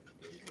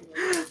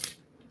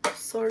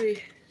 Sorry.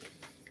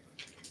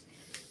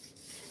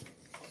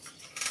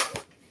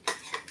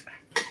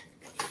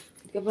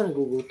 Hindi ka ba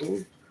nagugutom?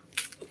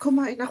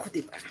 Kumain ako,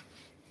 di ba?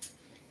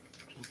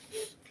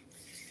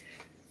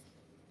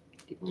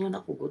 Di pa man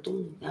ako gutom.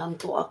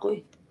 Nahanto ako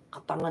eh.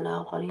 Katanga na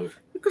ako kanina.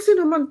 Kasi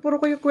naman,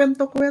 puro kayo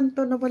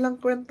kwento-kwento na walang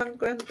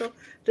kwentang-kwento.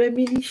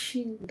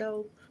 Reminiscing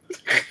daw.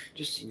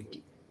 Diyos,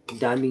 hindi. Ang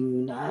daming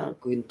na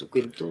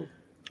kwento-kwento.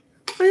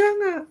 Kaya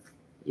nga.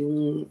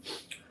 Yung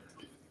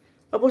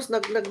Tapos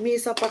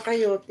nagmisa pa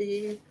kayo,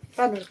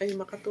 paano kayo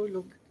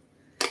makatulog?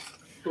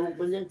 Tulog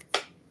ba niyan?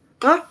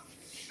 Ha?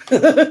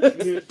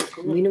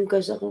 uminom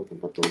ka sa akin kung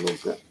patulog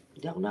ka.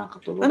 Hindi ako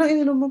nakakatulog. Anong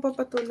ininom mo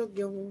papatulog?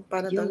 Yung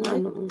Panadol? Yung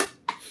ano.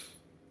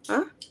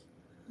 Ha?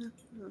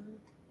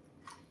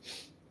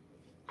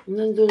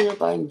 Nandun na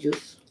tayong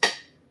juice.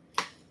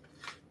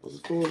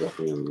 Patutulog ako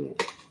yung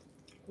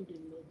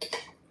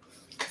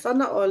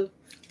Sana all.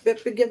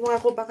 Bigyan mo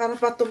ako, baka na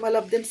pa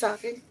tumalab din sa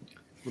akin.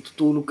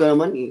 matutulog ka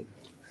naman eh.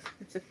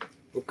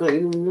 Huwag ka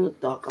inom mo,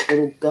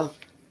 nakakatulog ka.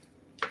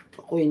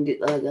 Ako hindi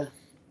talaga.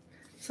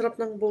 Sarap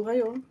ng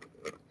buhay, oh.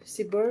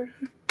 Si Burr.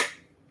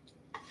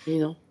 You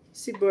know?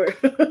 Si Burr.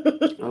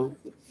 Oh.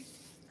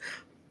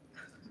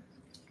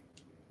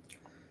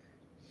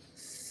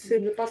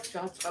 Sinipat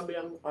siya sa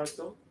kabilang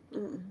kwarto.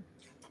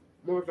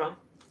 Mura.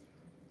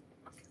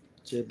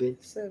 7.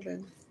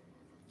 7.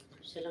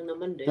 Siya lang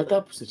naman din.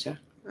 Natapos na siya?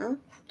 Ha?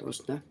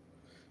 Tapos na?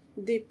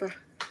 Hindi pa.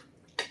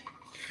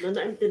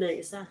 Nana-empty na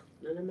yung isa.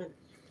 Na naman.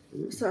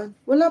 Saan?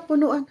 Wala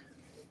punuan.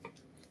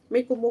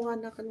 May kumuha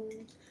na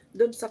kanong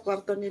doon sa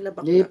kwarto nila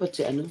bakla. Nilipat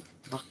si ano?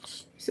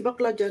 Box. Si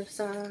bakla dyan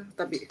sa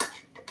tabi.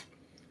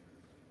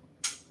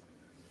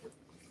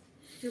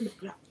 Yung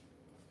bakla.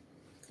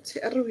 Si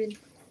Arwin.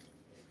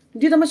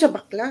 Hindi naman siya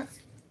bakla.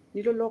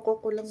 Niloloko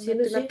ko lang.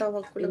 Sino siya?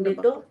 Tinatawag ko lang Yung na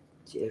dito? bakla.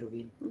 Si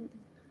Erwin.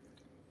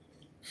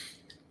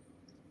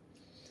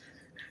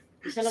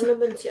 Isa lang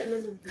naman si ano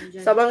nun.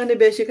 Dyan. Sabangan ni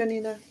Beshi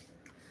kanina.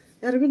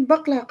 Erwin,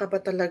 bakla ka ba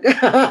talaga?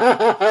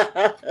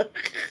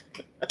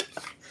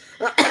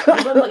 Di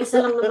ba mag-isa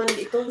lang naman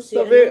dito? Si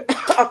Sabi, ano?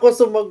 ako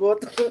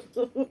sumagot.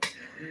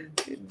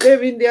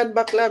 Dave, hindi yan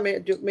bakla. May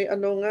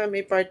ano nga,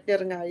 may partner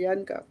nga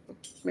yan.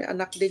 May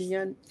anak din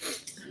yan.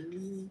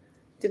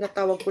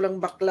 Tinatawag ko lang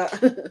bakla.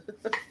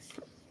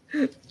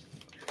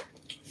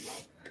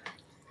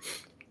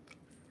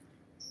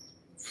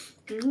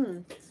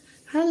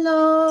 Hello!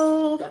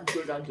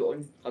 Doon,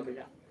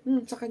 kabila.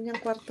 Sa kanyang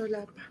kwarto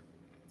lapa.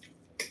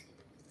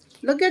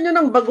 Lagyan nyo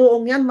ng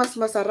bagoong yan, mas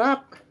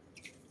masarap.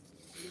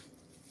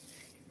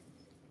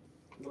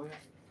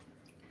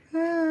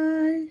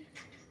 Hi!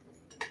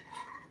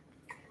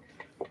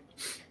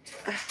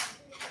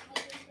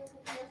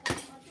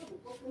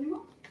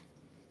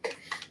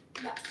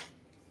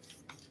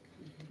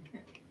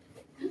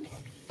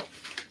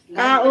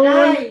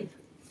 Kaon!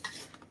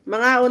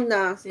 Mga on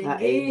na.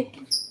 Kain.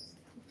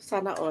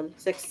 Sana all.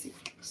 Sexy.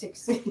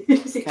 Sexy.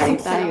 Kain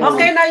tayo.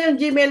 Okay na yung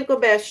Gmail ko,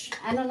 Besh.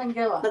 Ano nang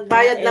gawa?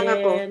 Nagbayad lang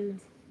ako.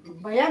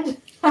 Bayan?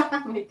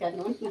 May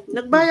kanon.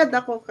 Nagbayad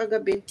ako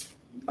kagabi.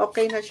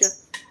 Okay na siya.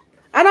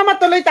 Ano,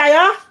 matuloy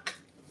tayo?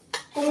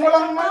 Kung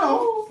walang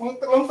ano,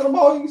 walang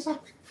trabaho yung isa.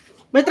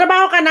 May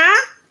trabaho ka na?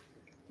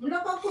 Mula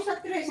pa ako sa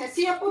tres.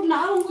 Siya po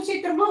na ako sa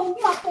trabaho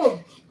ko ako.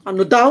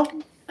 Ano daw?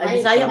 Ay,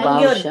 sayang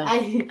Trabaho yun. siya.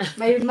 Ay,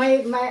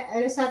 may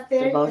sa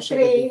Trabaho siya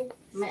tray.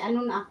 may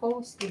ano na ako,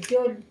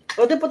 schedule.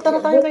 O, di punta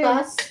na tayo ngayon.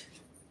 Bukas,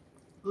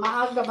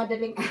 maaga,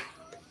 madaling,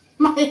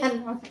 may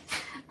ano,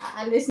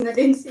 aalis na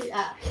din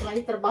siya.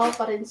 May trabaho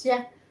pa rin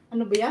siya.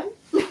 Ano ba yan?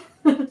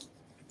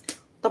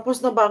 Tapos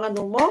na ba ang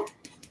ano mo?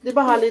 Di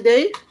ba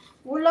holiday?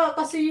 Wala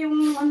kasi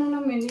yung ano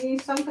namin,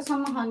 isang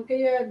kasamahan.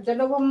 Kaya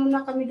dalawa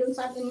muna kami doon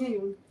sa atin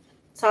ngayon.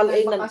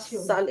 Salain na,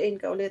 Bakasyon. salain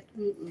ka ulit.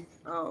 Mm-mm.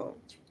 Oo.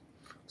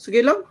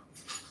 Sige lang.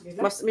 Di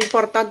ba? Mas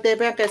importante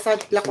pa yan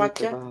kaysa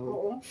lakwatsa.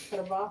 Oo,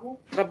 trabaho.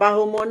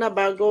 Trabaho muna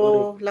bago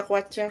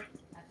lakwatsa.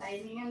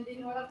 Natimingan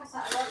din wala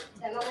kasama.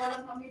 Dalawa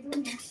lang kami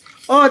doon.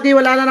 Oh, di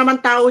wala na naman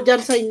tao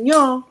dyan sa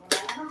inyo. Wala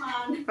na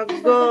naman.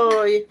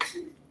 Agoy.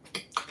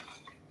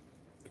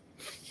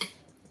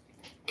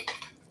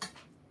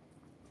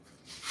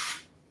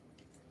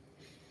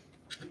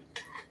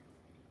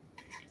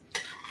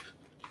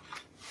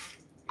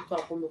 Ikaw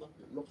ako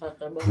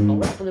makatrabaho ka.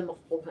 Wala ko na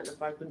makukuha ng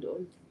parko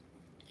doon.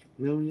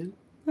 Meron yan?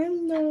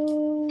 Hello.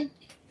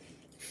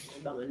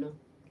 Ibang ano.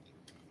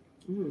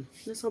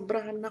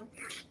 Nasobrahan na.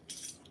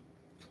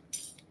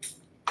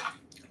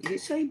 Hindi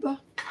sa iba.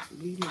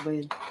 Hindi na ba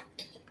yan?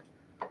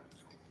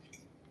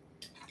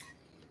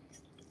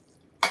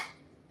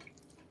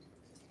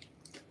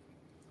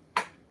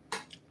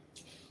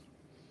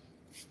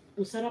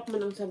 Ang sarap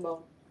man ang sabaw.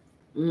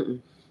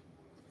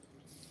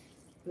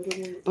 Pero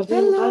Pati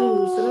yung kanin,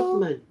 masarap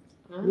man.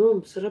 ha? No,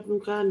 masarap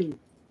yung kanin.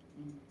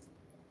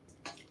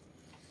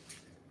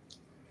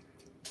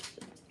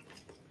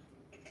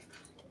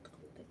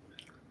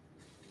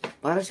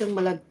 Para siyang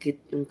malagkit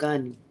yung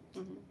kanin.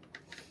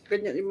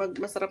 Ganyan,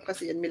 masarap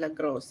kasi yan,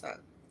 milagrosa.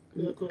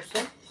 Ano ko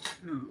sa?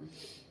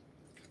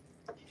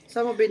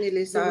 Saan mo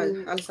binili sa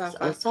Sa Alsapa?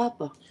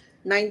 Alsapa.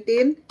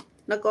 19?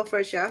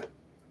 Nag-offer siya?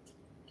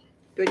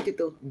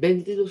 22.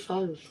 22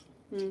 salos.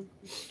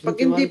 Pag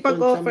hindi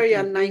pag-offer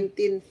yan,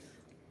 19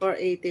 or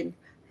 18.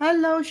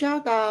 Hello,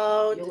 shout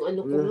out! Yung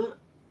ano ko Wala. nga.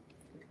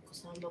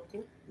 Kasama ko.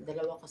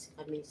 Dalawa kasi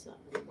kami sa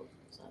ano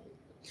sa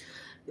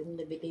yung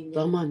nabili niya.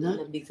 Tama na.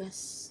 Na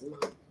bigas.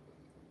 Mga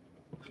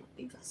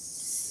bigas.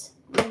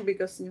 Ang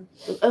bigas niyo.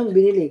 Ang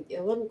binili?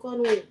 Ewan ko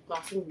anong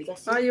klaseng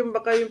bigas. Ah, yung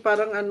baka yung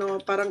parang ano,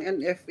 parang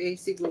NFA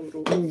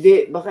siguro.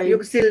 Hindi, baka Yung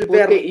yung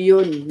silver. puti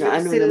yun. Na Yung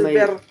ano na may,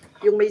 silver.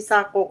 Yung may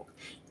sako.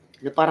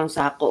 na parang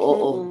sako,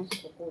 oo. Mm-mm.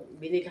 So, kung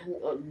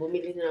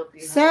bumili na ako.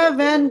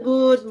 7,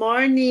 good Okay lang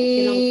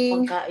morning.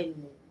 pagkain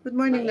mo. Good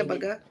morning na Mainit.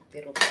 baga.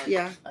 Pero pag,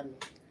 Yeah. ano,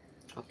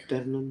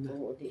 Afternoon na.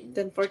 oo, di.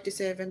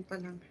 10:47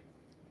 pa lang.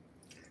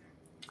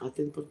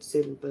 Atin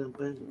 47 pa lang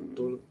pala.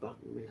 Tulog pa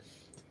ako.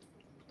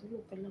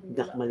 Tulog ka lang.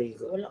 Dak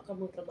maligo. Wala ka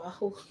mong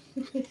trabaho.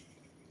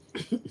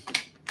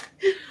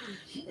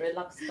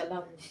 Relax ka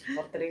lang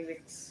for 3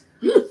 weeks.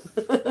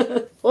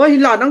 Oh,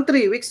 hila ng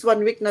 3 weeks.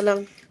 1 week na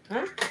lang.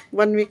 Ha?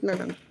 1 week na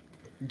lang.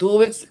 2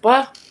 weeks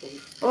pa.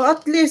 Oh,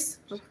 at least.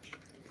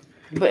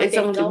 Diba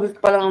isang Ikaw? week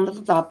pa lang ang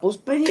natatapos?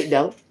 Pwede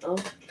daw. Oh.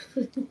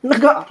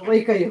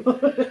 Nag-aaway kayo.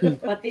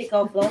 Pati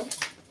ikaw, Flo?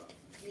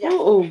 Yeah.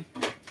 Oo.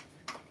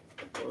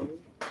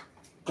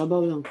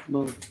 Kabaw lang.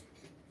 Kabaw.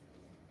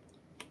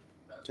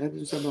 Tsaka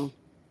dun sabaw.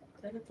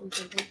 Sana itong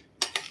sabaw.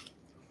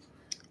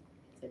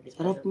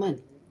 Sarap man.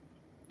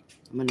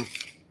 Ano?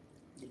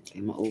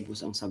 Ay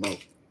maubos ang sabaw.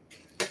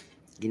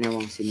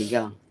 Ginawang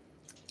sinigang.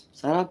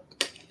 Sarap.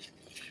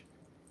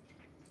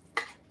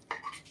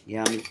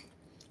 Yummy.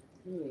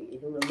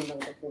 Inom naman lang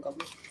ako ng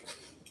gamot.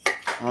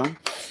 Ha?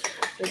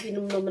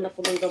 Inom naman ako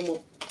ng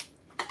gamot.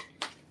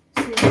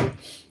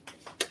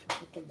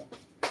 Ito ba?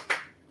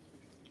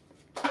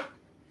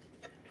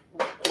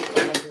 Ito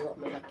nagawa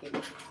malaki.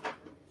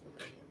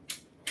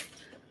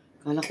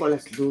 Kala ko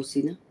alas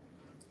 12 na.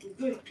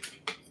 Good.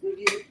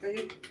 Nag-iit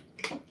kayo.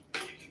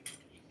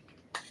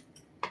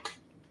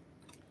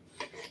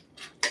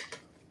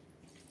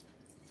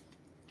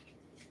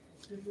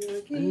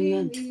 Ano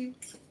yan?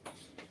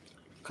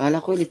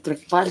 Kala ko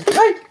electric fan.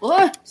 Ay!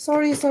 Oh!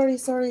 Sorry.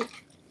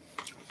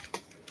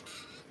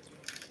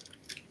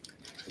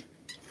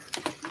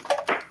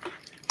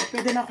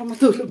 Pwede na ako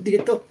matulog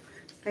dito.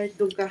 Kahit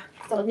doon ka.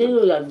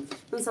 Kanino lang?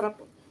 Ang sarap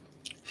po.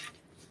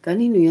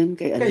 Kanino yan?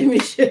 Kay ano? Kay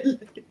Michelle.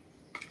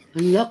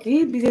 Ang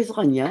laki. Bigay sa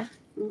kanya?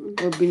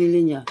 O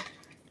binili niya?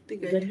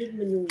 Tigay. Ganyan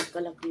man yung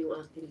kalaki yung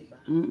akin, di ba?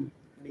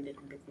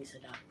 Binilibit niya sa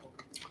lapo.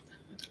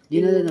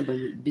 Dinala na ba?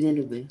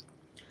 Binili ba yun?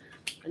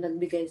 Ang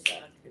nagbigay sa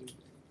akin.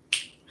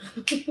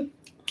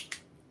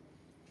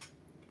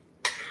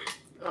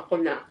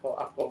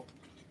 Ako.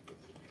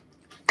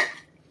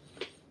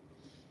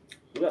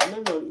 Wala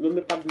naman,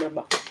 lumipad na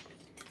ba?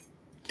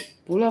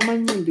 Wala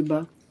man yun, di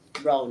ba?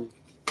 Brown.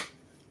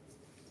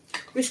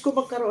 Wish ko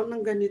magkaroon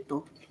ng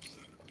ganito.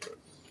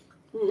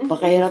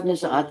 Pakahirap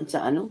niya sa atin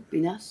sa ano?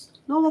 Pinas?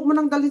 No, wag mo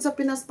nang dalhin sa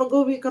Pinas. Pag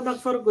uwi ka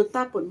mag-for good,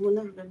 tapon mo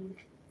na. Ganun.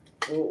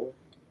 Oo.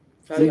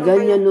 May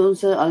ganyan noon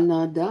sa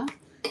Alnada?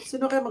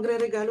 Sino kaya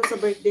magre-regalo sa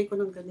birthday ko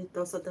ng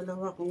ganito sa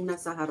dalawa kung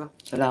nasa harap?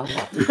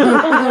 Salamat.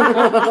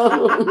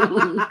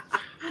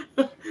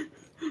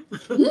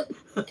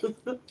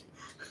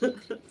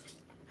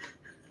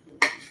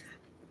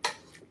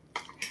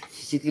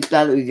 Sisikip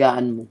lalo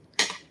igaan mo.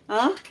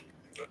 Ha?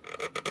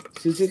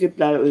 Sisikip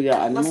lalo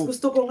igaan Mas mo.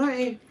 gusto ko nga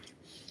eh.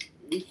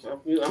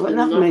 Yung akin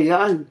Wala nga, kang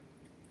igaan.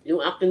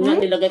 yung akin nga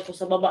nilagay ko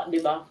sa baba, di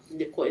ba?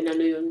 Hindi ko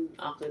inano yun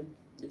akin.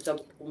 Dito sa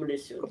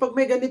kumulis yun. Kapag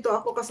may ganito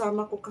ako,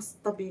 kasama ko,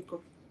 tabi ko.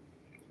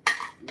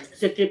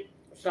 Sikip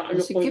sa ano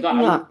kung Sikip nga.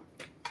 gaan.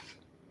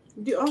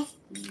 Hindi ah.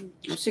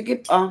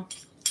 Sikip ah.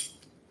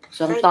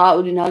 Isang Kahit- tao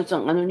din halos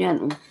ang ano niyan.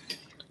 Oh.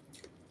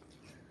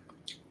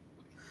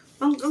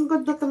 Ang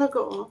ganda talaga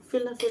oh.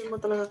 Feel na feel mo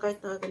talaga kahit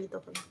na ganito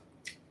ka na.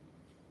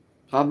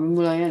 Sabi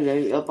mo lang yan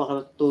dahil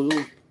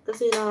napakatulog.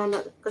 Kasi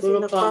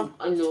Pero pa,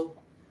 ano,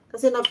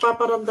 kasi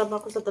nagpaparamdam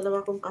ako sa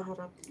dalawa kong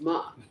kaharap.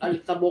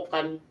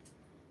 alikabukan.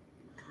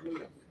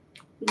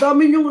 Ang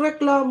dami yung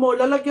reklamo.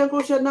 Lalagyan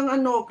ko siya ng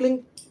ano,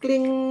 cling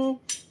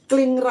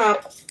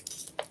wrap.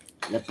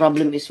 The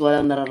problem is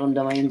walang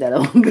nararamdaman yung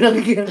dalawang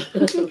binagyan.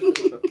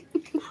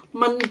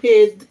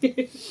 Manhid.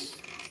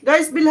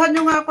 Guys, bilhan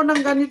nyo nga ako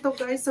ng ganito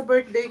guys sa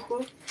birthday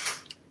ko.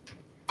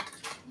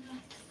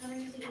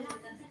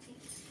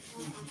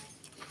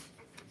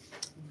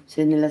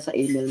 Send nila sa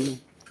email mo.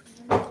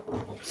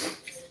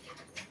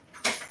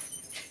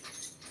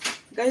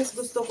 Guys,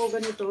 gusto ko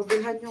ganito.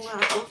 Bilhan nyo nga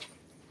ako.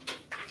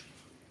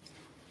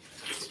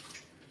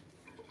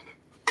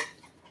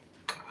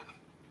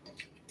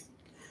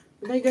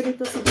 May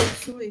ganito si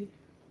Bunso eh.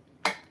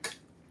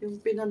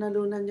 Yung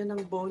pinanalunan niya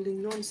ng bowling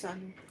noon sa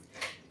ano.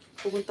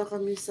 Pumunta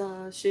kami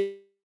sa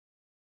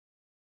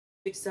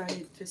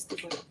Lakeside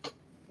Festival.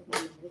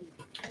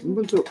 Ang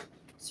bunso.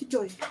 Si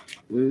Joy.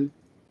 Mm.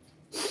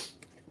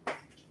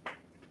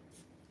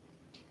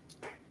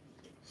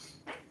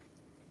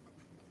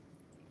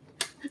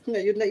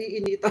 Ngayon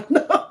naiinitan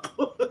na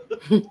ako.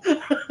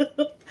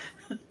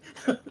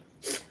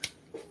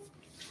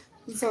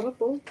 Ang sarap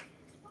oh.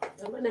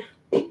 Tama na.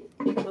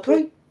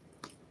 Ay,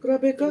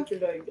 grabe ka. Thank you,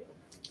 Lord.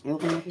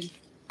 Ayoko natin.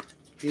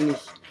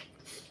 Finish.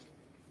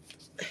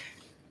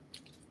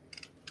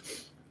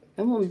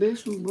 Alam mo, ang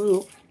beses mo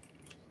bulok.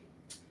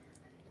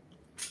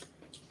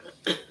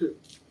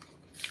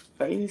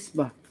 Kainis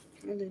ba?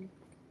 Alin?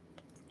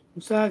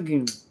 Ang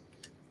saging.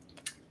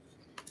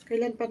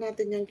 Kailan pa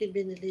natin yung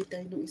binili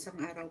tayo nung isang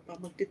araw pa?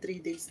 Magti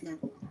 3 days na.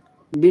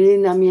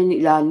 Binili namin yan ni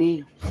Lani.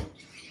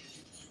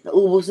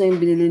 Naubos na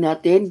yung binili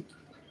natin.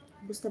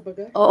 Gusto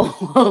baga? Oo,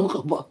 ang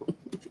kaba.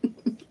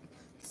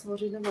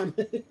 Sorry naman.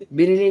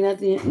 Binili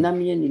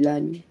namin yan ni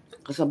Lani.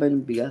 Kasabay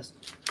ng bigas.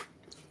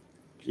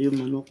 Yung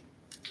manok.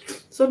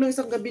 So, nung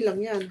isang gabi lang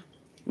yan.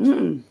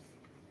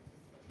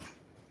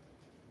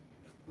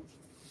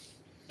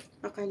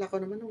 Akala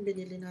ko naman nung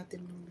binili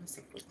natin nung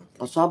nasa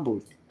kapatid.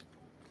 Pasabog.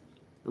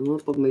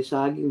 Ano, pag may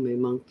saging, may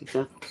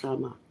mangkita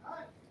kasama.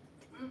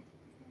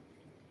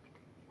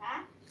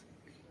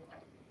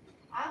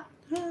 Hi,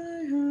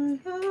 hi,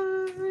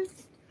 hi.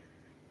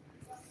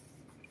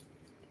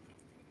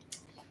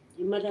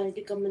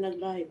 Hindi ka man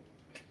nag-live.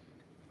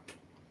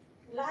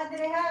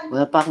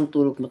 Wala pa akong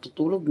tulog.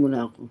 Matutulog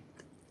muna ako.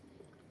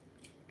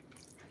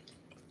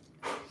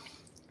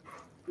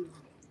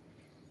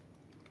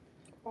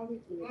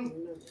 Pawit mo na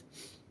muna.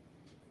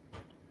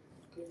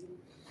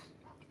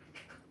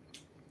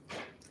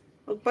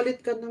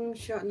 Magpalit ka ng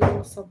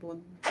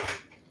sabon.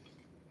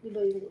 Di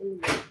ba yung ano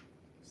ba?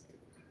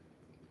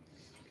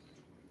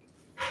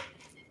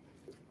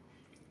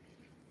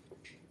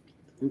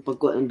 Ang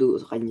pagkuha ng dugo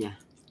sa kanya.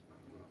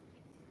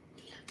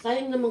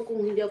 Sayang naman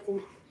kung hindi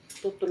ako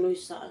tutuloy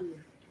sa ano,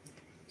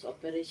 sa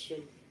operation.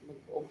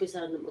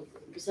 Mag-umpisa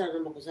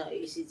naman ako sa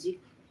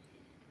ECG.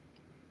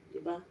 Di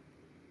ba?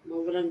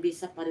 Mawalang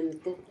visa pa rin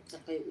ito. At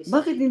saka yung ECG.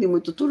 Bakit hindi mo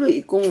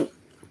tutuloy kung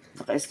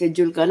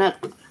naka-schedule ka na?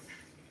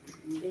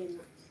 Hindi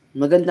na.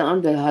 Magandang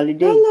ang dahil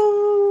holiday. Hello!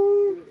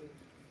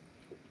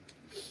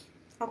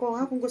 Ako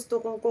nga, kung gusto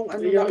ko, kung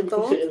ano lang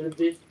to. Si LB.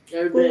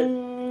 LB. Kung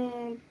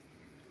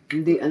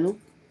Hindi ano?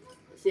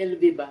 Si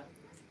LB ba?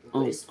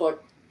 Oh.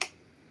 Escort.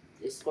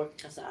 Escort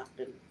ka sa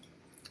akin.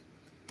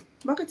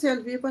 bakit si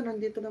LV pa?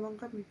 Nandito naman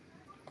kami.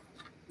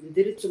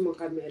 Diretso mo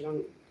kami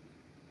lang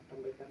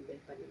tambay-tambay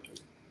pa naman.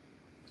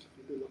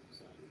 Doon ako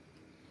sa ano.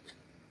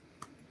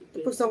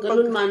 Tapos ang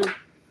Ganun man.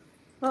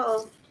 Oo.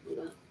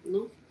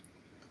 No?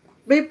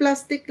 May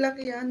plastic lang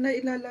yan na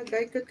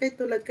ilalagay. Kay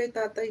tulad kay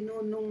tatay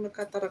noon nung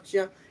nakatarak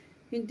siya.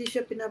 Hindi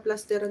siya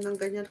pinaplasteran ng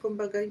ganyan.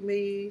 Kumbaga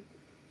may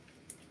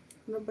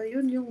ano ba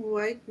yun? Yung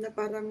white na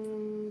parang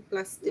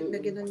plastic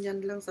na ginanyan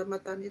lang sa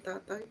mata ni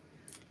tatay.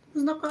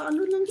 Tapos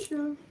nakaano lang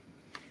siya.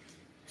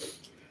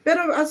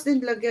 Pero as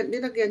in,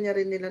 dinagyan niya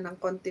rin nila ng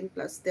konting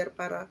plaster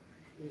para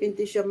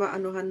hindi siya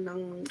maanuhan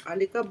ng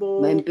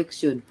alikabok,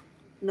 Ma-infection.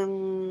 ng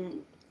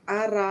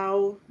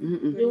araw.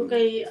 Yung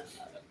kay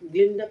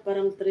Glinda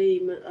parang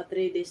 3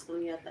 days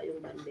lang yata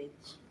yung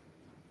bandage.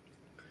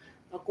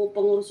 Ako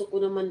pangurso ko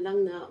naman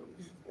lang na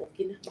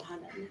okay na,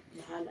 bahala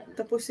na.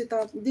 Tapos si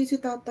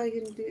tatay,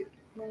 hindi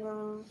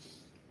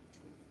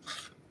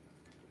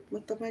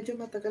medyo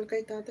matagal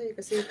kay tatay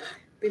kasi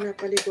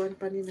pinapaliguan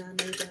pa ni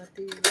nanay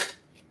dati.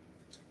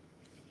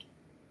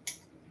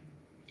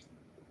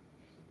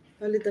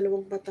 Hali 2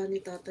 mata ni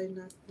tatay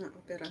na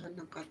operahan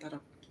ng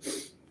katarak.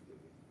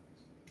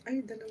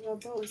 Ay, 2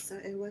 ba o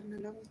isa? Ewan na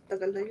lang.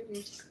 Tagal na yun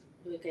eh.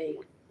 Kay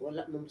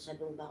wala mo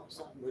masyadong tao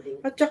sa boarding.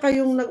 At saka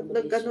yung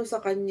Accommodation.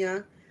 sa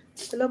kanya,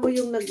 alam mo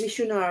yung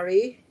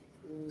nag-missionary,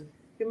 Mm.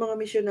 yung mga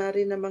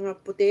missionary na mga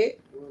puti,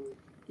 Mm.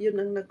 yun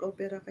ang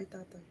nag-opera kay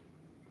tatay.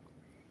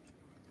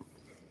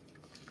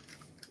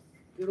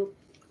 Pero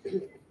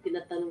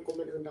tinatanong ko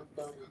man ang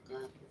doktor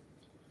ka.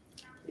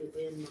 Hindi ko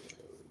yan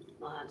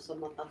mahal sa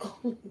mata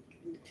ko.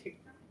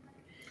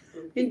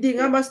 Hindi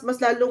nga, mas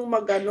lalong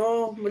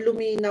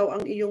luminaw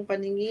ang iyong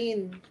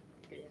paningin.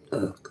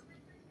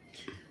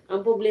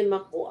 Ang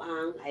problema ko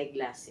ang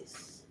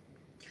eyeglasses.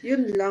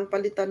 Yun lang,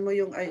 palitan mo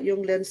yung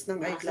lens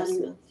ng eyeglass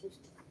mo.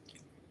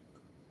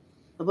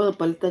 Aba,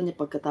 palitan niya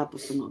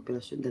pagkatapos ng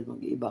operasyon dahil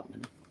mag-iiba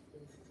ano.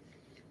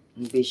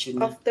 Ang vision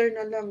niya. After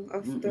na lang,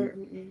 after.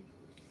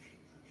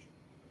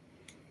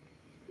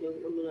 Yung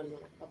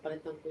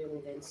papalitan ko yung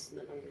lens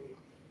na lang.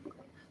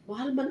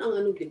 Mahal man ang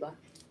ano, di ba?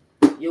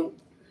 Yung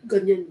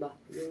ganyan ba?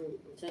 Yung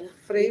sana,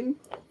 Frame?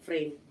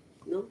 frame,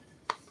 no?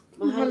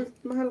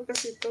 Mahal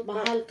kasi ito.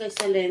 Mahal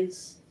kaysa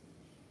lens.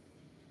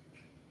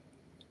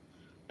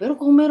 Pero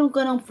kung meron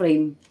ka ng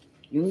frame,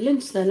 yung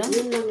lens na lang,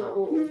 Yun lang nga,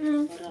 oo.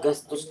 Para,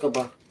 gastos ka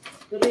ba?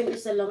 Pero yung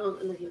isa lang ang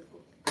ano yun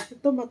ko.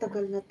 Ito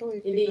matagal na to eh.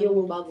 Hindi Tingnan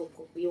yung mo. bago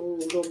ko, yung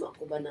luma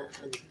ko ba na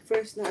ano.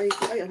 First na ay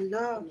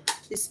Allah.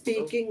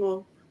 Speaking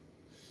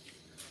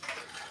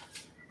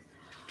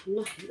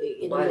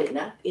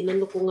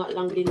Inano ko nga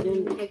lang din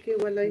yun.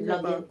 Nakiwalay na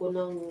ba? Lagyan ko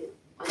ng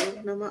ano,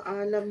 Na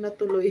maalam na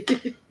tuloy.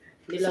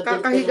 Sa nilagyan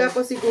kakahiga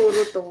ko ko siguro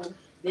to.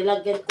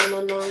 nilagyan ko na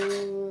ng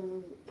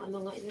ano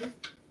nga yun.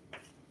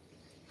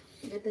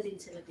 Ganda din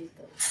sila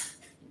dito.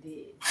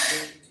 Hindi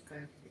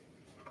carpet.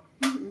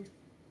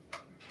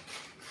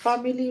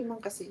 Family man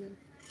kasi yun.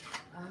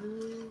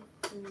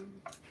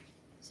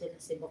 Sila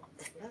si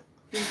Bakla.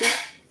 Hindi.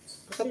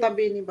 Sa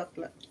tabi ni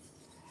Bakla.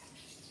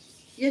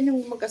 Yan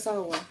yung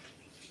mag-asawa.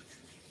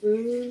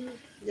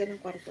 Yan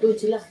ang kwarto. Doon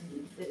sila.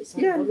 Sa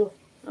Yan. ulo.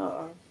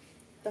 Oo.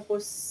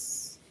 Tapos,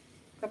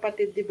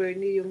 kapatid ni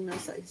Bernie yung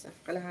nasa isa.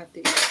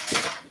 Kalahati.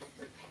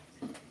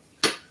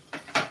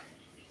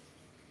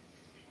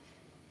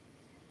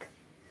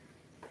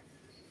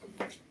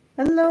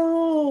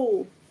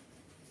 Hello!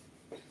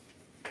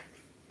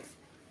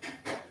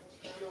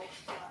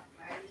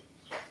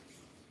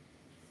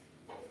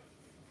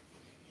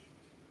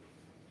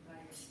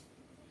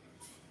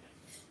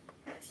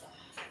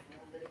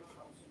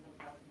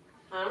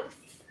 Ha?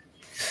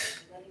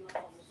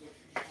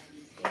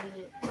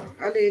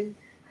 Alin?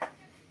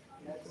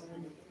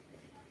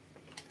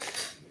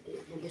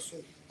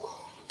 Mabusog.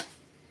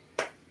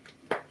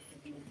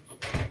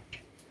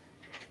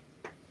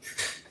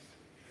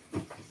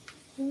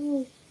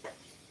 Oh.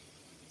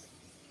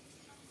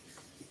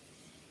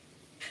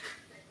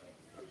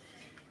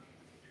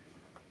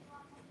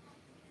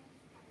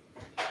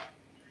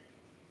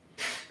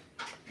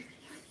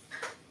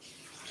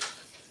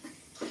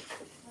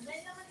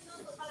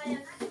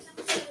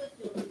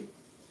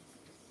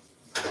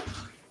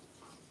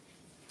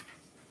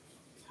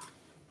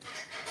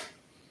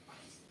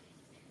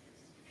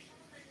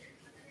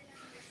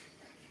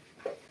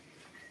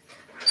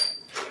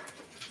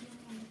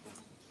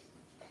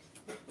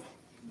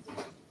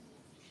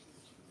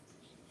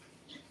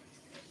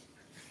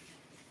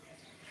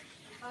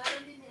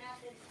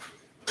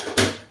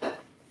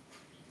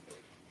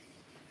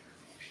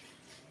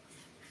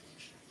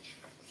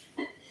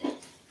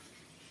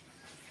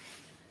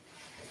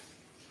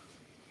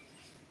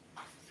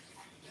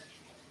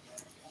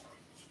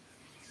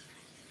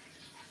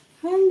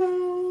 Hello!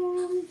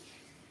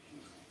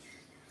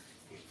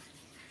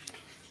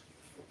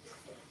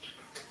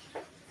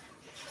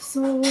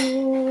 So,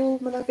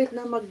 malapit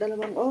na mag-2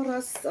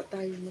 oras at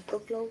tayo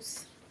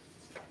mag-close.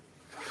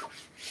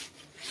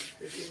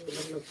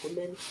 Walang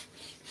nag-comment.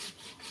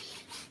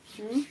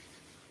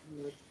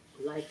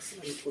 Likes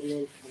and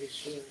comment and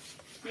share.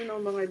 Yun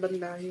ang mga ibang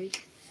lahi.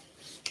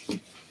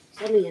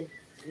 Ano yan?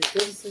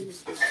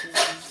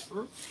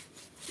 Ha?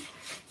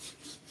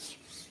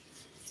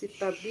 Si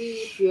Tabi.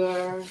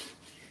 Share.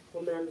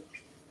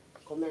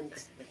 Comment.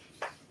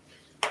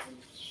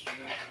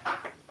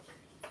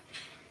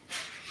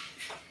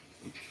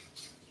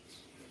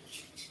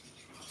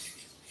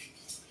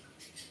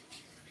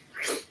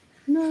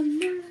 Na,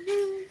 na, na.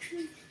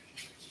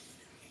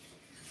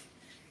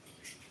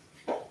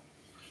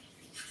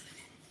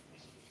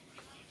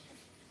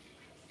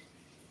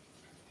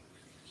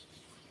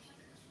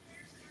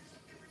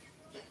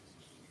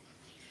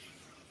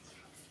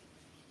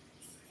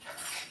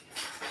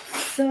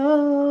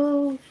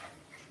 So,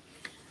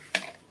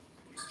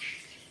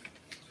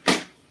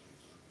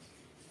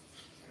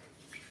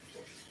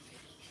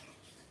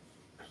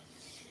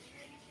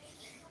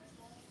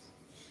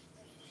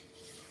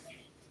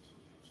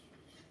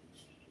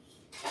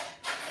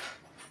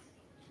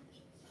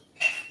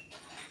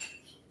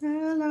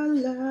 la la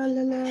la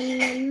la la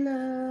la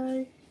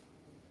la.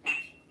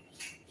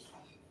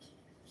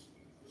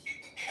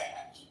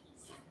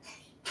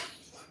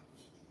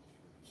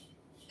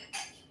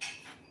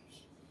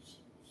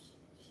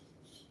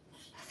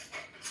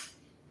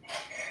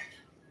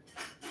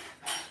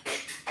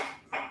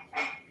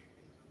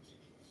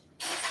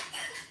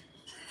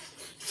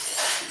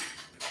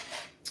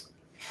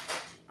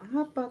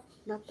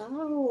 na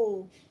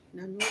tao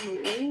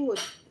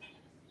nanonood.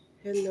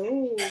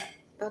 Hello.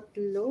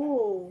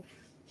 3.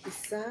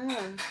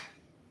 1.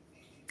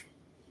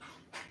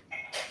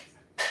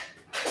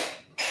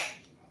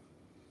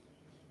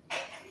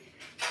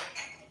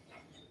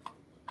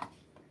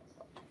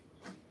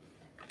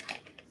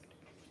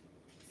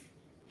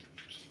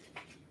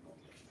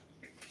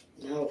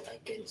 Now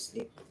I can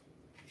sleep.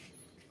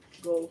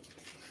 Go.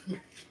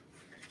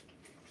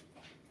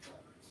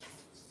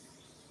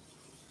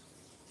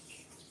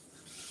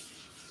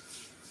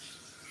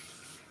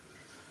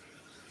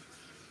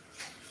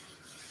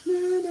 Na,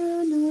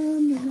 na, na,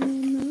 na, na,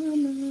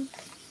 na.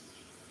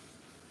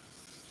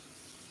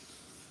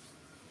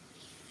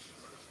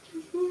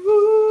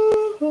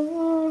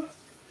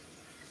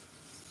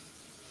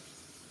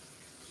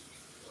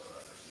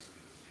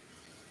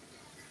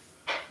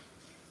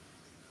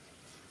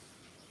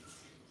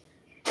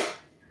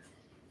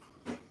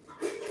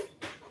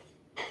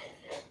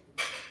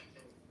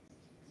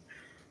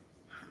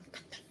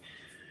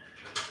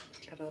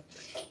 Charot.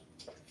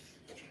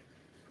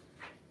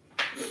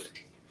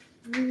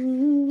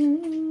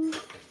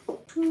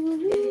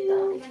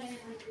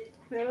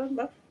 Meron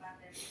ba?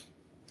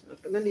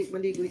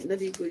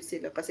 Naligoy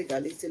sila kasi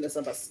galing sila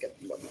sa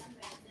basketball.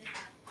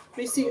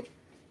 May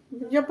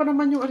yan pa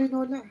naman yung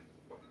arinola.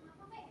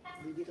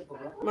 Dito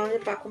pa ba? Mamaya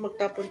pa ako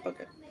magtapon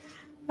pag...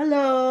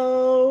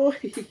 Hello!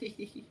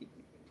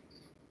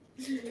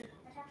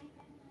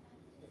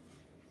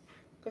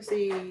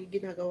 Kasi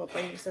ginagawa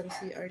pa yung isang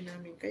CR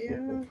namin. Kaya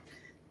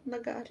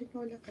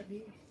nag-aarinola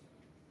kami.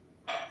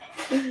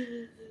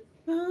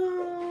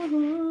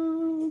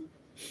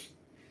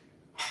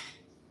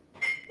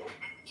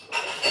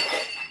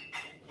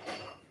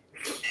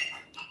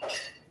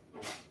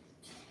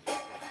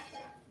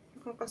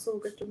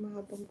 Nakakasugat yung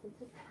mga bangko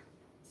ko.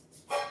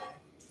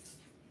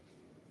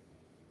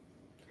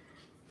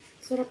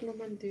 Sarap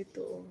naman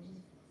dito.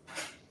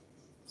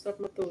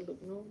 Sarap matulog,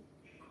 no?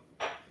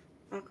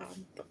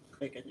 Nakakaantok.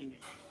 Kaya ganyan.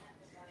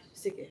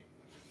 Sige.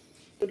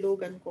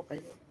 Tulugan ko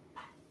kayo.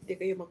 Hindi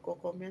kayo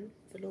magko-comment.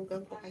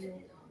 Tulugan ko kayo.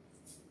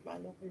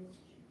 Bala kayo.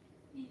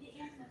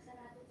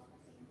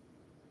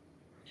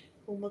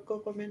 Kung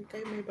magko-comment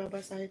kayo, may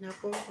babasahin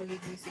ako.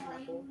 Magigising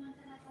ako.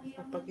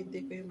 Kapag hindi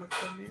kayo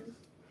mag-comment,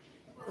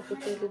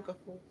 matutulog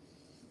ako.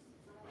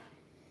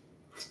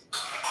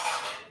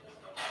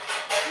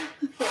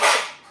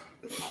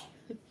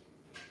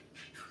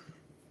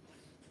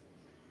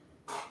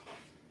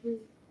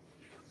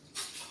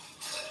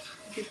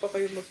 Hindi pa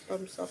kayo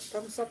mag-thumbs up.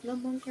 Thumbs up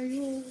naman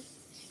kayo.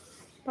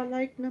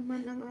 Pa-like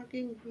naman ang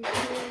aking video.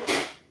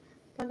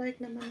 Pa-like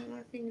naman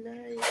ang aking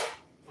live.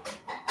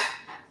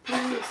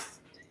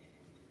 Please.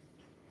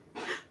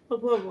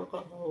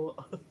 Magmamakahawa.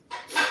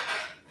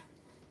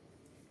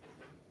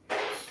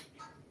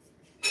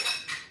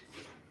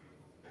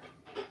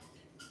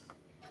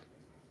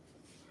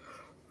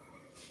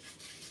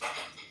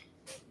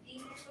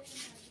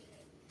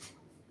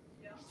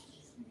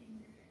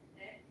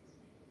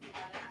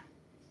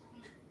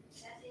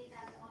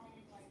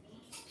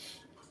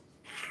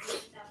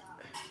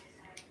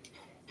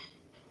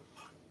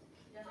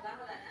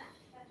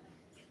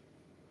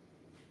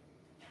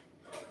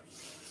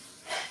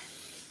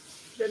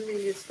 Ilan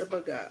minutes na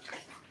baga?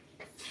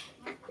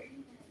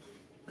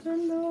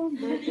 Hello,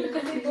 my Hindi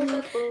ko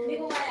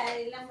people.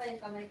 kaya, ilang ba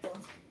yung kamay ko?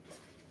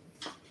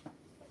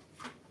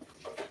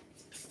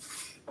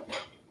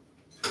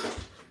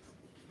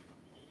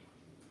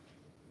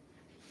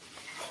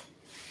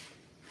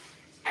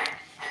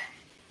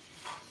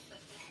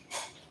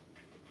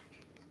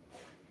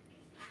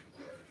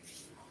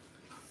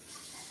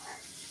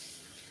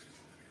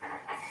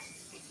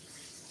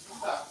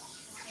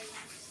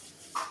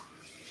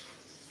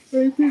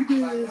 I think it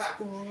is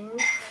 4.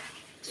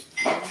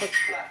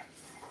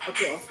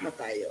 Okay, off na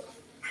tayo.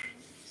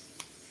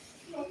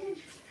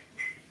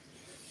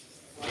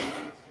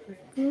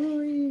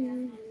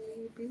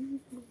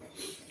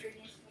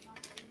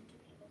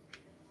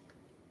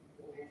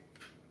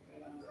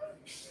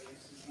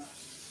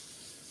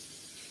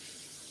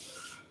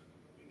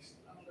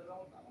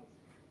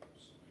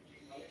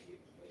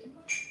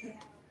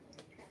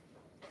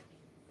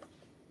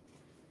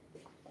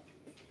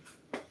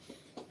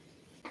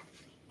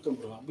 Ito,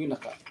 grabe,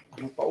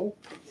 ano pa oh.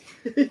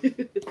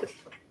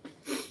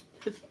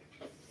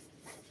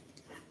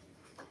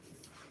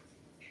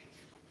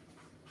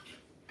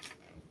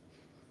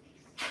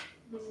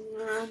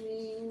 Ang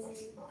aming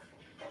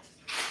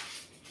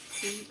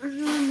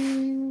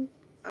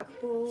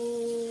apo.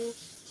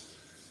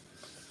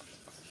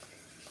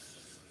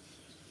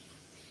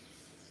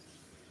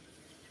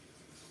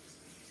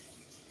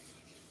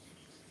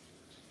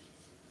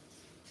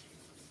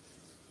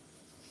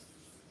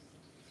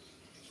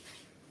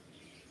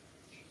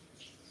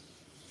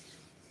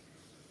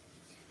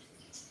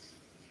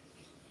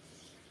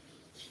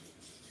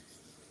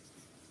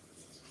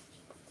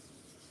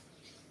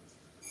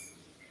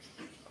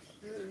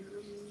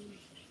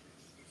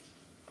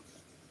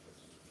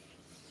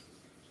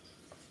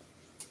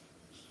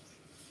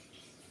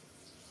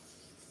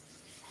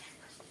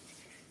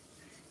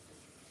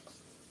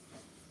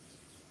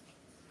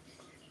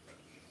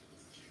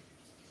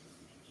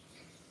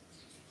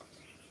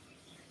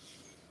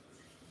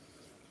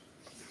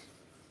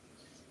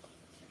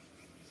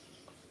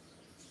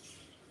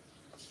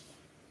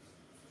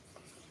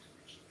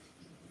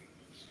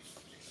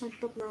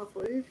 Antok na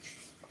ako eh.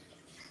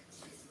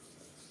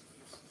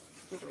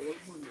 Pero wag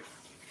mo na.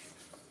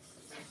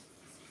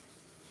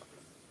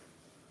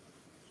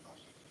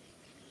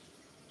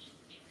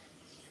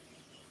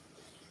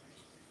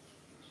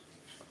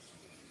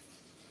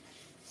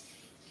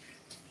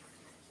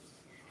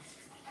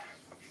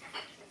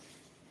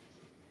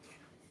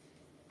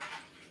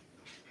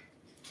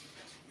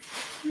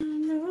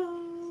 Hello.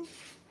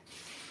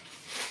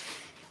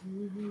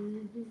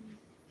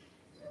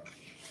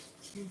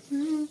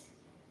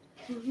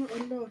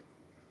 Ano?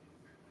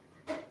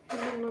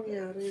 Anong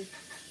nangyari?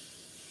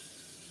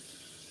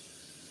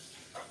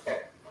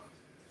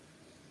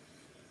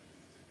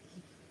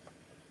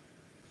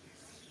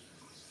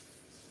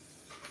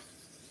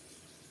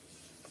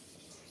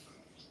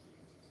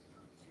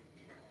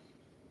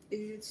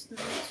 It's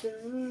not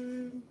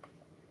time.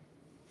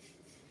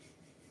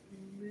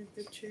 Make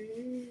a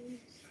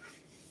change.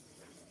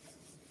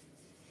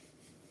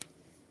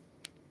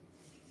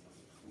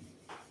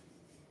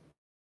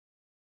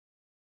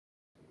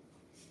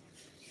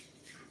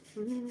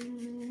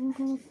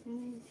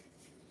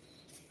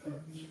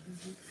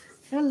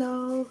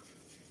 Hello.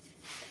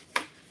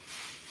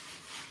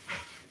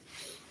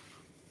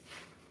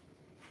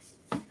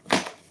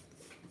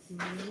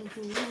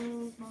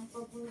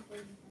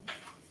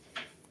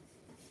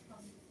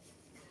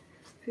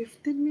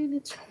 15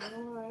 minutes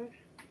more.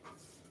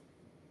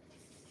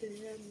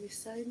 Then we're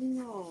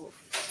signing off.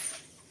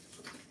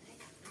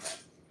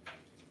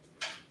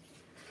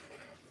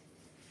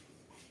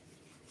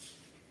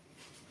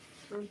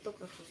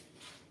 Antok ako.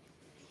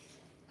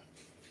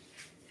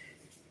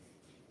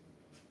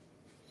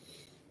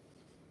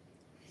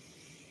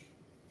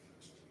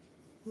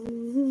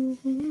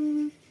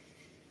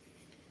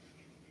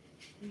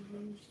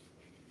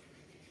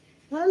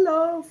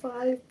 Hello,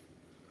 5.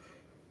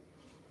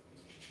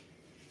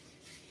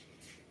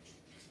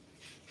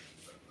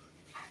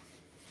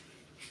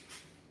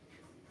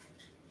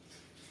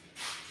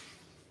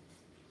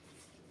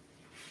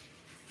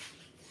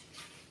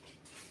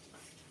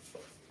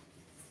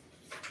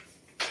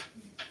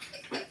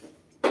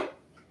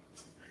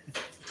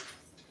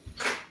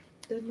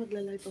 Then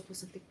magla-live ako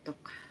sa TikTok.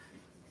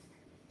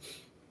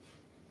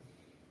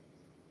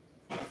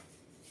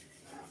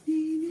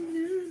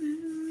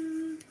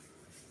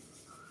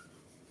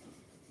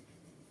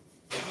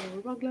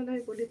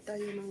 Magla-live ulit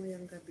tayo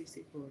mamayang gabi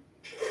siguro.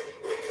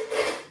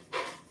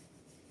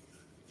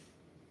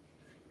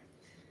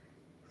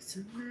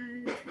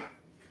 Tonight.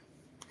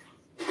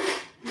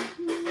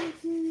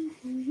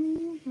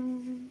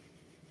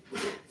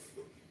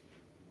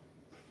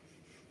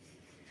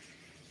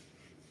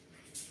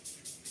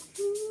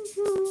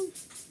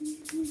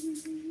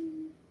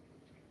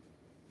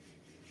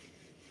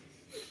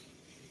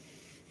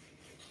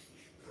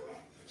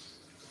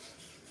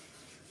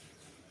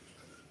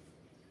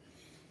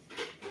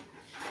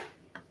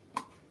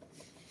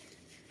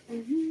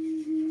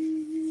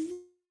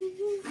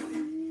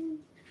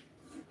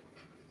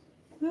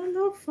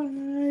 Hello,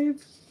 5.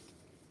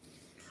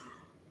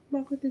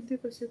 Bakit hindi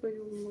kasi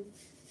kayo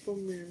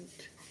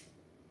mag-comment?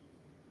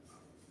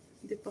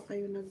 Hindi pa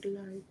kayo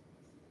nag-live.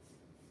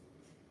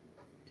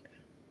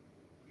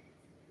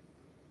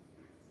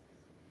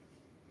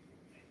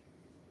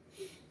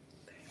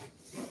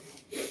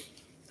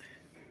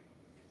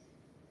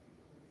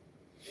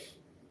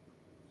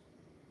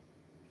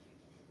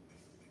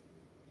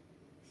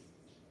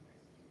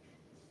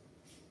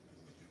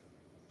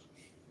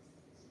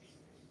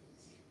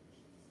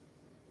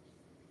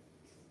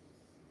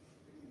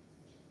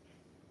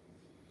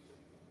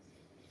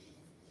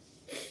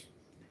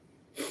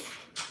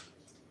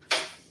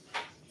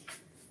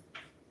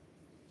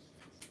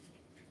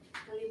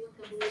 Kalimot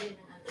ka bumili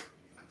ng ano.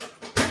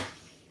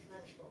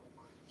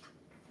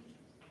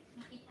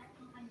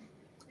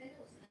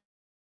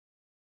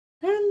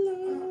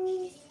 Hello.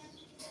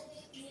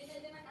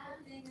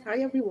 Hi,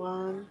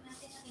 everyone.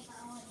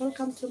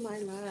 Welcome to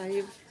my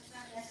live.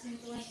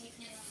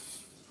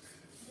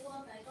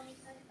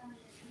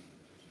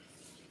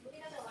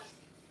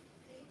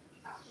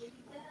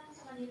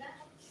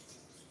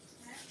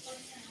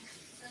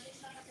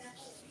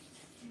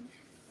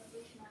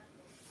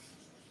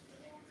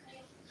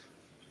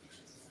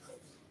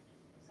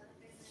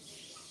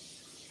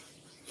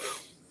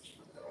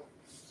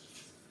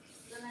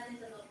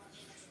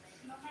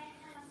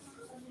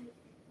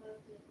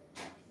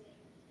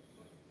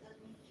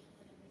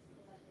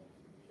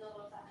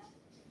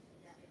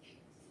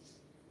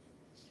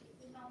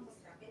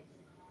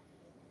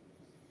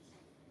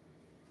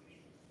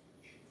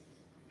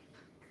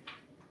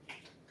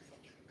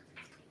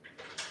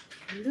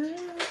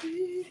 Love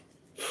you.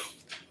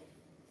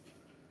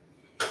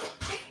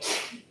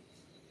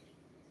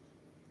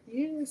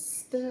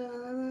 Yes,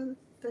 the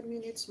 10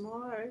 minutes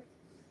more.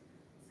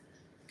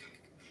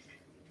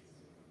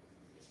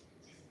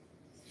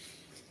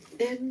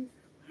 And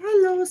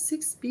hello,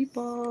 6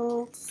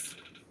 people.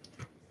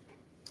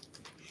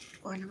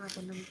 Kuha na nga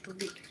ako ng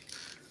tubig.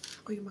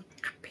 Ako yung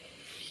magkape.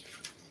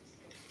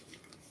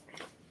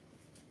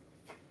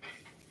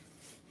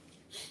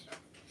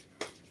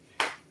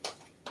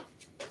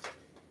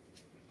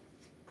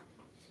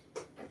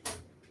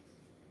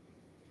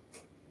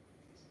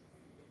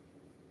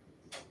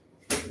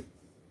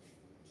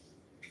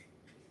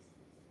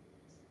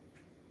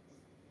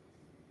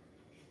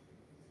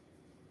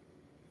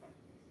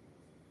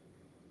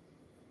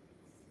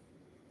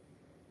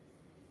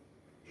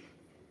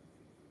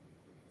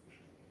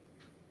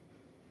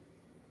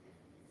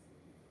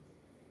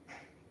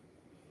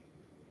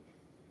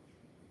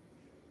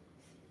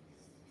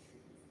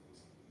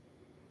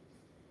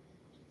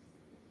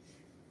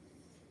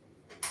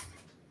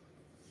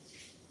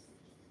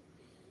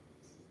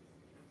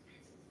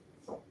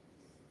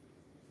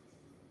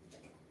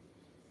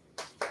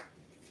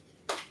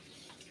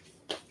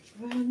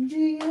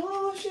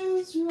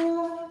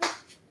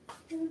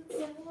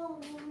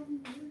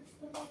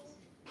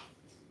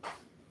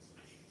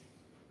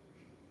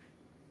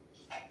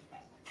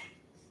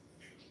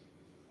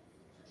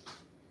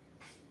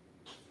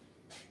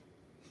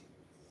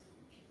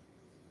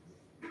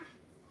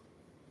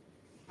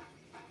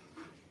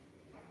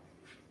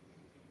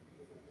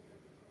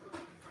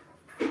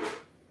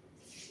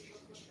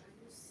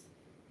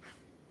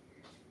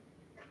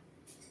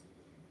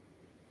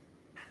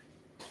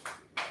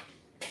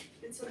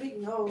 It's a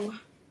big no.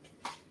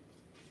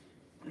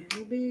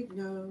 A big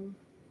no.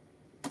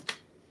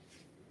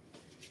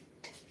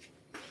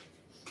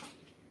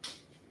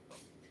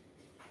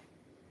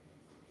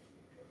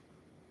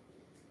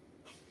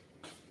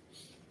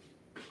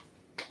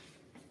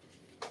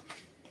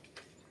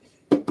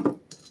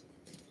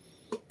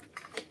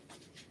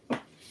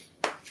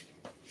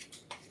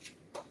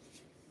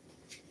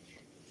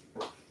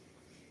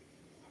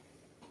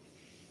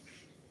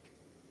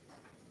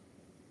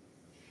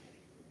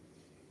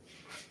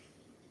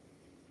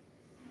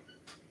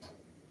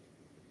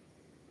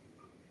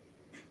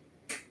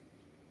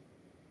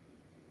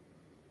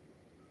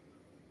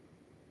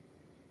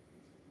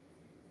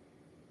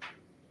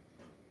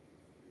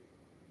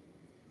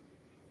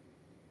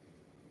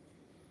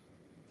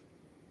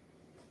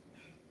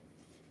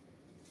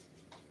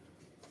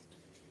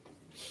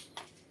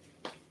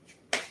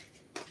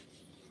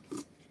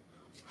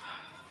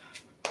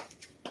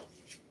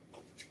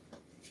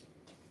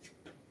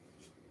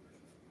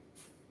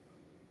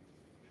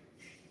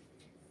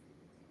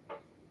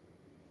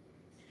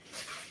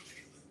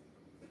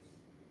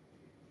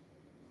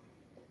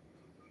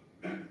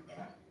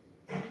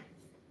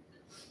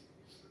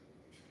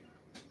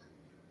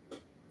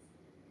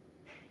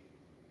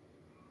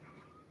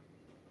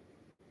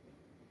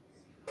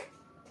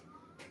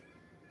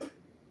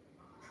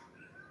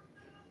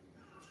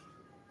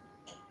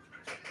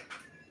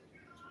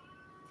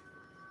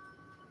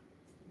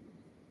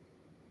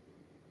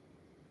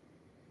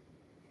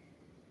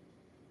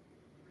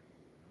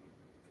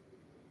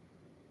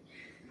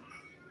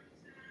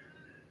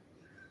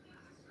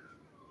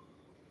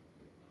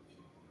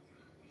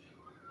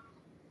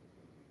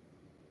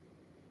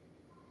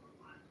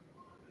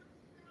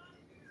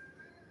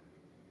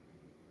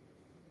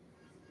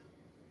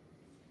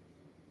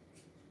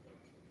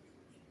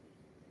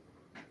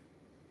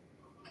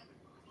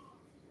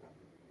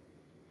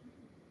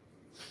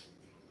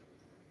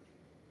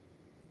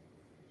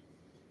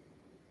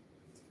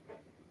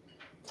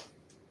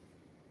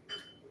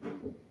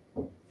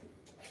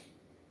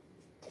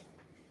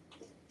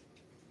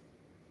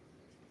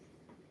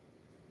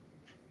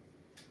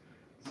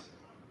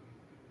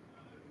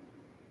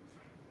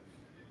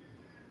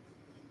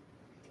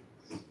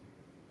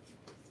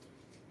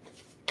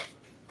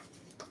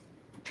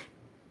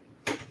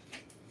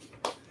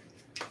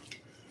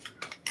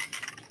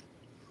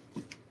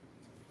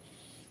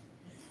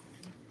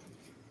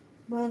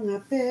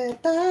 Mga pe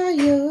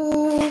tayo.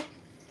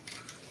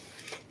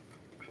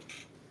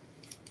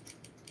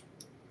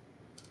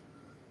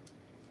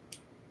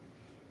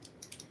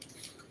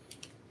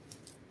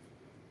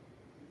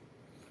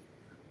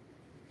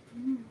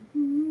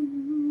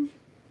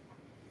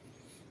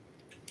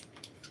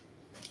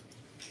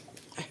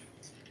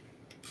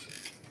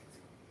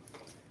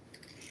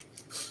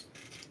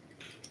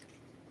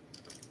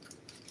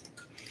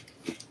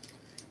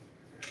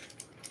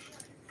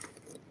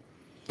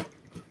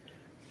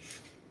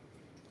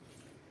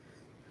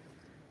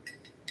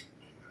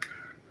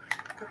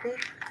 Kape.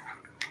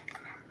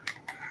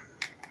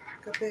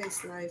 Kape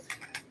is life.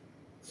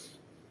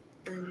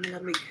 Ay,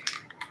 malamig.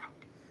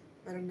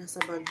 Parang nasa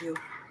Baguio.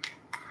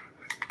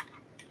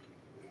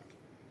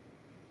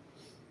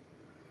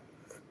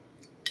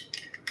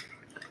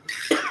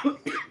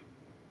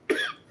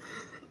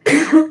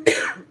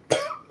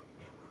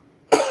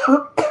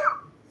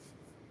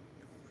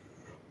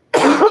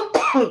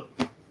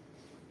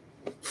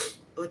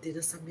 O,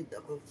 dinasamid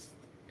ako.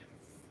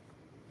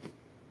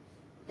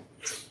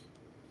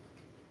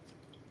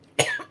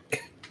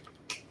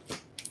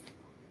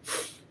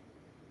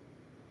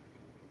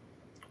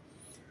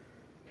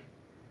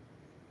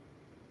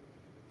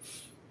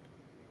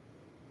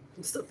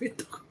 Nasabit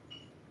ako.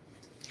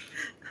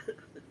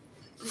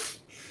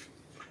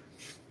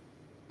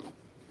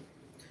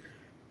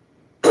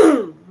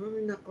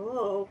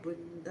 Nako,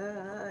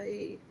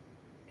 bunday.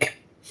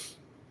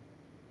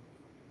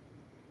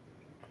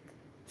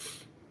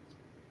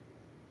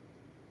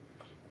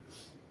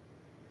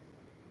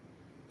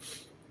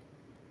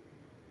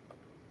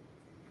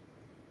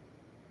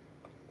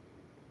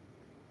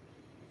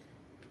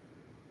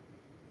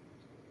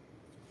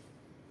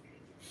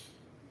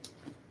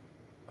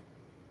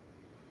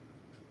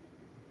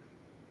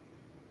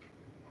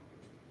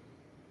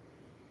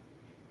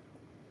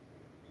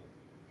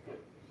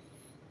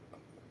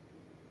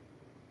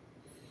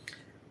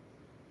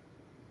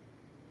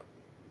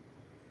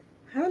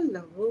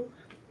 Hello.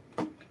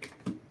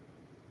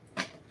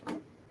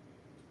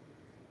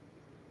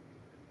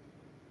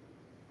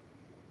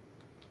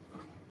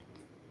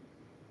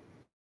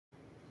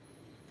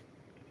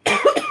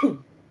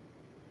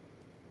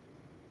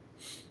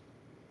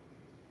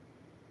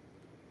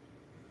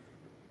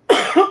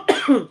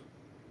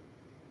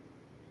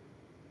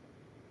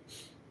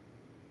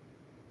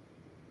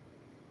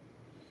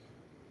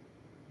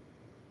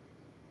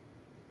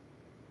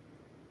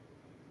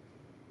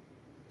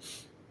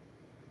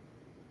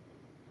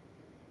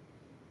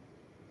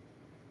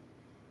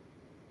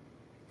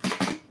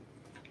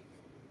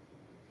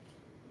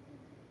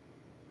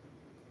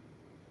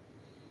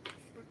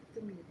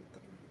 50 lang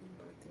yung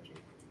battery.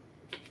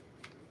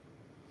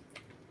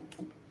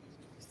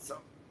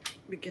 So,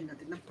 bigyan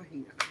natin ng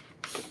pahinga.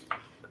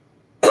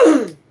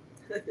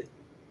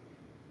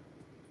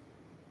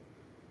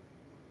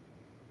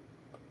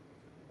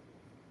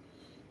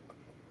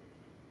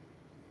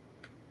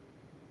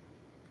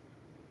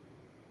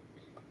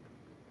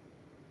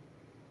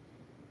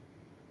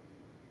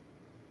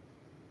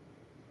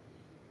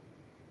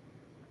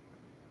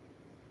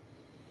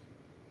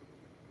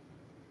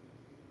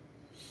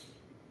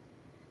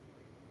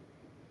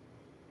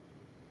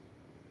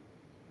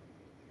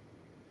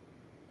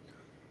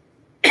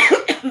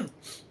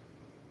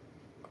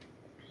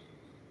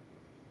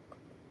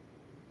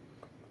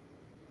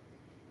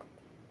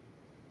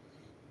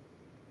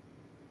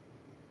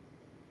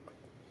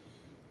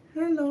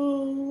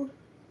 Hello.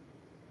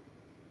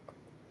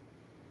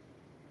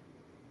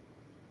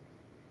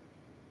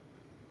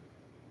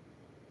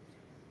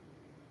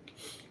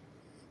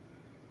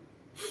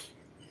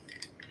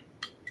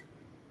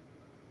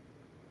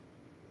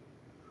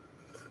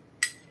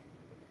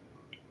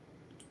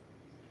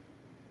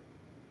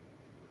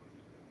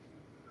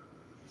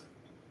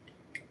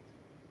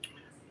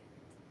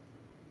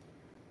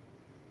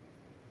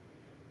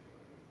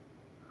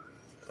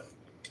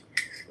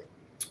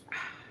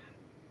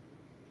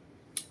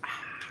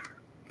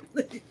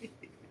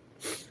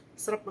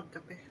 Sarap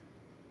magkape.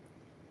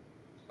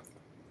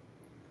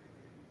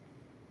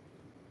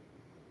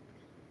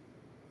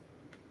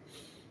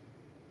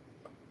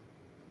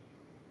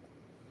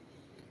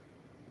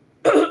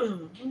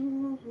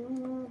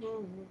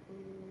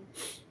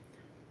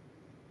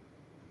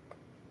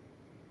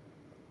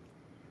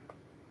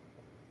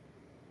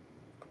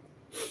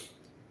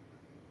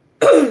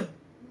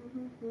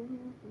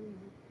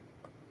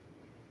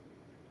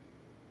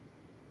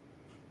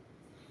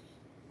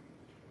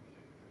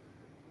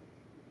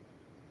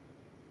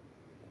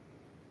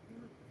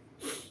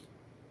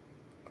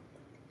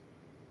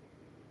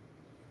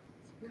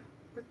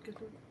 Ba't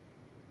ganun?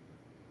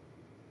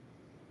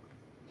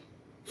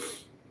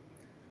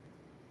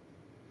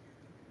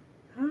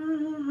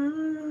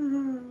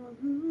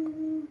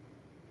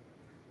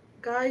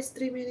 Guys,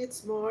 3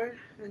 minutes more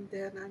and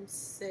then I'm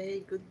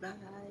say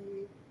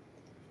goodbye.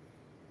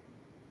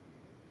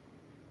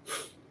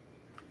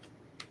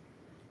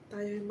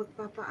 Tayo yung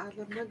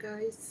magpapaalam na,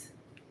 guys.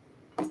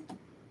 At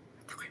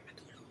ako'y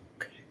matulog.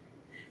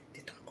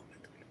 Dito ako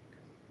matulog.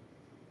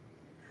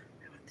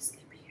 I want to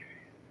sleep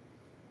here.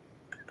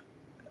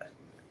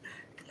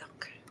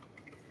 Look.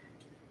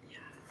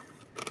 Yeah.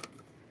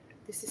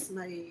 This is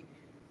my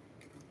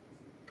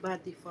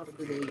body for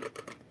today.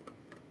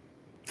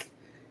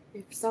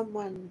 If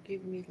someone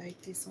give me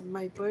like this on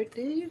my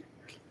birthday,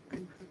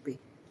 I'm happy.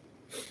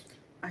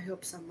 I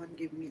hope someone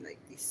give me like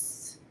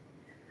this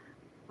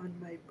on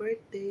my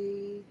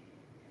birthday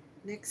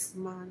next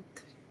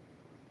month.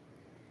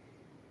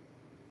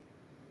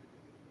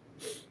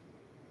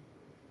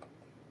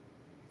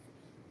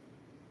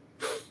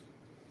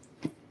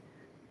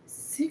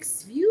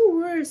 Six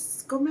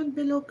viewers! Comment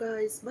below,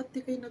 guys. Ba't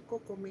di kayo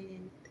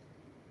nagko-comment?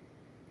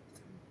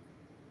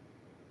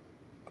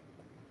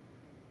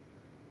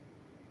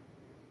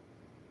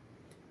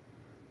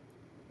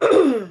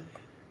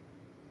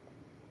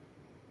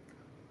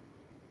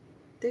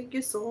 Thank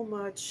you so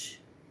much.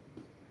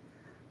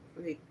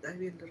 Wait, I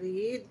will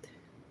read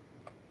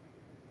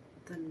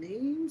the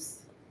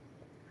names.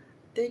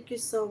 Thank you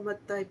so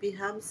much, Taibi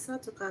Hamza,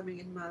 to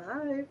coming in my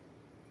life.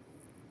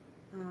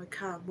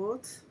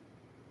 Kamot,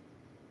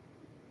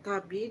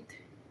 Tabid,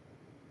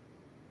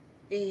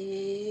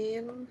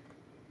 and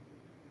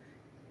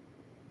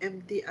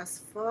MD as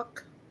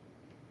fuck.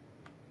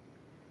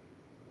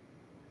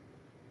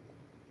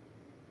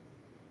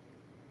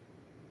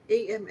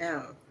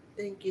 AML.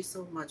 Thank you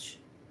so much.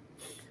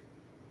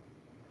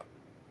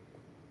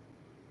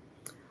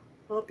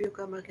 Hope you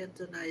come again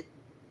tonight.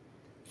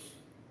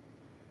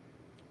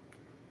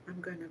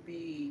 I'm gonna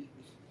be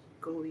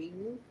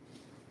going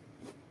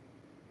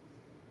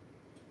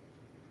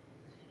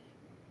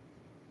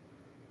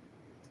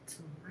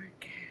to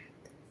market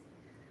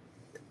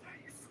to buy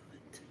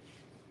food.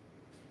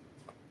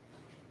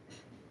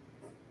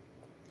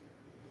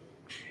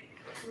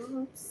 I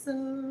hope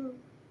so.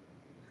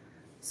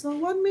 So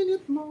 1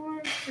 minute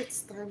more.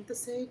 It's time to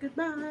say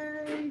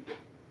goodbye.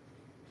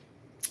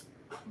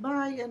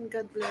 Bye and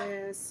God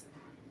bless.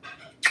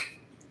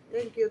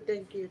 Thank you,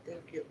 thank you,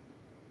 thank you.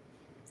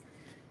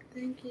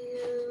 Thank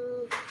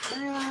you.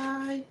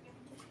 Bye.